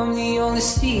warm. The only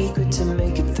secret to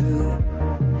make it through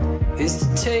is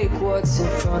to take what's in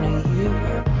front of you.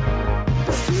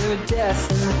 The fear of death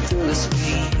and the thrill of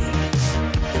speed,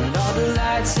 and all the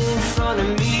lights in front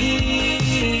of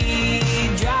me.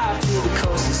 Drive till the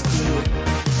coast is clear,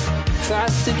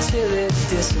 faster till it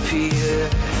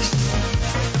disappears.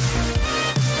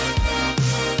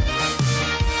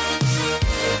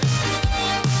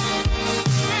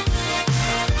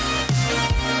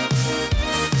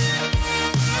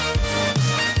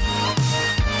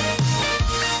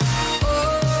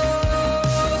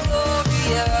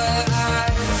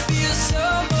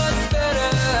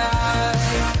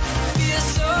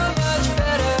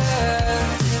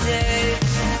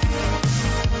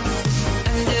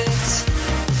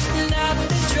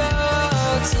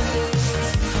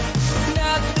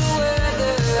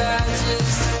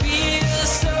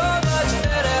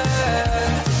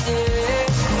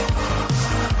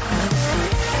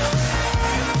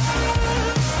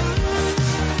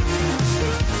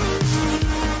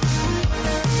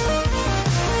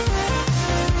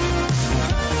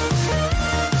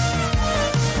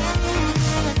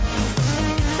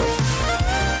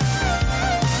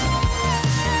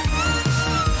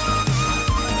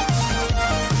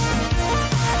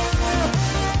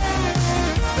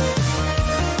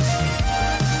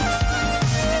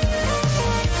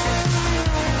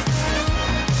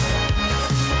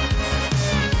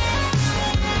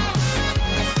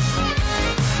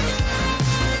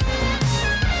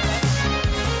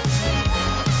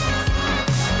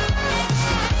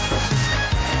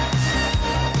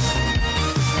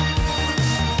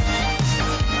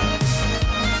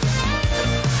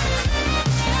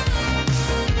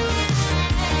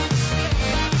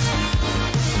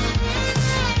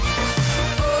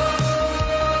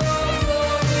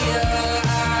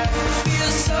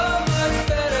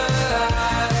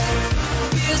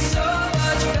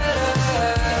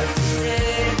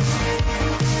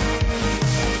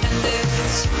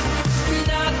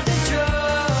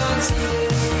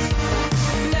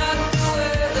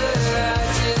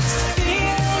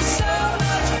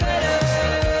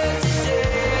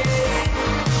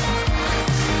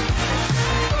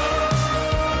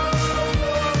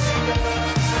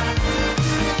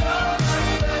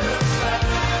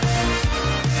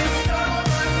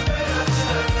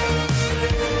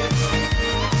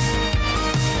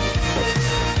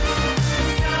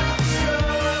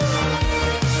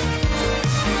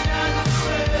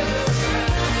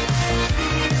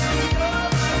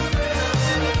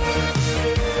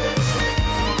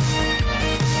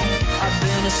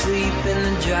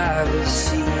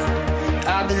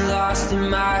 I've been lost in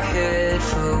my head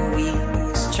for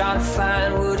weeks, trying to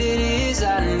find what it is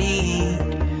I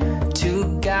need.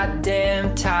 Too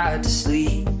goddamn tired to sleep.